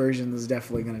 The new version is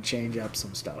definitely going to change up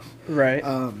some stuff. Right.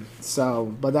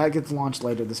 But that gets launched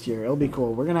later this year. It'll be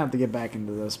cool. We're going to have to get back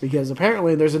into this because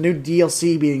apparently there's a new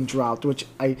DLC being dropped, which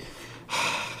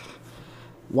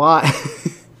why?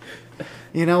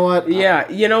 You know what? Yeah,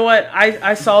 you know what?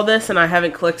 I saw this and I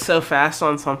haven't clicked so fast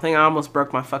on something. I almost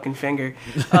broke my fucking finger.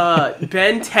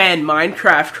 Ben 10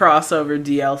 Minecraft crossover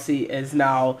DLC is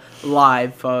now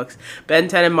live, folks. Ben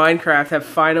 10 and Minecraft have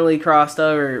finally crossed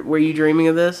over. Were you dreaming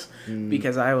of this?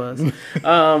 Because I was. And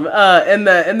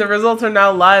the results are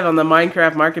now live on the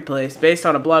Minecraft Marketplace. Based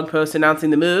on a blog post announcing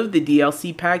the move, the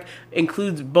DLC pack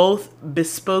includes both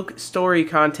bespoke story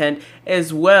content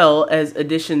as well as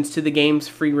additions to the game's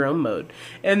free roam mode.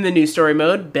 In the new story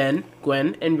mode, Ben,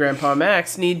 Gwen, and Grandpa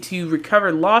Max need to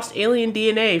recover lost alien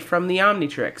DNA from the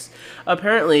Omnitrix.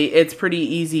 Apparently, it's pretty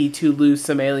easy to lose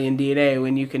some alien DNA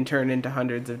when you can turn into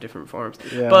hundreds of different forms.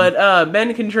 Yeah. But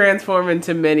Ben can transform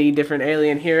into many different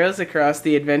alien heroes across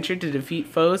the adventure to defeat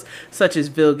foes such as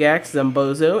Vilgax,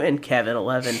 Zombozo, and Kevin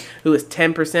 11, who is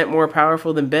 10% more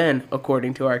powerful than Ben,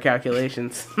 according to our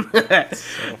calculations.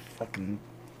 So fucking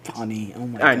funny. Oh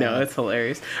my god. I know, it's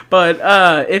hilarious. But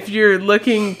if you're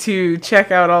looking to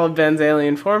check out all of Ben's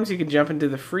alien forms, you can jump into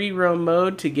the free roam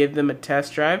mode to give them a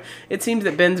test drive. It seems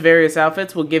that Ben's various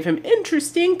outfits will give him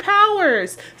interesting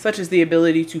powers, such as the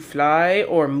ability to fly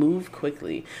or move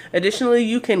quickly. Additionally,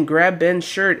 you can grab Ben's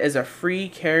shirt as a free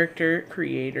character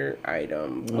creator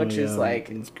item, which is like,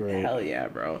 it's great. Hell yeah,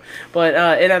 bro. But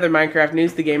in other Minecraft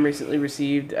news, the game recently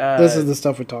received... this is the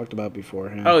stuff we talked about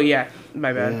before. Oh, yeah.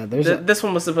 My bad. Yeah, this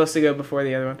one was supposed to go before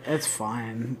the other one. It's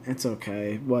fine. It's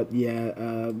okay. But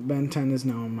yeah, Ben 10 is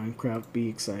now in Minecraft. Be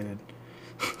excited.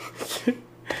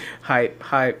 Hype.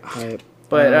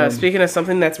 But speaking of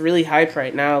something that's really hype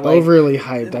right now, like overly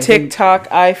hyped. TikTok,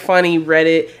 iFunny,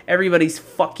 Reddit, everybody's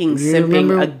fucking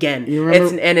simping again.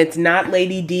 It's not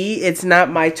Lady D. It's not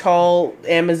my tall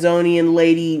Amazonian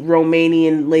lady,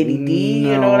 Romanian Lady D.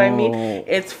 No. You know what I mean?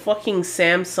 It's fucking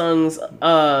Samsung's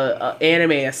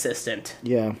anime assistant.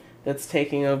 Yeah. That's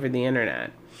taking over the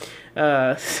internet.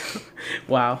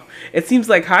 Wow. It seems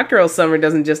like Hot Girl Summer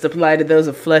doesn't just apply to those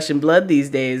of flesh and blood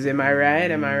these days. Am I right?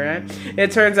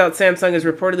 It turns out Samsung is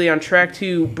reportedly on track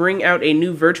to bring out a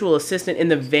new virtual assistant in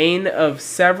the vein of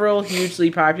several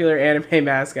hugely popular anime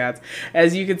mascots.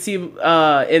 As you can see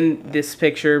in this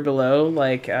picture below,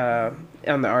 like on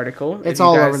the article. It's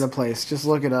all over the place. Just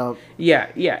look it up.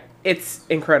 Yeah. It's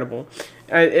incredible.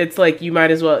 It's like you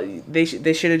might as well... They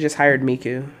should have just hired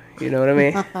Miku. You know what I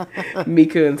mean?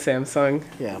 Miku and Samsung.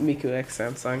 Yeah. Miku X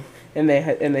Samsung. And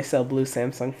they sell blue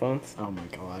Samsung phones. Oh my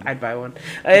god. I'd buy one.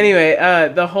 Anyway,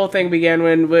 the whole thing began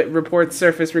when reports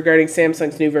surfaced regarding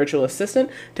Samsung's new virtual assistant.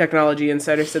 Technology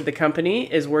Insider said the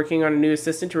company is working on a new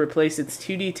assistant to replace its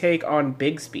 2D take on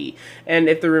Bixby. And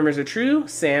if the rumors are true,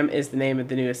 Sam is the name of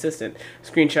the new assistant.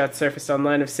 Screenshots surfaced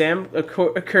online of Sam,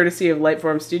 courtesy of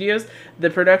Lightform Studios. The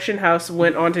production house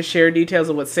went on to share details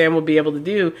of what Sam will be able to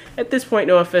do. At this point,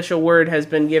 no official word has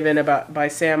been given by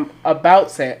Samsung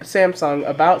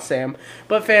about Sam.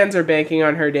 But fans are banking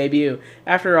on her debut.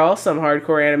 After all, some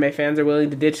hardcore anime fans are willing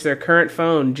to ditch their current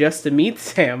phone just to meet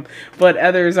Sam, but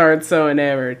others aren't so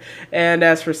enamored. And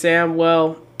as for Sam,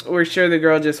 well, we're sure the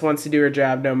girl just wants to do her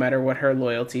job no matter what her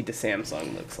loyalty to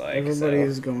Samsung looks like. Everybody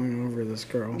is going over this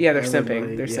girl. Yeah, they're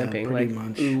simping. They're simping. Like,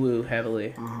 much. Ooh,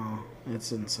 heavily.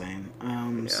 It's insane.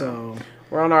 So...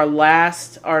 We're on our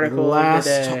last article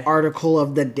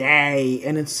of the day.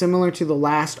 And it's similar to the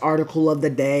last article of the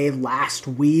day last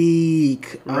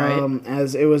week. Right.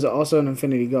 As it was also an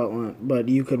Infinity Gauntlet, but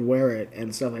you could wear it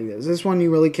and stuff like this. This one you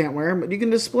really can't wear, but you can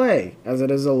display. As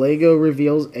it is, a Lego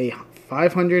reveals a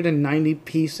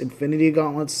 590-piece Infinity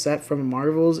Gauntlet set from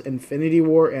Marvel's Infinity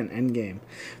War and Endgame.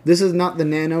 This is not the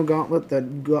Nano Gauntlet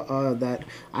that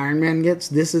Iron Man gets.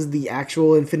 This is the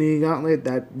actual Infinity Gauntlet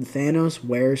that Thanos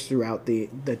wears throughout the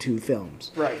two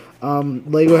films. Right.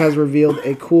 Lego has revealed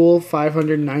a cool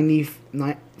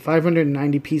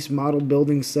 590-piece model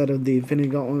building set of the Infinity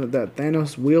Gauntlet that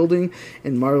Thanos wielding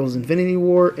in Marvel's Infinity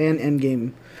War and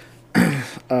Endgame.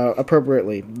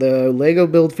 Appropriately. The Lego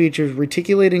build features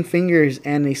reticulating fingers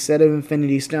and a set of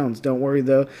Infinity Stones. Don't worry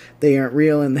though, they aren't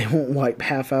real and they won't wipe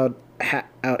half out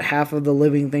half of the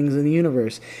living things in the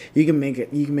universe. You can make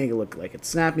it look like it's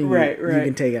snapping. Right. You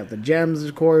can take out the gems,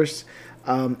 of course.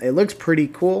 It looks pretty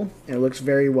cool. It looks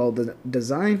very well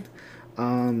designed.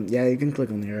 Yeah, you can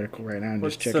click on the article right now and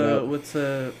just check it out. What's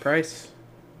the price?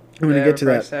 I'm gonna get to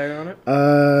that. Price tag on it?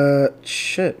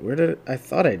 Shit. I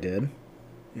thought I did.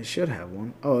 It should have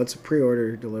one. Oh, it's a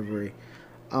pre-order delivery.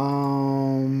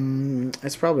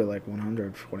 It's probably like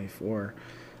 $124.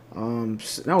 No,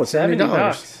 it's $70.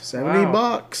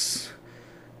 $70.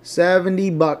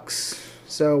 $70.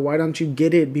 So why don't you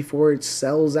get it before it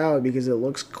sells out? Because it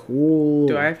looks cool.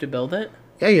 Do I have to build it?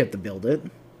 Yeah, you have to build it.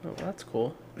 Oh, that's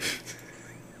cool.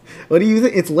 What do you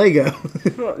think? It's Lego.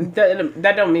 Well,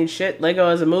 that don't mean shit. Lego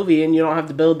is a movie, and you don't have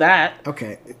to build that.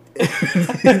 Okay.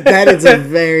 That is a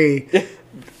very...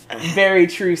 very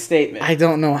true statement. I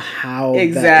don't know how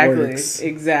that works.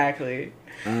 Exactly.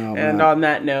 Oh, and man. on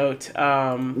that note,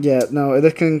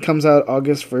 it comes out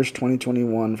August 1st,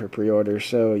 2021 for pre-order.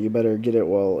 So you better get it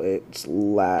while it's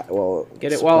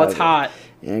get it while it's hot.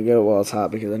 Yeah, get it while it's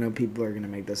hot because I know people are gonna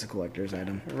make this a collector's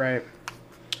item. Right.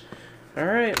 All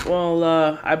right. Well,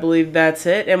 I believe that's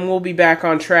it, and we'll be back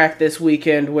on track this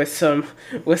weekend with some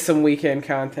weekend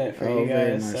content for you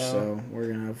guys. Very much so.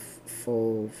 We're gonna have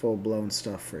full blown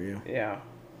stuff for you. Yeah,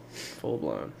 full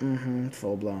blown.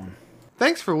 Full blown.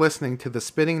 Thanks for listening to the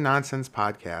Spitting Nonsense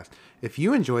podcast. If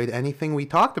you enjoyed anything we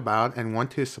talked about and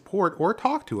want to support or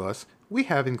talk to us, we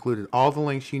have included all the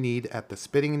links you need at the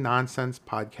Spitting Nonsense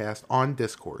podcast on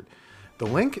Discord. The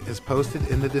link is posted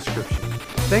in the description.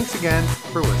 Thanks again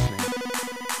for listening.